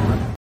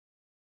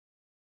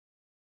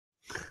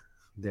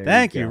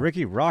 Thank you,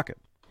 Ricky Rocket.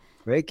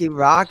 Ricky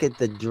Rocket,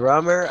 the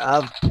drummer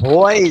of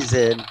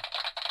Poison.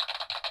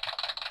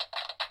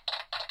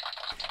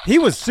 He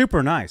was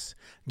super nice.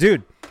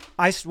 Dude,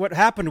 what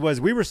happened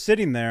was we were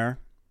sitting there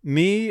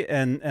me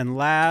and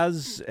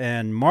Laz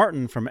and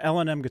Martin from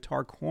L&M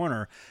Guitar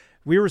Corner,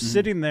 we were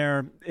sitting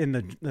there in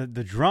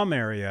the drum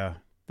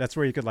area. That's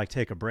where you could like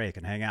take a break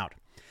and hang out.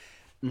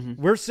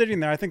 We're sitting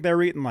there. I think they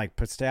were eating like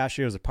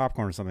pistachios or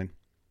popcorn or something.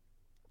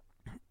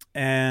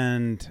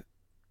 And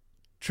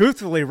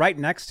truthfully, right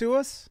next to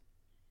us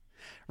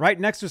at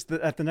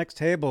the next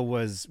table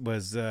was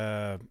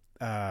Greg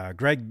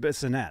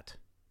Bissonette.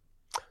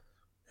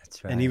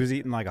 That's right. And he was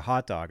eating like a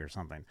hot dog or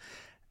something.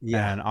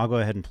 Yeah. And I'll go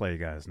ahead and play you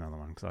guys another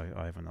one because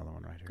I have another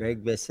one right here.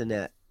 Greg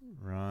Bissonette.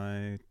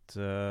 Right.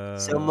 So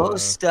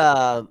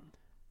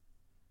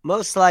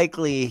most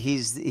likely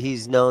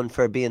he's known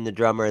for being the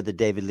drummer of the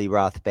David Lee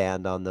Roth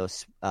band on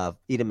those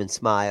Eat 'Em and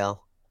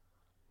Smile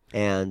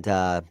and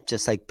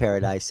Just Like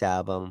Paradise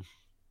album.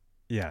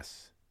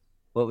 Yes.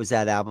 What was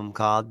that album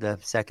called? The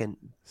second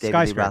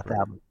David Lee Roth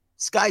album.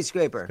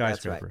 Skyscraper.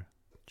 That's right.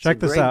 Check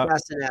this out.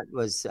 Greg Bissonette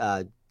was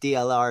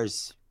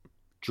DLR's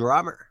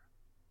drummer.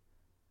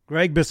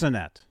 Greg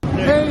Bissonette.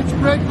 Hey, it's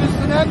Greg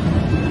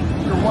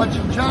Bissonette. You're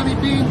watching Johnny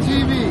Bean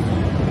TV.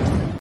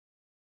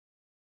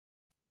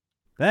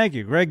 Thank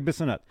you, Greg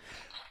Bissonette.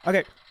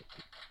 Okay.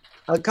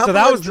 A couple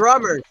of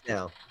drummers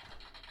now.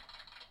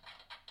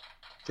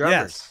 Drummers.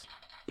 Yes.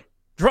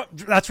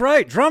 That's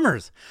right,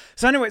 drummers.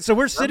 So anyway,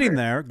 we're sitting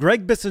there.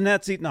 Greg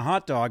Bissonette's eating a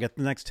hot dog at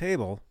the next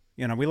table.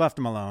 You know, we left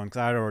him alone because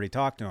I had already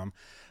talked to him.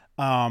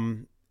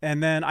 And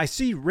then I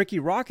see Ricky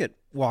Rocket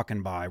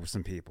walking by with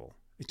some people.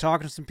 He's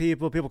talking to some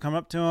people. People come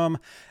up to him.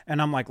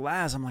 And I'm like,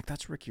 Laz,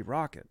 that's Ricky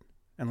Rocket.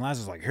 And Laz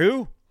is like,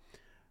 who?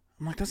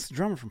 I'm like, that's the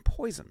drummer from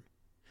Poison.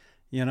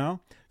 You know?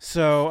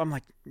 So I'm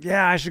like,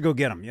 yeah, I should go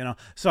get him, you know?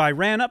 So I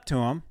ran up to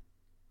him.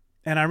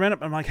 And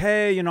I'm like,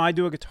 hey, you know, I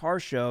do a guitar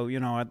show,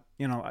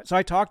 so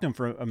I talked to him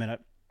for a minute.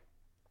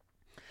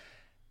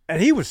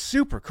 And he was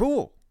super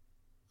cool.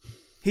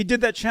 He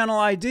did that channel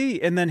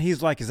ID. And then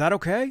he's like, is that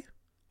okay?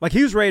 Like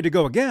he was ready to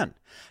go again.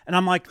 And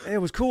I'm like, hey,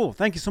 it was cool.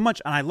 Thank you so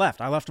much. And I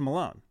left him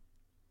alone.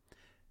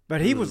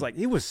 But he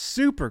was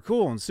super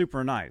cool and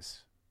super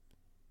nice.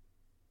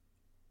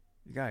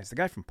 You guys, the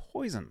guy from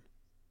Poison.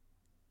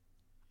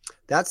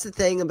 That's the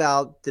thing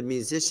about the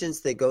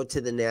musicians that go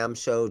to the NAMM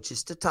show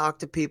just to talk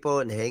to people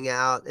and hang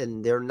out,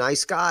 and they're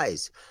nice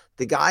guys.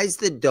 The guys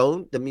that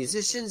don't, the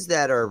musicians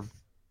that are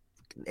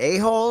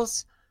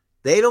a-holes,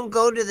 they don't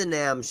go to the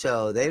NAMM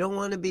show. They don't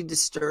want to be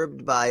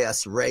disturbed by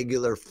us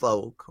regular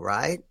folk,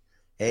 right?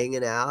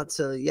 Hanging out.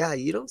 So, yeah,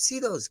 you don't see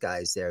those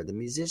guys there. The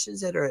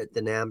musicians that are at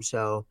the NAMM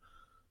show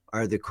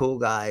are the cool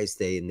guys.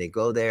 They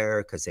go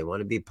there because they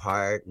want to be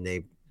part, and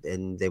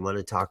they want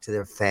to talk to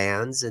their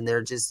fans, and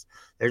they're just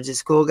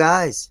cool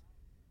guys.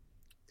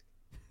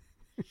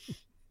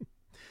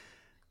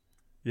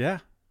 Yeah,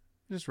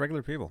 just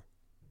regular people.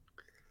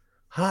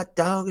 Hot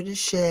dog and a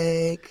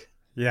shake.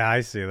 Yeah,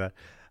 I see that.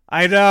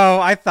 I know.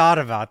 I thought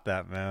about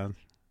that, man.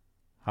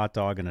 Hot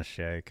dog and a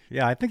shake.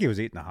 Yeah, I think he was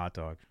eating a hot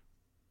dog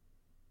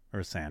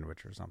or a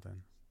sandwich or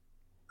something.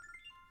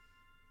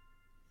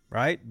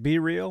 Right? Be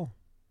real.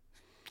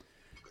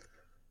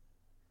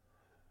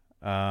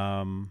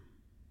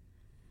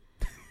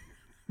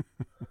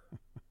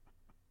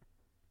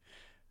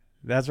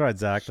 That's right,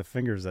 Zach. The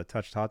fingers that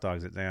touched hot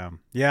dogs at NAMM.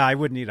 Yeah, I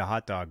wouldn't eat a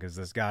hot dog because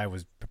this guy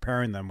was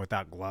preparing them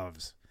without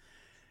gloves.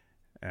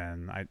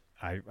 And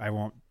I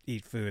won't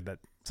eat food that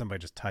somebody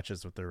just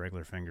touches with their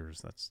regular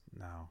fingers. That's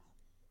no.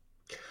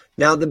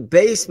 Now the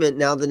basement,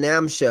 the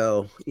NAMM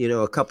show,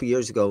 a couple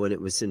years ago when it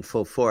was in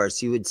full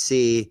force, you would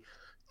see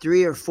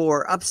 3 or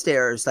 4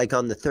 upstairs, like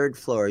on the 3rd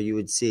floor, you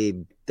would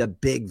see the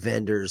big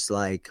vendors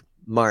like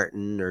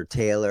Martin or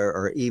Taylor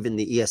or even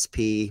the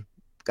ESP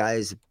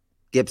guys.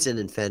 Gibson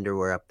and Fender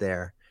were up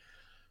there.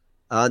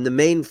 On the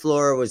main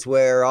floor was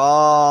where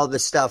all the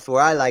stuff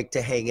where I like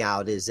to hang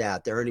out is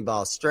at, the Ernie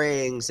Ball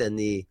strings and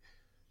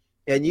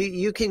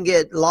you can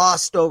get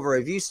lost over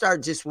if you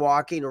start just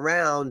walking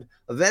around.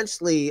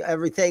 Eventually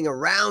everything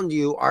around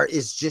you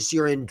is just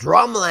you're in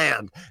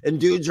drumland and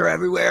dudes are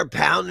everywhere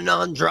pounding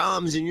on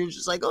drums and you're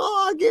just like,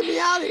 oh, get me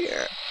out of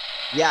here.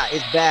 Yeah,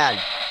 it's bad.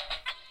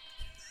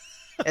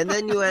 And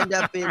then you end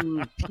up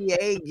in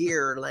PA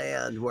gear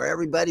land where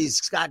everybody's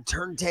got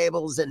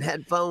turntables and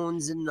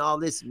headphones and all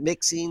this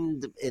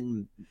mixing.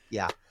 And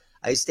yeah,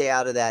 I stay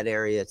out of that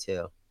area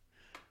too.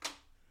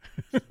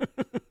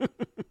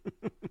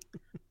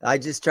 I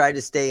just try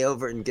to stay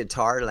over in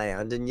guitar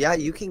land. And yeah,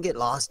 you can get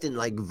lost in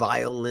like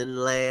violin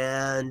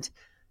land.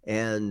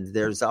 And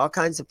there's all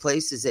kinds of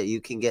places that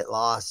you can get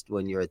lost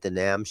when you're at the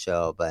NAMM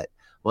show. But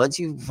once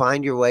you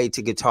find your way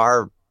to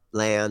guitar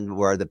land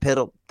where the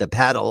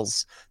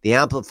pedals, the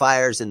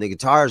amplifiers, and the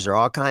guitars are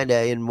all kind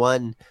of in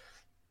one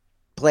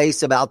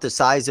place about the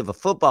size of a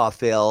football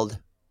field,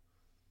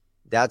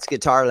 that's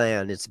guitar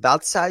land. It's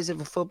about the size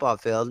of a football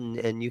field,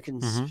 and you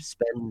can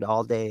spend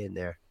all day in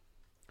there.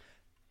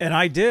 And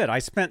I did. I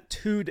spent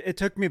it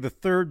took me the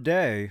 3rd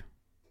day.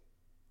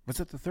 Was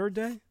it the 3rd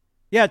day?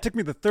 Yeah, it took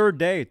me the 3rd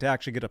day to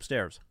actually get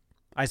upstairs.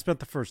 I spent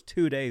the first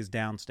 2 days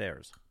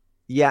downstairs.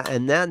 Yeah,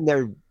 and then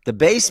the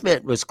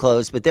basement was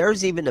closed, but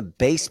there's even a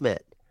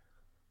basement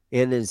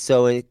And then,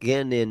 so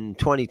again, in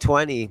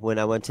 2020, when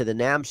I went to the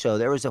NAMM show,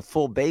 there was a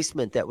full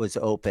basement that was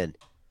open.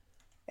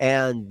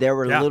 And there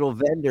were little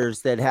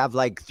vendors that have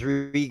like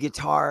 3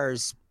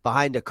 guitars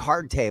behind a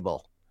card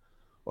table.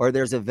 Or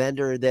there's a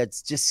vendor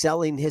that's just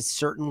selling his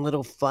certain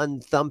little fun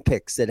thumb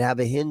picks that have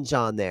a hinge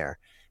on there.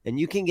 And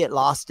you can get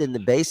lost in the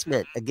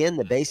basement. Again,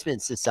 the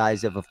basement's the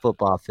size of a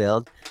football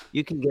field.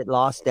 You can get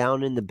lost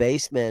down in the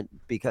basement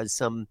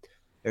because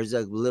there's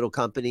a little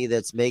company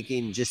that's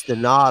making just the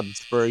knobs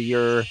for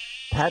your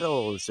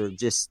pedals or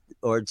just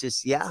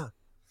yeah.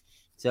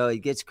 So it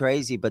gets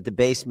crazy, but the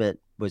basement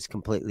was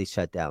completely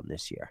shut down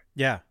this year.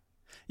 Yeah.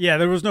 Yeah,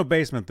 there was no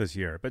basement this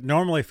year. But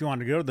normally if you want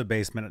to go to the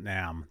basement at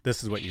NAMM,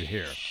 this is what you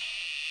hear.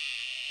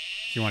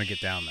 If you want to get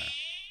down there.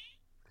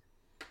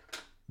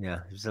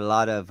 Yeah, there's a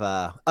lot of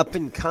up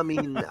and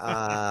coming.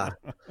 The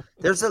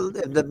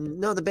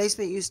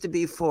basement used to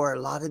be for a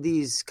lot of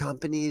these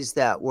companies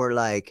that were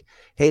like,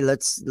 hey,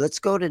 let's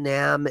go to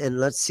NAMM and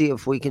let's see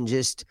if we can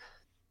just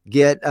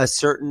get a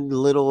certain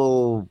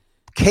little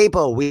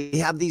capo. We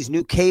have these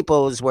new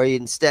capos where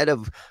instead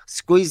of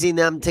squeezing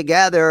them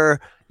together,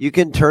 you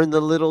can turn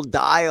the little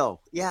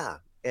dial. Yeah,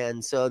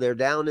 and so they're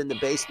down in the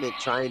basement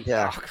trying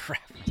to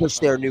push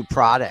their new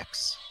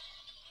products.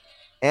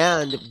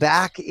 And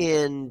back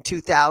in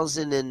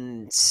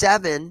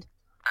 2007,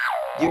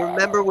 do you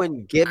remember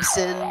when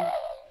Gibson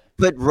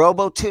put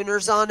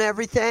robo-tuners on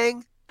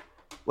everything?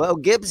 Well,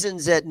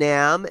 Gibson's at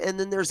NAMM, and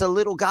then there's a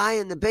little guy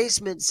in the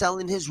basement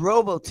selling his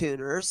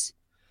robo-tuners.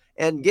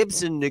 And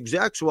Gibson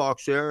execs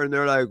walks there, and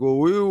they're like,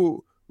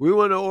 well, we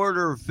want to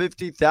order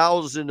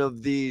 50,000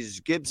 of these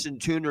Gibson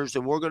tuners,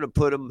 and we're going to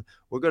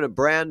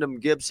brand them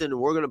Gibson, and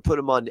we're going to put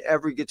them on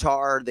every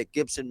guitar that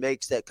Gibson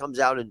makes that comes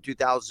out in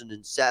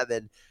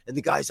 2007. And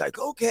the guy's like,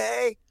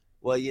 okay.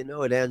 Well,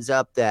 it ends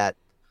up that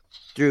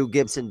through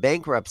Gibson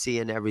bankruptcy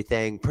and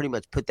everything, pretty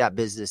much put that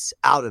business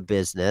out of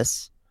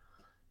business.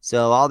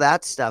 So all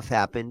that stuff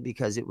happened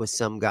because it was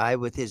some guy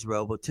with his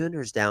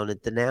robo-tuners down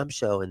at the NAMM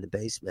show in the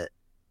basement.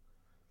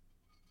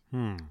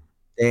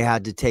 They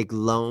had to take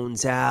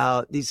loans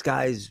out. These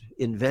guys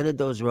invented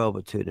those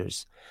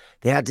robo-tuners.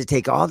 They had to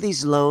take all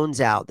these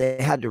loans out.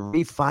 They had to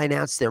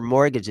refinance their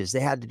mortgages. They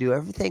had to do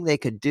everything they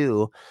could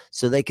do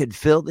so they could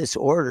fill this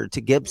order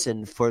to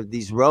Gibson for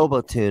these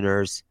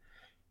robo-tuners.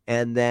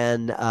 And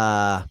then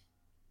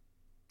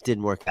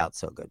didn't work out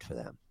so good for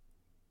them.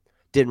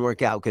 Didn't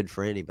work out good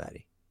for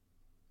anybody.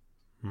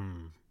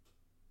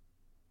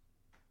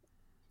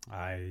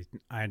 I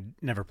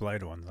never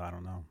played one, so I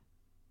don't know.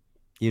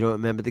 You don't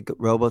remember the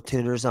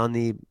robo-tuners on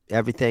the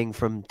everything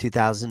from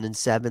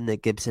 2007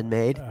 that Gibson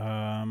made?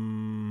 I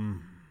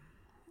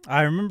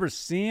remember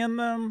seeing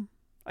them.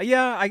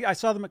 Yeah, I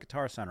saw them at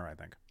Guitar Center, I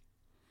think.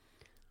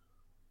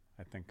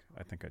 I think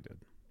I did.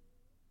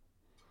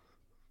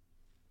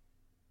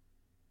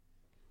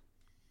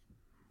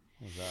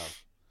 What was that?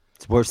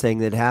 It's the worst thing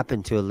that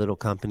happened to a little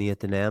company at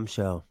the NAMM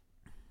show.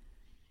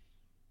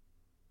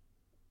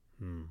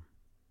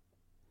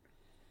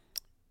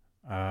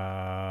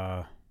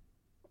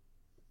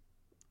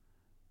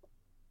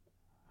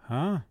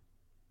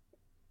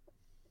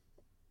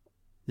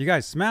 You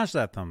guys smash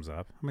that thumbs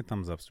up. How many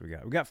thumbs ups do we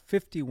got? We got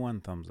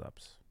 51 thumbs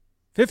ups.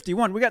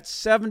 51. We got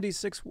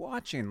 76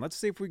 watching. Let's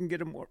see if we can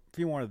get a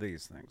few more of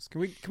these things.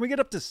 Can we get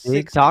up to 60?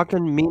 Keep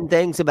talking mean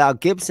things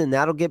about Gibson.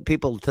 That'll get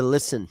people to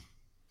listen.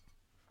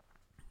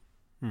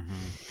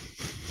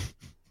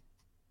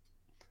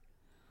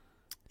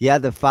 Yeah,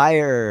 the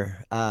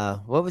Fire.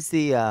 What was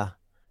the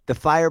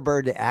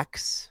Firebird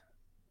X?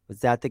 Was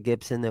that the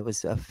Gibson that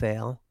was a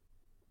fail?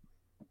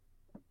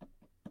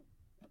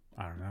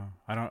 I don't know.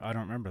 I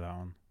don't remember that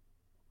one.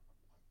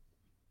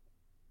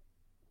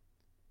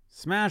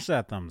 Smash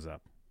that thumbs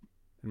up.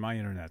 And my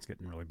internet's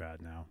getting really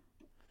bad now.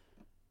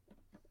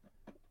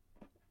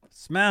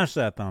 Smash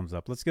that thumbs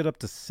up. Let's get up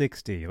to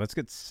 60. Let's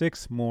get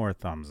 6 more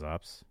thumbs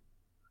ups.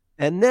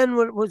 And then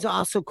what was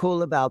also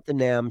cool about the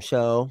NAMM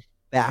show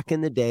back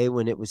in the day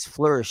when it was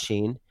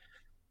flourishing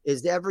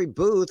is every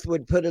booth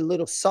would put a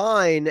little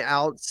sign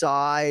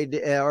outside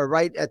or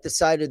right at the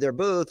side of their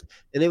booth.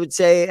 And it would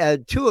say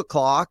at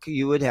 2:00,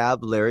 you would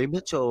have Larry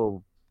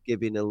Mitchell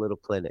giving a little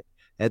clinic.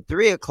 At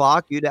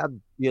 3:00, you'd have,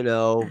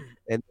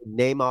 and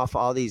name off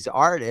all these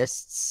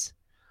artists.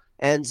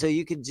 And so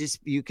you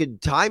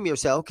could time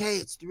yourself. Okay,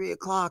 it's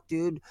 3:00,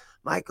 dude.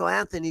 Michael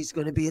Anthony's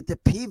going to be at the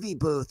PV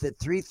booth at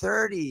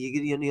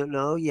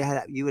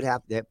 3:30. You would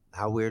have that.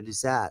 How weird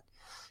is that?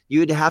 You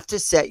would have to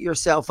set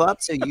yourself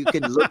up so you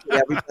could look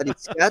at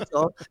everybody's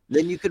schedule.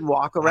 Then you could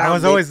walk around. I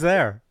was always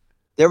there.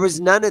 There was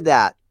none of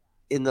that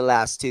in the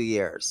last 2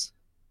 years.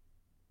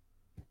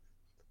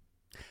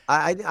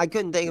 I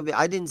couldn't think of it.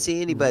 I didn't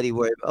see anybody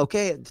where,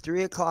 okay, at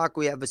 3:00,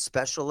 we have a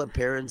special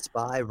appearance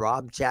by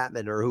Rob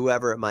Chapman or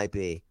whoever it might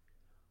be.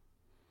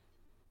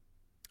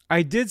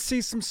 I did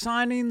see some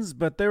signings,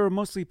 but they were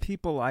mostly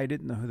people I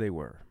didn't know who they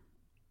were.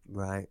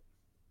 Right.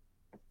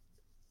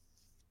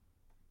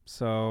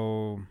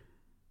 So,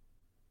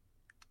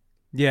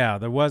 yeah,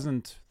 there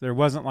wasn't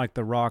like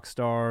the rock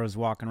stars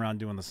walking around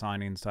doing the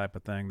signings type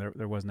of thing.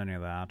 There wasn't any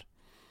of that.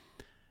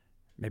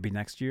 Maybe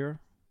next year?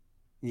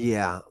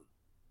 Yeah.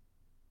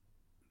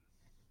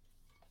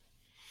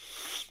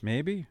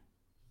 Maybe.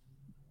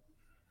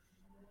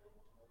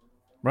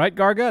 Right,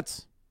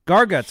 Garguts?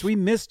 Garguts, we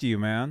missed you,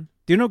 man.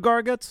 Do you know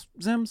Garguts,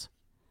 Zims?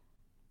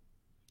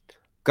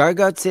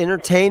 Garguts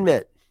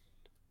Entertainment.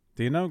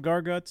 Do you know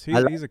Garguts?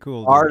 He's a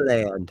cool dude.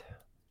 Arland.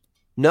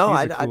 No,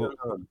 I don't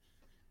know him.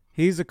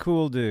 He's a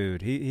cool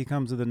dude. He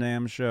comes to the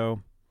NAMM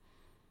show.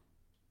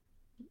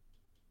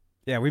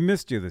 Yeah, we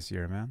missed you this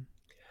year, man.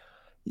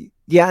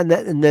 Yeah,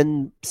 and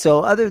then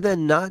so other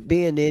than not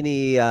being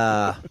any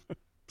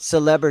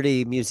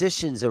celebrity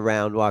musicians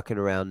around walking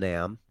around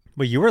NAMM.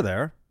 Well, you were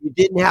there. You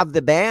didn't have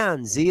the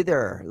bands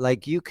either.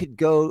 Like you could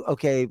go,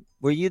 okay,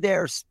 were you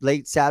there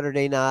late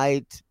Saturday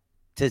night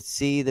to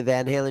see the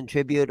Van Halen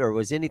tribute, or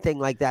was anything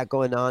like that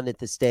going on at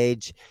the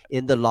stage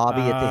in the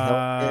lobby at the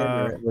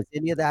Hilton? Or was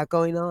any of that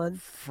going on?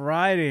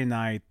 Friday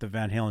night, the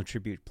Van Halen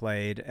tribute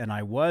played, and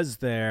I was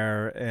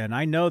there, and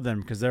I know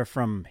them because they're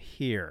from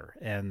here.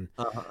 And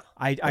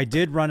I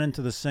did run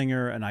into the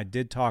singer, and I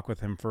did talk with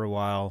him for a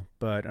while,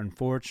 but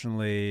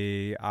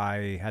unfortunately,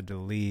 I had to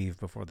leave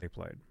before they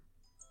played.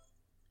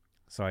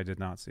 So I did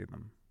not see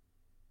them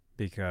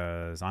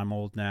because I'm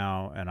old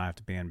now, and I have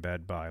to be in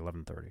bed by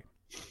 11:30.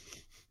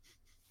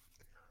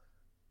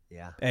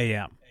 Yeah.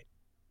 a.m.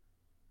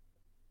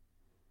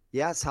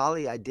 Yes,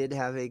 Holly, I did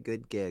have a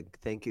good gig.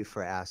 Thank you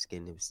for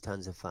asking. It was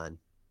tons of fun.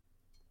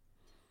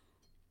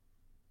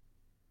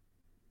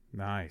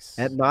 Nice.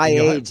 At my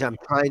age, I'm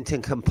trying to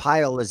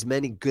compile as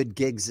many good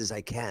gigs as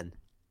I can.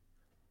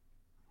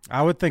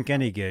 I would think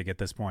any gig at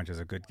this point is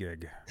a good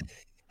gig.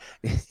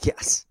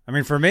 Yes. I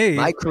mean, for me,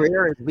 my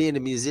career is being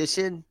a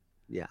musician.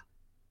 Yeah.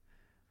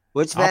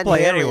 I'll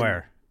play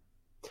anywhere.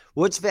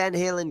 Which Van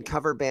Halen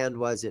cover band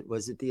was it?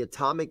 Was it the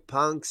Atomic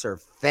Punks or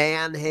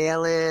Van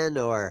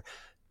Halen or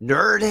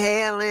Nerd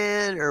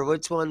Halen, or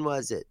which one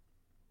was it?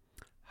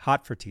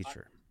 Hot for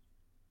Teacher.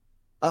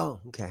 Oh,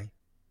 okay.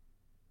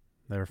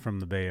 They're from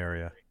the Bay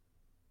Area.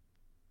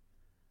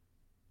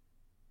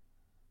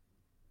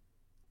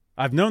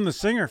 I've known the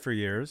singer for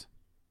years.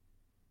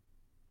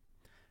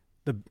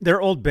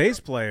 Their old bass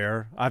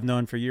player I've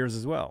known for years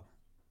as well.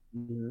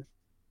 Mm-hmm.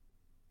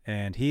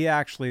 And he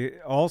actually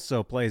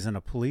also plays in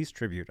a Police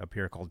tribute up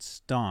here called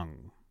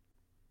Stung.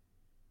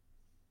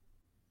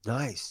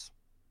 Nice.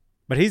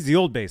 But he's the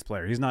old bass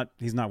player. He's not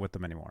with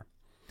them anymore.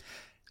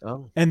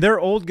 Oh. And their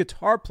old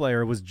guitar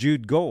player was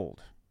Jude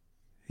Gold.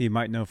 You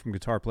might know from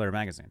Guitar Player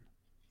magazine.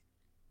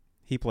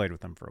 He played with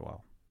them for a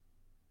while.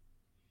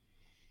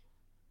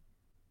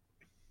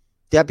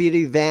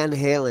 Deputy Van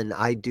Halen,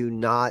 I do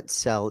not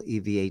sell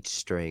EVH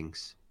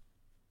strings.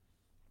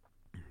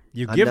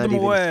 You give them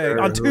away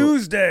on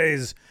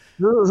Tuesdays.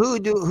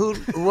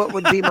 What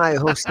would be my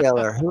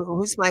wholesaler?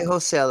 Who's my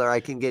wholesaler I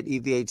can get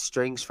EVH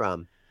strings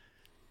from?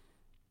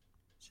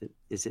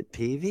 Is it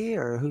PV,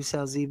 or who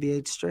sells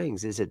EVH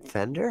strings? Is it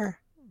Fender?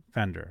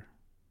 Fender.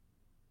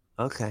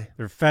 Okay.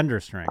 They're Fender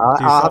strings.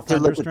 I'll have to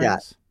look at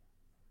that.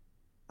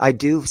 I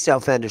do sell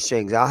Fender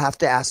strings. I'll have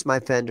to ask my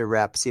Fender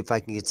rep, see if I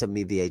can get some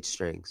EVH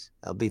strings.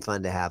 It'll be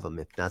fun to have them,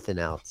 if nothing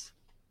else.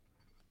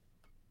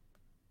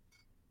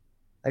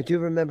 I do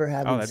remember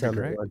having some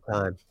at one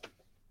time.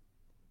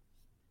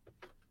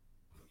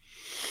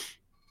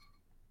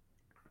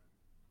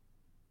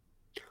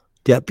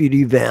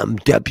 Deputy Van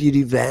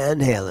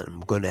Halen, I'm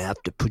going to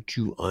have to put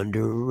you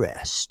under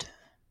arrest.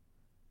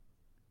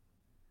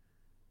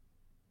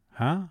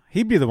 Huh?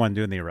 He'd be the one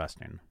doing the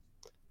arresting.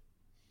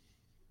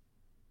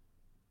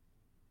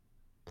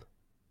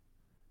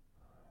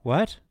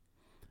 What?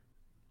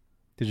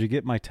 Did you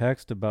get my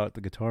text about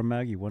the guitar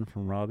mag you won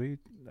from Robbie?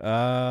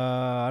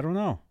 I don't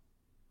know.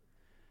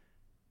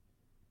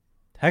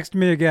 Text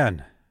me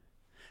again.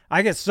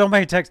 I get so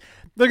many texts.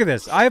 Look at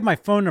this. I have my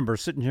phone number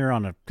sitting here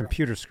on a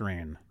computer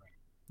screen.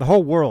 The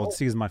whole world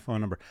sees my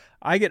phone number.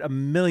 I get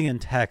 1 million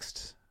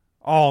texts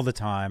all the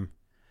time.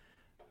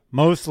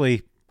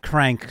 Mostly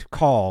crank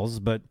calls,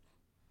 but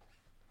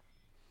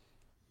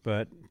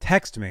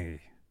text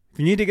me. If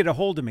you need to get a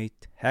hold of me,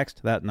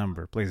 text that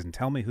number, please, and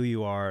tell me who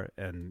you are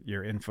and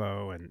your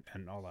info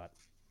and all that.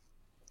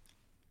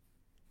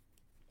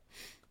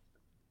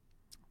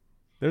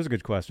 There's a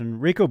good question.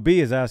 Rico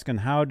B is asking,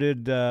 how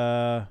did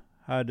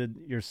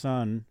your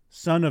son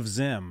of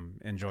Zim,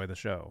 enjoy the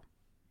show?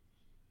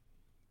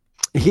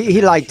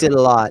 He liked it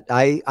a lot.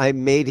 I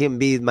made him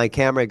be my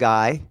camera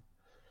guy,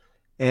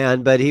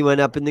 but he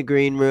went up in the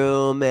green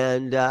room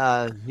and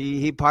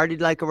he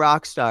partied like a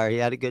rock star. He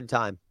had a good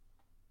time.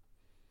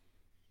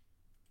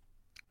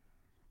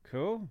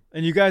 Cool.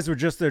 And you guys were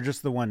just there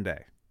just the one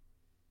day?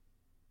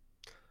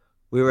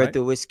 We were at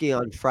the Whiskey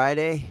on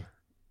Friday,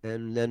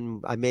 and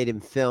then I made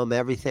him film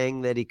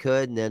everything that he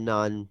could. And then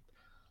on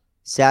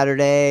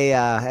Saturday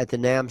at the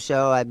NAMM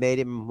show, I made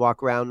him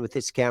walk around with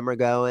his camera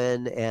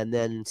going. And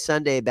then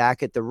Sunday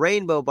back at the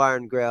Rainbow Bar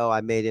and Grill, I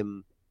made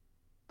him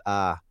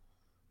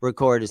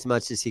record as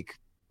much as he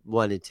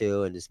wanted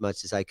to and as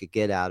much as I could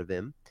get out of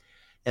him.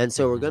 And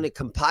so we're going to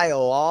compile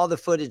all the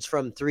footage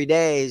from 3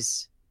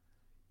 days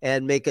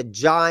and make a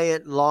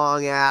giant,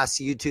 long-ass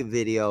YouTube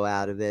video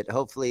out of it.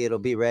 Hopefully, it'll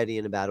be ready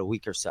in about a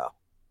week or so.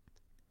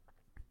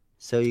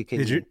 So you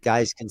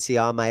guys can see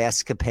all my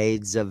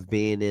escapades of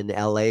being in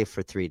LA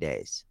for 3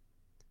 days.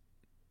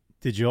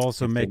 Did you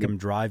also make him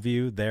drive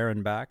you there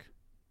and back?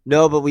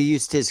 No, but we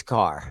used his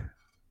car.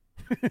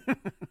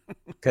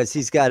 Because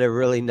he's got a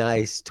really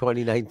nice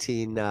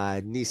 2019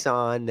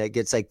 Nissan that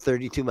gets like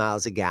 32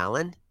 miles a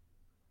gallon.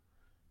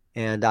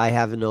 And I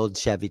have an old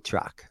Chevy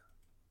truck.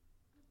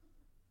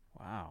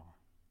 Wow.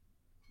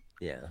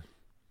 Yeah.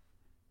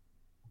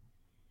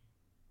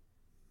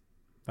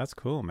 That's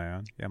cool,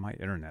 man. Yeah, my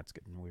internet's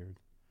getting weird.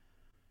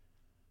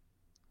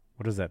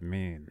 What does that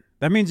mean?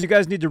 That means you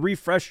guys need to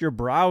refresh your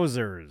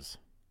browsers.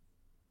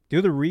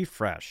 Do the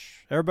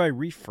refresh. Everybody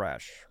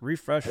refresh.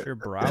 Refresh your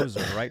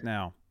browser right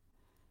now.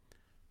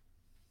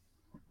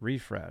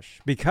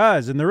 Refresh.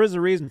 Because, and there is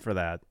a reason for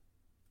that,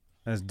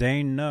 as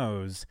Dane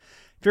knows,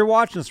 if you're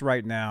watching us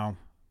right now,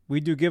 we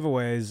do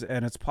giveaways,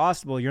 and it's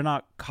possible you're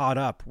not caught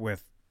up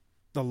with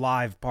the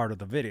live part of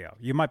the video.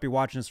 You might be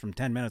watching this from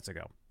 10 minutes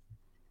ago.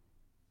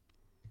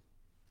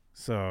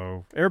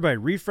 So, everybody,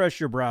 refresh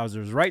your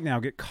browsers right now.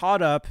 Get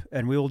caught up,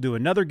 and we will do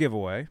another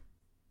giveaway.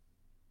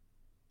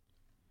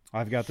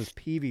 I've got this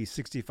PV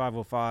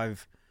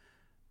 6505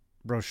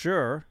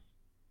 brochure.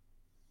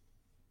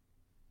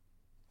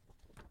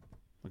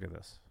 Look at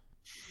this.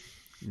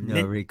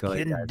 No, Rico.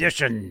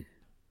 Condition.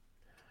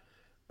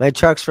 My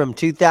truck's from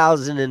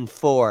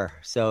 2004,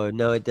 so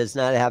no, it does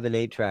not have an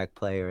 8-track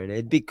player in it.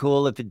 It'd be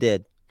cool if it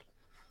did.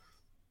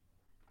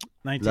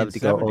 1974. Love to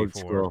go old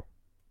school.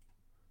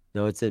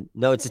 No,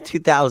 it's a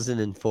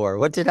 2004.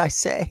 What did I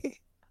say?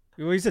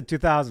 Well, you said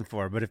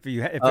 2004, but if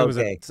it was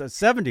a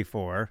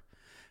 74,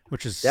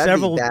 which is that'd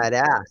several be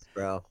badass,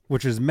 bro.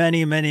 Which is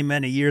many, many,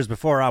 many years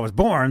before I was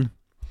born.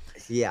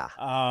 Yeah.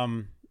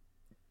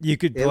 You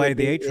could play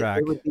the 8-track.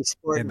 It would be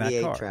sporting the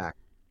 8-track.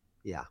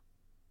 Yeah.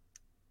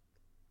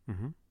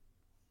 Mm-hmm.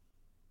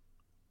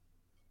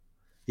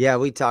 Yeah,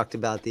 we talked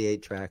about the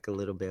 8-track a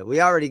little bit.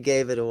 We already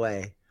gave it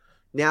away.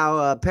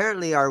 Now,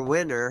 apparently, our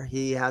winner,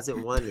 he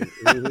hasn't won it.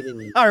 He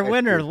didn't our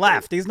winner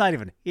left. He's not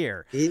even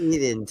here. He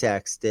didn't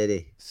text, did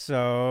he?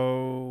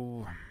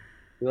 So,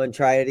 you want to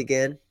try it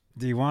again?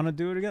 Do you want to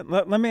do it again?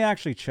 Let me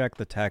actually check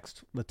the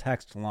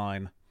text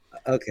line.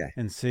 Okay.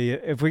 And see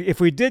if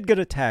we did get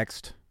a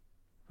text,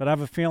 but I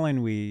have a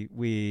feeling we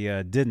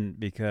didn't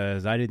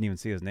because I didn't even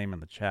see his name in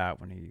the chat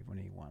when he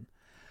won.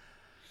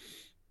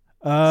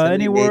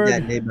 Any word? Made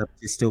that name up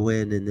just to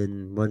win, and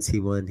then once he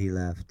won, he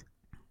left.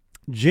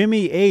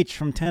 Jimmy H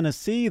from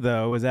Tennessee,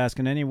 though, is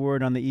asking any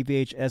word on the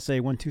EVH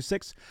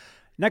SA126.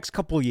 Next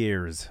couple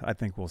years, I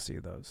think we'll see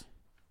those.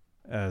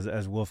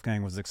 As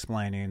Wolfgang was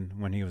explaining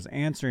when he was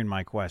answering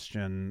my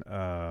question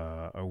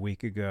a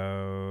week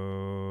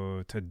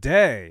ago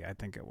today, I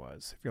think it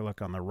was. If you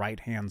look on the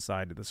right-hand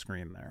side of the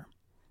screen there.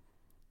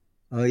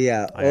 Oh,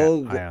 yeah. I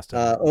asked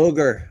him.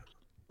 Ogre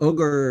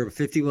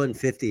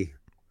 5150.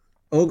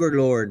 Ogre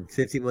Lord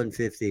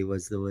 5150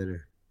 was the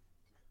winner.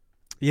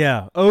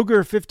 Yeah,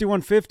 Ogre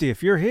 5150.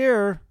 If you're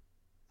here,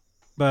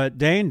 but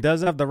Dane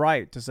does have the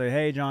right to say,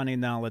 "Hey, Johnny,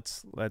 now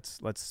let's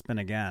spin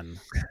again."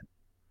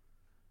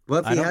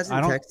 Well, if he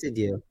hasn't texted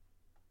you,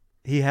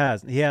 he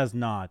has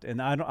not,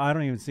 and I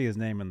don't even see his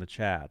name in the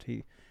chat.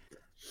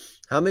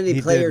 How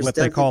many players what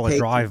they call a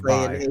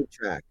drive-by?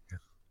 8-track?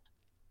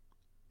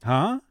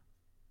 Huh?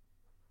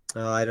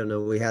 Oh, I don't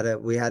know. We had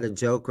a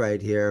joke right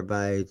here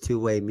by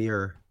Two-Way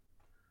Mirror.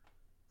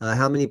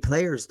 How many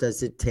players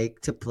does it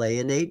take to play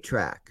an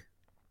 8-track?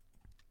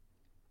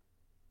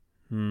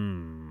 I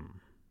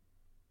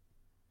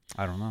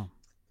don't know.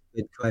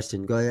 Good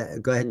question. Go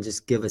ahead and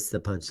just give us the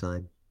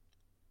punchline.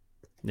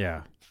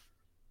 Yeah.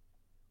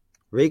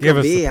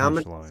 Rico B, how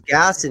much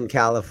gas in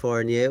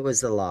California? It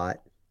was a lot.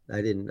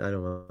 I don't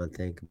want to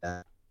think about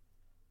it.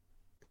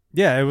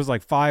 Yeah, it was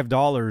like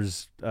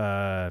 $5,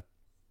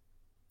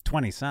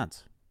 20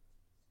 cents.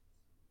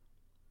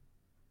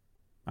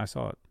 I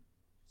saw it.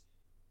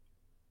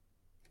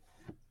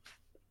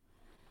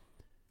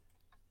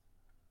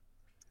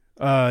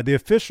 The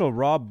official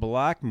Rob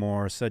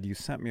Blackmore said you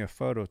sent me a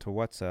photo to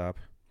WhatsApp.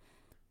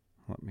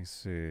 Let me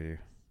see.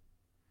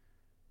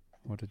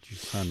 What did you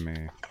send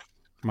me?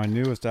 My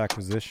newest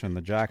acquisition,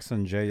 the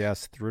Jackson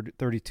JS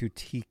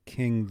 32T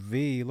King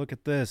V. Look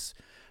at this.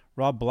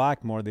 Rob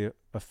Blackmore, the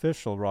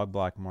official Rob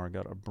Blackmore,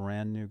 got a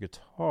brand new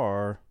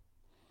guitar.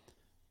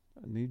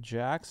 A new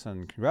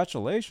Jackson.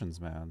 Congratulations,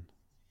 man.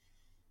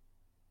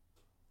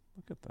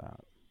 Look at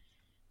that.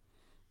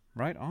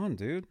 Right on,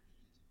 dude.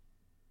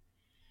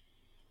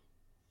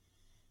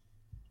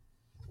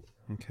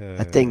 Okay.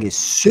 That thing is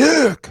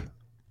sick.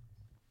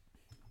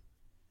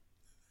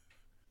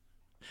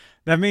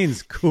 That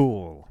means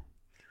cool.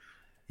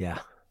 Yeah.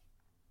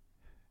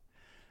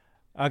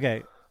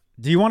 Okay.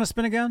 Do you want to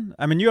spin again?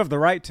 I mean, you have the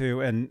right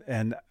to,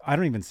 and I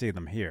don't even see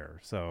them here.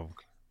 So,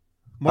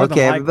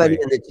 okay, everybody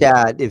in the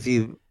chat,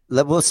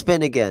 we'll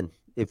spin again.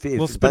 If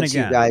we'll a bunch of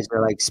you guys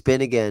are like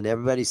spin again,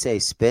 everybody say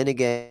spin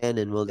again,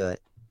 and we'll do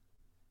it.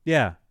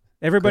 Yeah,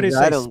 everybody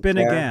say spin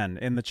again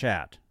in the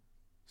chat.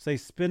 Say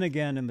spin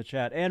again in the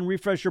chat and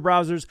refresh your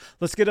browsers.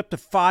 Let's get up to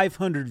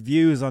 500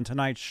 views on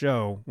tonight's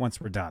show once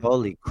we're done.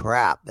 Holy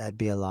crap, that'd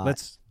be a lot.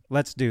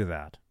 Let's do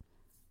that.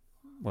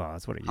 Well,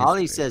 that's what it used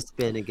Holly to be. says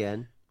spin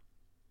again.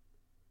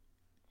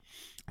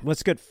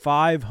 Let's get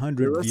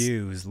 500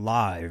 views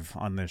live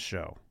on this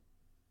show.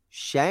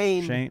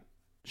 Shane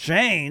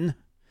is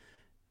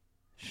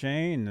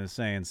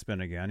saying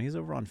spin again. He's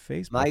over on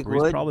Facebook. Mike He's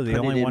Wood probably the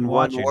only one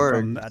watching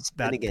from that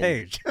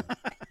page.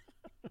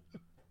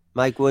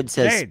 Mike Wood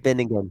says Shane.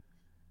 spin again.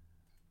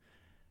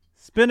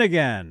 Spin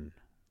again.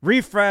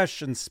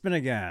 Refresh and spin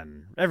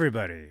again.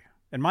 Everybody.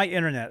 And my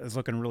internet is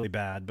looking really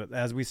bad, but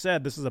as we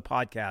said, this is a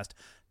podcast.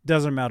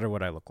 Doesn't matter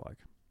what I look like.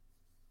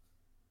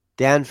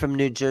 Dan from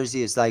New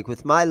Jersey is like,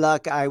 with my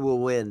luck, I will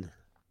win.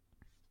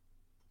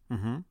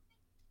 Mm-hmm.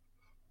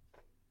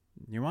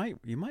 You might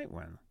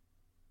win.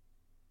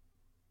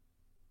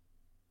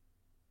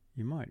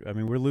 You might. I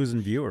mean, we're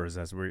losing viewers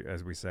as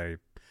we say.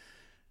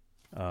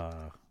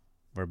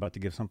 We're about to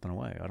give something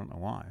away. I don't know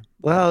why.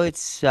 Well,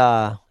 it's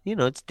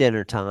it's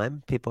dinner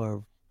time. People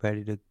are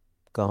ready to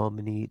go home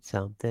and eat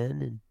something,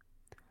 and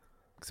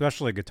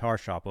especially guitar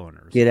shop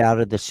owners. Get out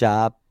of the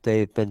shop.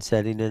 They've been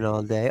sitting in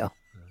all day. Oh.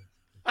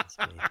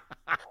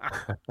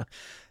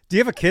 Do you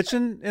have a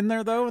kitchen in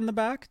there though in the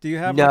back? Do you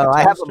have? No,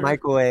 like I have a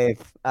microwave.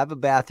 I have a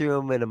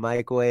bathroom and a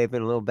microwave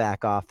and a little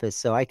back office,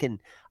 so I can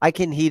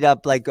heat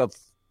up like a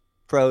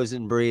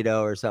frozen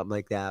burrito or something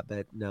like that.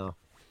 But no,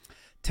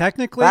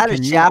 technically, if I had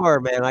a shower,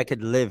 man, I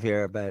could live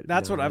here. But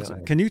that's what I'm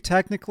saying. Can you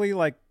technically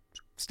like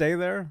stay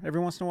there every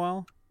once in a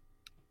while?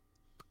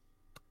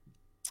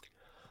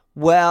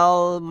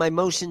 Well, my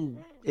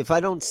motion. If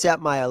I don't set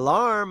my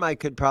alarm, I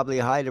could probably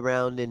hide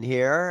around in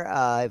here.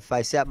 If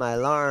I set my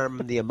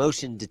alarm, the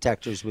emotion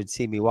detectors would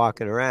see me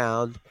walking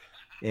around,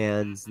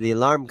 and the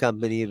alarm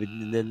company would,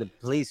 and then the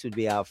police would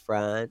be out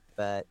front.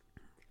 But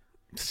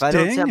if I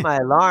don't set my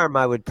alarm,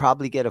 I would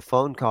probably get a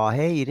phone call.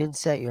 Hey, you didn't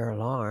set your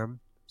alarm.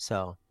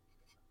 So.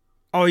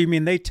 Oh, you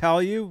mean they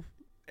tell you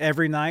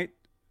every night,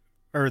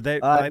 or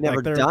they? I've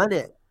never done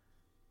it.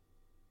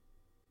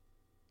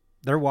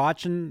 They're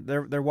watching.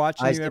 They're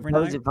watching you every night.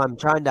 I suppose if I'm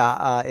trying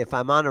to, if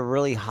I'm on a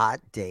really hot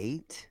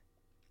date,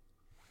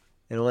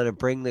 and I want to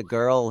bring the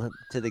girl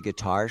to the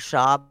guitar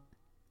shop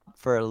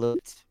for a little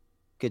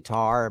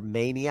guitar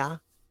mania.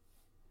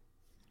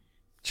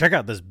 Check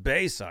out this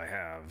bass I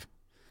have.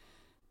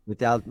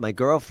 Without my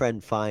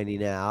girlfriend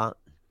finding out.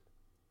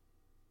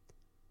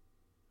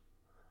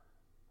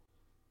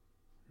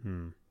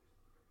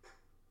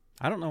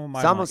 I don't know.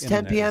 It's almost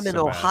 10 p.m. in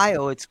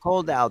Ohio. It's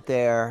cold out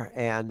there,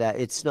 and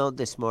it snowed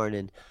this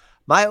morning.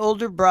 My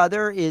older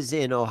brother is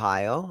in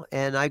Ohio,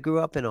 and I grew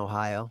up in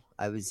Ohio.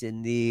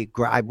 We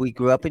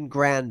grew up in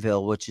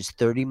Granville, which is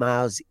 30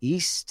 miles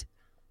east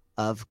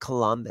of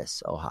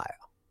Columbus, Ohio.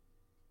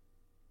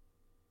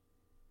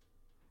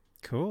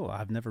 Cool.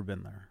 I've never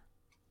been there.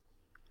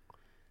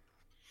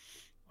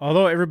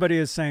 Although everybody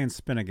is saying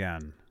spin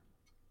again.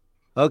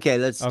 Okay,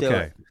 let's do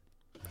it.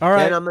 All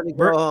right. Then I'm going to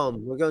go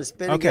home. We're going to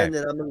spin again,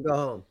 then I'm going to go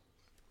home.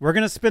 We're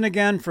going to spin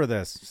again for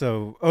this.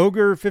 So,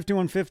 Ogre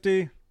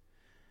 5150.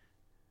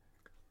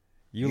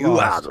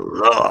 You out of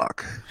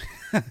luck.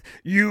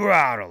 You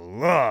out of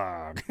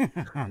luck.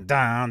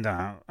 Down,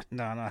 down,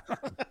 down.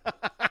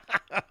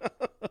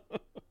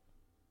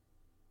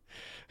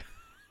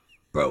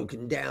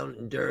 Broken down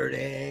and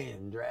dirty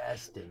and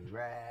dressed in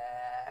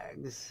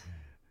rags.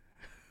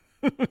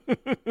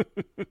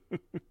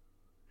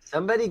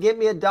 Somebody give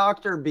me a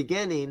doctor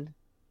beginning.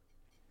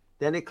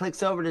 Then it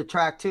clicks over to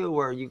track 2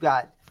 where you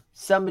got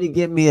somebody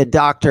give me a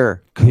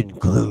doctor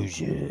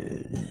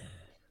conclusion.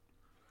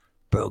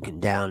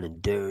 Broken down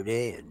and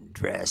dirty and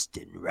dressed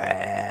in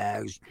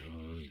rags.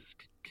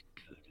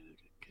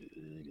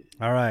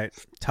 All right.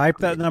 Type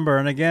that number.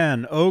 And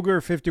again,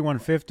 Ogre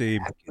 5150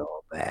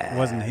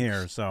 wasn't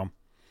here, so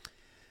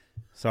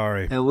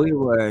sorry. And we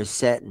were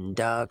setting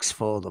ducks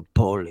for the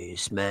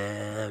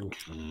policeman.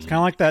 It's kind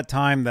of like that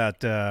time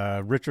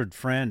that Richard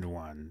Friend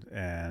won.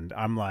 And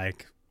I'm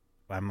like,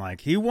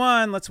 he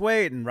won. Let's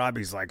wait. And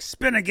Robbie's like,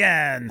 spin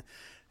again.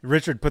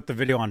 Richard put the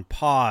video on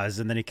pause,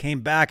 and then he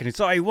came back and he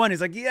saw he won. He's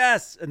like,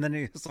 yes. And then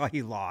he saw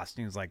he lost.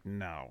 And he was like,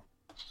 no.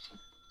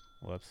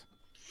 Whoops.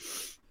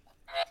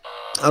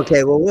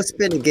 Okay, well, we'll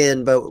spin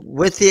again, but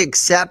with the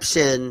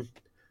exception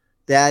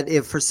that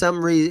if for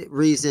some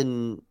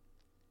reason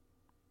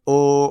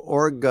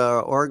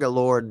Orga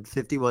Lord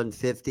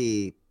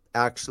 5150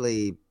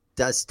 actually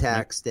does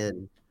text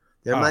and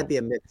there might be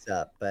a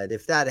mix-up, but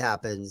if that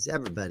happens,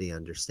 everybody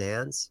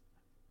understands.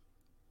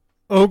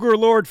 Ogre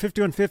Lord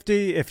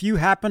 5150, if you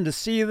happen to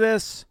see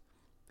this,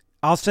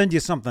 I'll send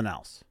you something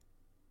else.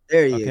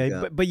 There you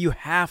go. But you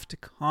have to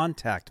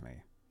contact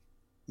me.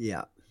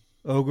 Yeah.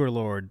 Ogre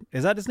Lord.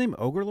 Is that his name?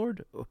 Ogre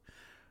Lord?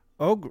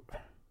 Ogre.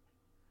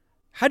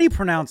 How do you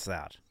pronounce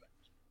that?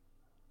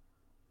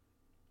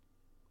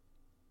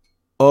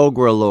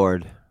 Ogre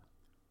Lord.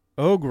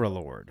 Ogre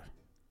Lord.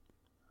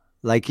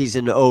 Like he's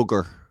an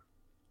ogre.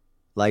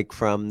 Like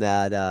from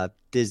that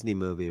Disney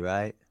movie,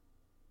 right?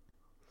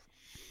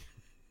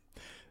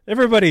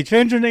 Everybody,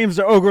 change your names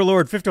to Ogre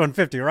Lord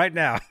 5150 right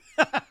now.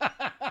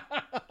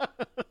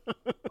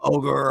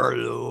 Ogre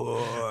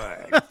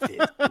Lord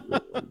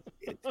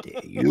 5150.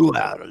 You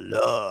out of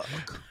luck.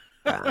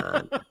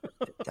 Dun,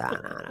 dun,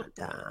 dun,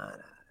 dun.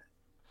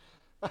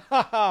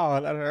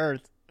 Oh, that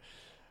hurts.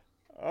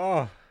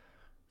 Oh.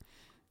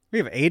 We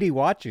have 80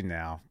 watching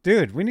now.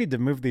 Dude, we need to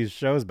move these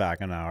shows back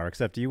an hour,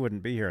 except you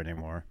wouldn't be here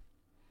anymore.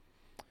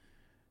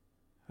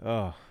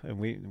 Oh, and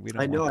we don't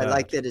I know. want I that.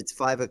 like that it's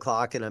 5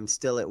 o'clock and I'm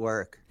still at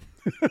work.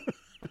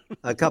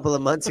 A couple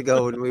of months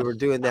ago when we were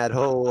doing that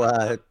whole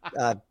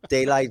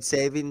daylight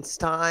savings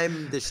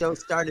time, the show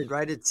started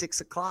right at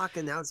 6 o'clock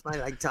and now it's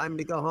my time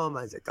to go home.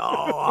 I was like,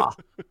 oh,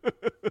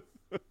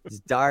 it's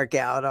dark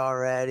out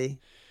already.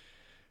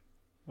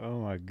 Oh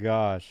my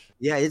gosh.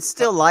 Yeah, it's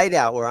still light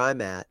out where I'm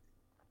at.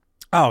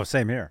 Oh,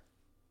 same here.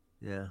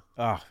 Yeah.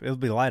 Oh, it'll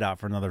be light out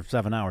for another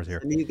 7 hours here.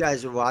 I mean, you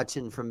guys are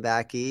watching from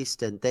back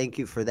east, and thank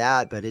you for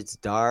that, but it's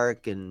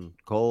dark and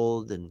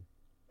cold and...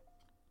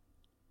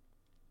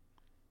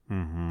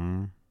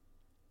 Mm-hmm.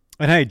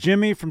 And hey,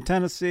 Jimmy from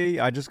Tennessee,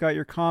 I just got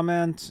your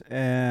comment,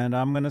 and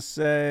I'm going to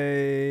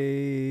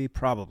say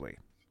probably.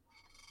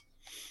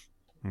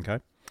 Okay.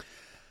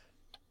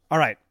 All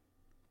right.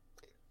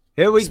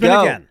 Here we Spin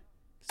go. again.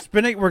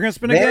 Spinning. We're going to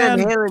spin again.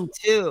 Van Halen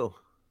 2.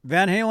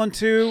 Van Halen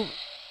 2.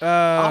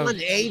 On an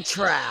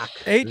 8-track.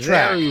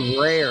 8-track. Very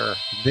rare.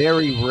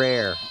 Very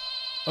rare.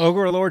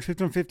 Ogre Lord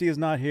 5150 is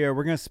not here.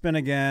 We're going to spin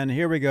again.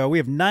 Here we go. We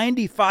have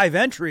 95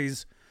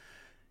 entries.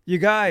 You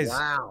guys.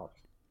 Wow.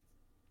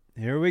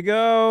 Here we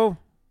go.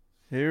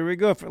 Here we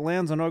go. If it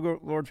lands on Ogre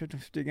Lord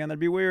 5150 again, that'd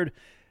be weird.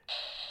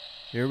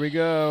 Here we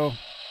go.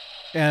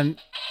 And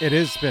it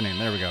is spinning.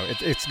 There we go.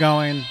 It's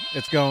going.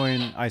 It's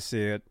going. I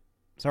see it.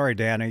 Sorry,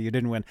 Danny. You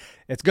didn't win.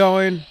 It's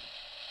going.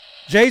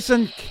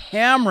 Jason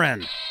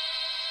Cameron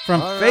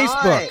from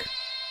Facebook. Right.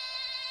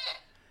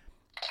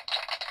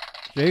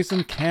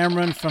 Jason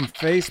Cameron from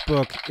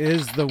Facebook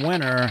is the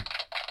winner.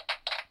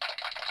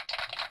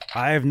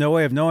 I have no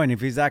way of knowing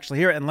if he's actually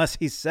here unless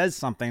he says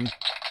something.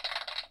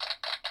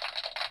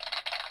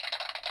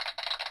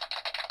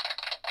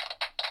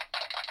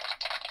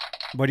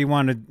 What do you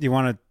want to do? You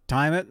want to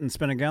time it and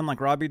spin again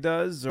like Robbie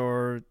does,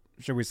 or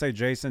should we say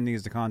Jason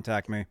needs to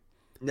contact me?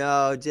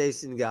 No,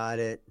 Jason got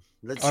it.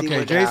 Let's see Okay,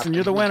 what Jason, happens.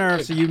 you're the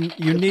winner, so you need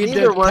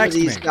neither to one text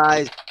of these me.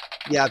 guys,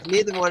 yeah, if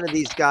neither one of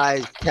these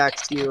guys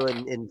text you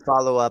and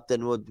follow up,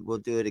 then we'll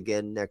do it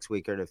again next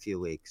week or in a few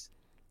weeks.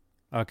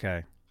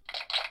 Okay.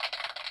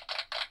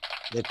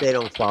 If they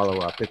don't follow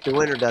up, if the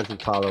winner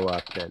doesn't follow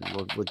up, then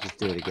we'll just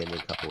do it again in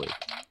a couple weeks.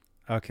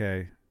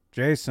 Okay,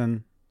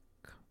 Jason,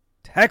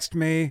 text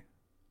me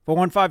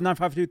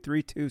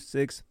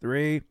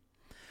 415-952-3263.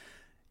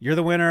 You're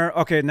the winner.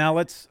 Okay, now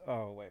let's.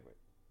 Oh wait.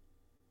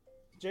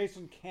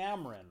 Jason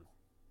Cameron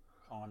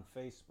on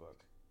Facebook.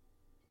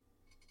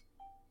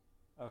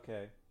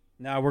 Okay.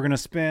 Now we're going to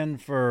spin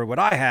for what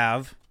I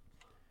have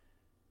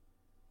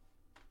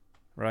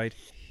right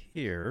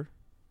here.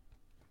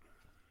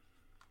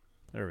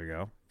 There we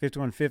go.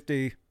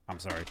 5150. I'm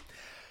sorry.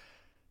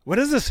 What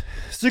is this?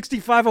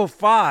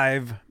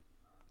 6505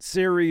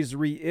 series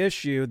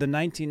reissue, the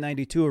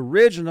 1992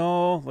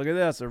 original. Look at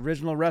this.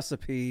 Original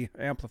recipe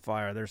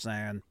amplifier, they're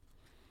saying.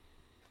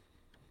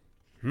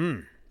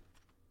 I'm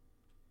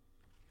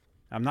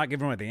not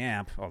giving away the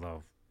amp,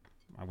 although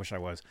I wish I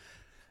was.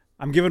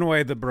 I'm giving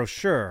away the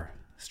brochure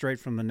straight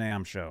from the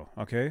NAMM show,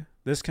 okay?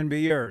 This can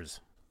be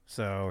yours.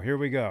 So here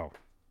we go.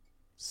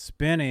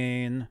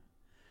 Spinning.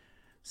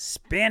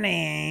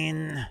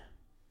 Spinning.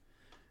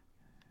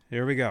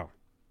 Here we go.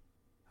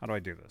 How do I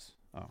do this?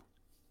 Oh,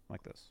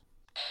 like this.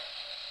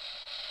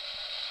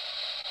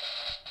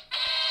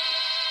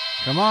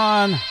 Come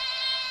on.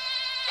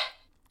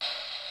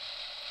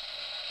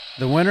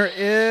 The winner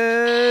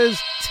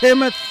is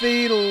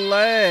Timothy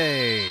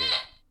Lay.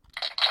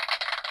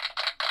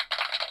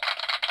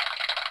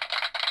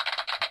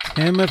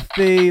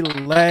 Timothy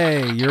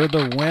Lay, you're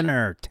the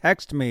winner.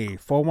 Text me,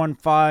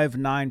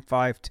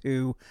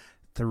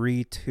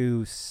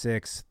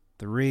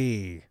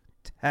 415-952-3263.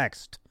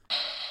 Text.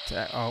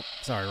 Oh,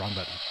 sorry, wrong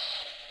button.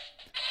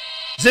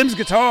 Zim's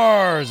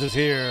Guitars is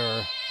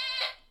here.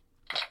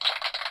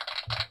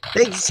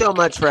 Thank you so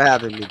much for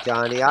having me,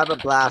 Johnny. I have a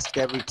blast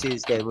every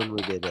Tuesday when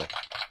we do this.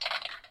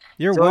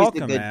 You're It's always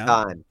welcome, a good man.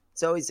 time.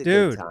 It's always a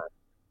Dude, good time.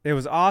 It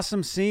was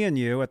awesome seeing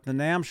you at the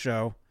NAMM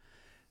show.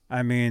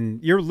 I mean,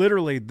 you're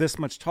literally this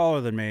much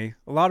taller than me.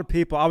 A lot of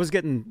people, I was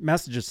getting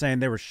messages saying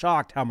they were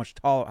shocked how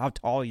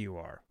tall you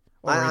are.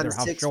 Or I'm either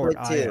how 6'2". short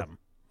I am.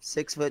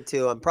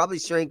 6'2". I'm probably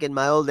shrinking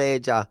my old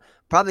age.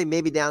 Probably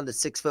maybe down to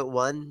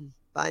 6'1"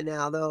 by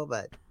now, though.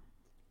 But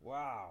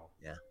wow.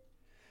 Yeah.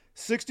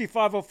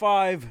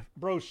 6505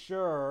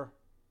 brochure.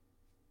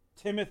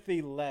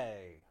 Timothy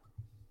Lay.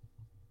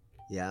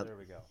 Yeah. There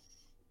we go.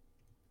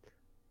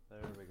 There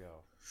we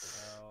go.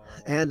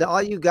 And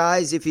all you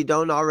guys, if you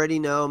don't already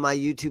know, my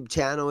YouTube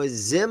channel is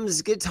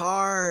Zim's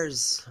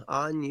Guitars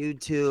on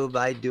YouTube.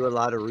 I do a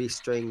lot of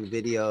restring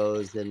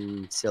videos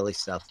and silly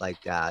stuff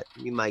like that.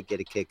 You might get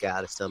a kick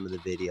out of some of the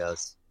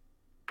videos.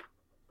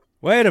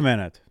 Wait a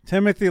minute.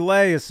 Timothy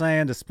Lay is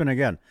saying to spin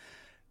again.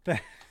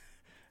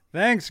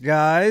 Thanks,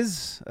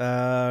 guys.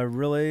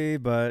 Really,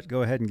 but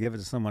go ahead and give it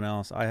to someone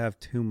else. I have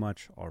too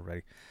much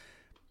already.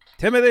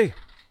 Timothy.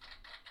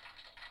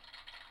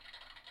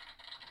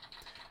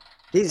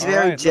 He's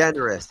very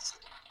generous.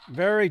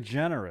 Very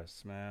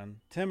generous, man.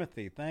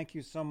 Timothy, thank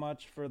you so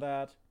much for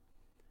that.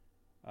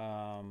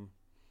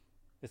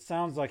 It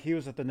sounds like he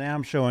was at the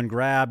NAMM show and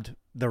grabbed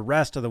the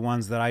rest of the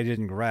ones that I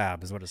didn't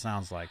grab, is what it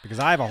sounds like. Because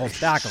I have a whole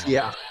stack of them.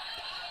 Yeah.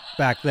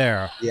 Back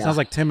there. Yeah. Sounds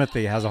like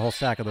Timothy has a whole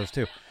stack of those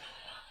too.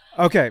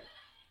 Okay.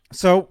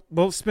 So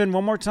we'll spin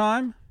one more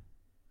time.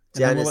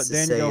 Janice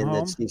is saying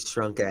that she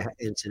shrunk an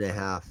inch and a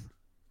half.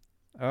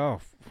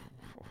 Oh,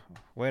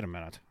 wait a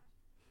minute.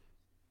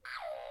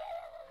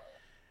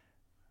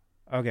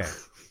 Okay.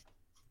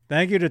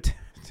 Thank you to Tim.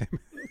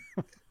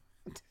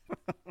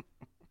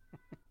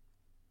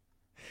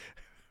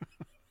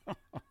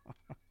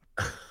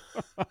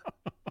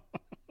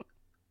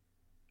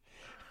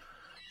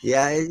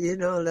 Yeah, you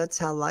know, that's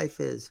how life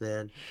is,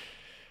 man.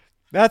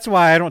 That's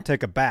why I don't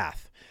take a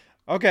bath.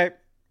 Okay.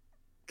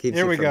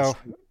 Here we go.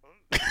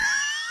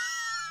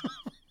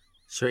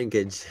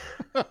 Shrinkage.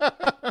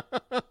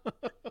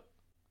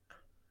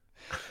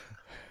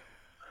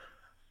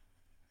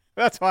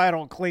 That's why I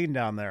don't clean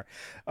down there.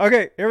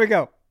 Okay, here we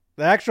go.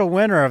 The actual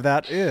winner of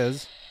that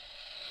is...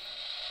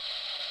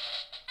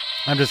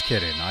 I'm just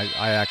kidding. I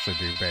actually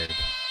do, babe.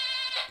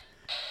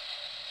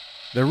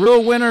 The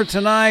real winner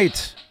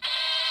tonight...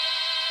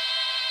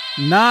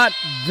 Not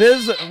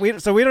visible.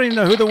 So we don't even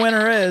know who the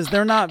winner is.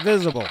 They're not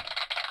visible.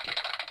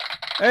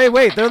 Hey,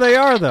 wait. There they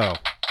are, though.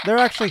 They're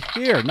actually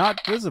here, not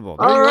visible.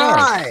 There All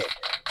right.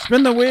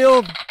 Spin the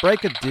wheel.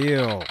 Break a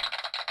deal.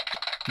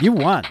 You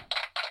won.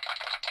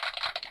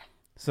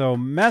 So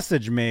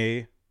message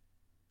me.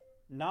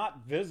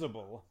 Not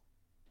visible.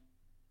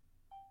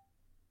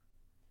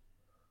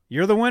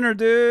 You're the winner,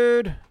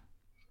 dude.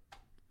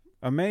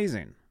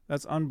 Amazing.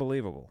 That's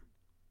unbelievable.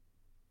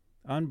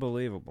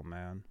 Unbelievable,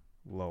 man.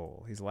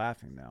 Lol. He's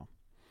laughing now.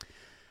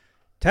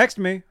 Text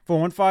me,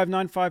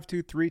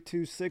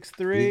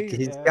 415-952-3263.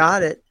 He's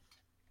got it.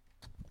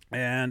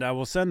 And I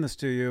will send this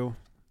to you.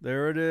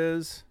 There it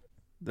is.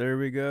 There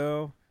we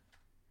go.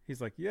 He's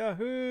like,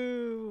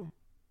 Yahoo!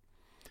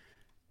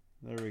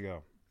 There we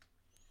go.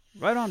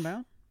 Right on,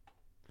 man.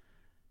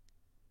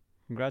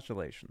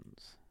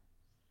 Congratulations.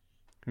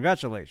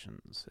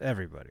 Congratulations,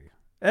 everybody.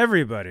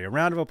 Everybody. A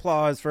round of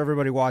applause for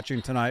everybody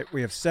watching tonight.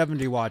 We have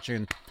 70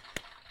 watching.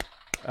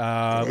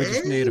 We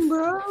just need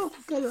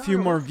a few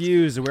more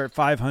views. We're at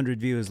 500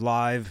 views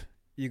live.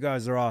 You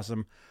guys are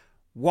awesome.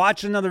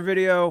 Watch another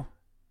video.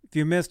 If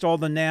you missed all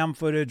the NAMM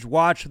footage,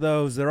 watch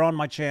those. They're on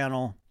my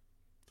channel.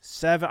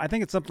 I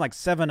think it's something like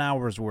 7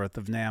 hours worth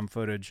of NAMM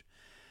footage.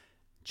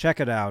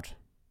 Check it out.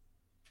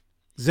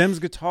 Zim's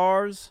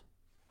Guitars.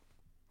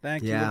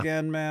 Thank you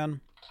again, man.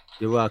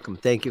 You're welcome.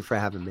 Thank you for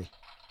having me.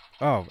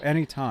 Oh,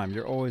 anytime.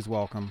 You're always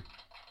welcome.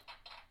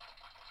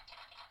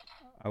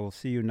 I will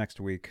see you next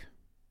week.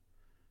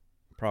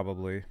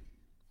 Probably.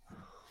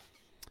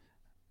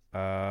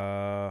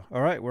 All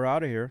right, we're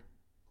out of here,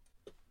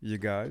 you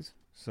guys.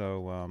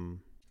 So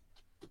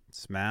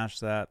smash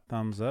that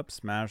thumbs up,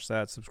 smash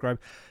that subscribe.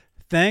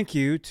 Thank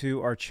you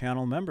to our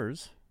channel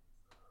members.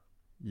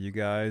 You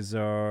guys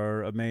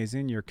are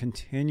amazing. Your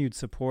continued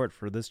support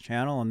for this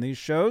channel and these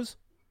shows.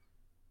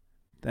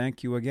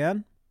 Thank you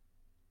again.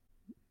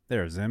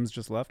 There, Zim's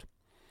just left.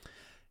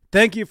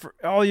 Thank you for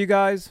all you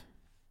guys.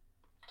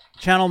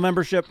 Channel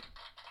membership.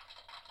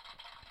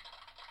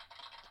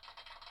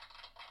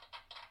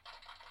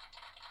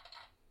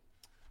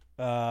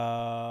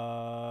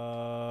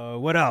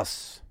 What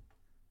else?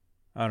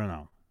 I don't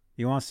know.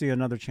 You want to see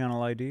another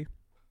channel ID?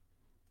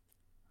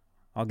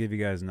 I'll give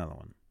you guys another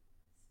one.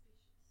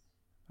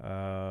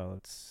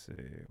 Let's see.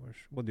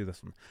 We'll do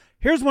this one.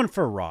 Here's one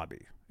for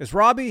Robbie. Is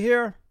Robbie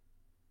here?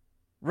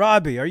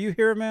 Robbie, are you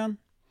here, man?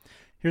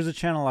 Here's a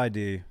channel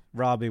ID.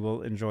 Robbie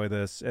will enjoy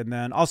this. And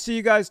then I'll see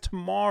you guys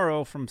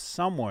tomorrow from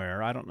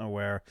somewhere. I don't know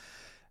where.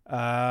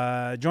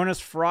 Join us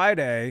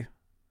Friday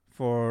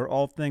for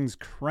all things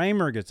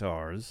Kramer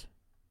guitars.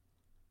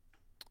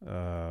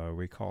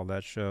 We call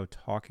that show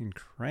Talking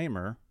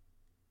Kramer.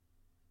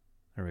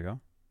 There we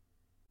go.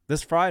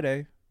 This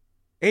Friday,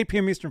 8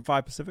 p.m. Eastern,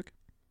 5 Pacific.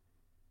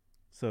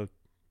 So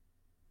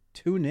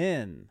tune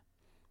in.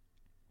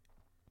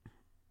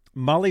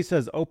 Mully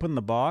says, open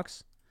the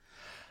box.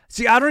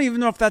 See, I don't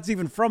even know if that's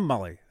even from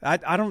Mully.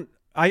 I'm going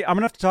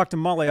to have to talk to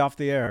Mully off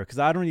the air because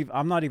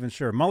I'm not even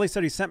sure. Mully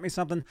said he sent me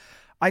something.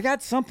 I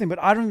got something, but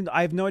I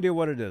have no idea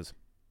what it is.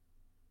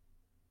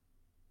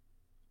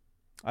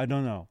 I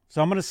don't know.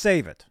 So I'm going to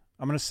save it.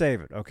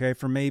 Okay,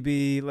 for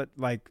maybe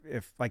like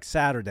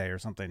Saturday or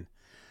something.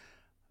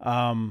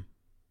 But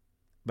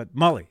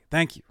Mully,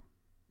 thank you.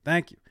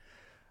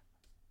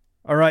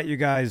 All right, you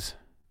guys.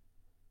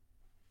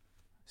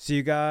 See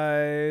you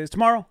guys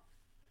tomorrow.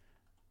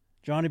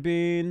 Johnny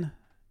Bean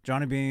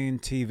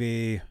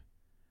TV.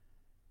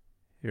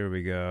 Here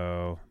we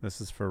go.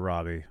 This is for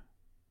Robbie.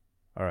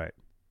 All right.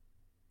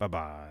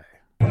 Bye-bye.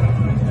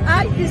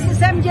 Hi, this is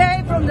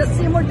MJ from the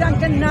Seymour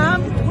Duncan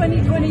NAMM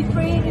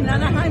 2023 in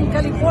Anaheim,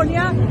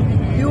 California.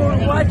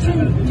 You're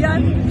watching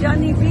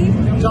Johnny B.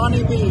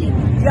 Johnny B.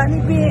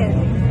 Johnny Bean,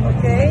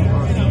 okay?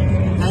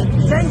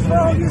 Thanks for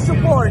all your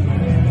support.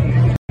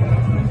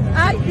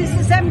 Hi, this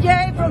is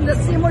MJ from the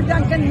Seymour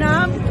Duncan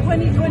NAMM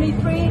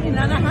 2023 in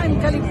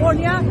Anaheim,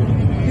 California.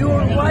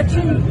 You're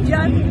watching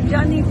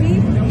Johnny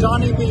B.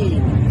 Johnny B.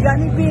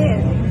 Johnny Bean,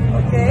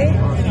 okay?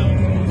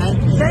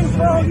 Thanks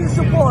for all your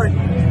support.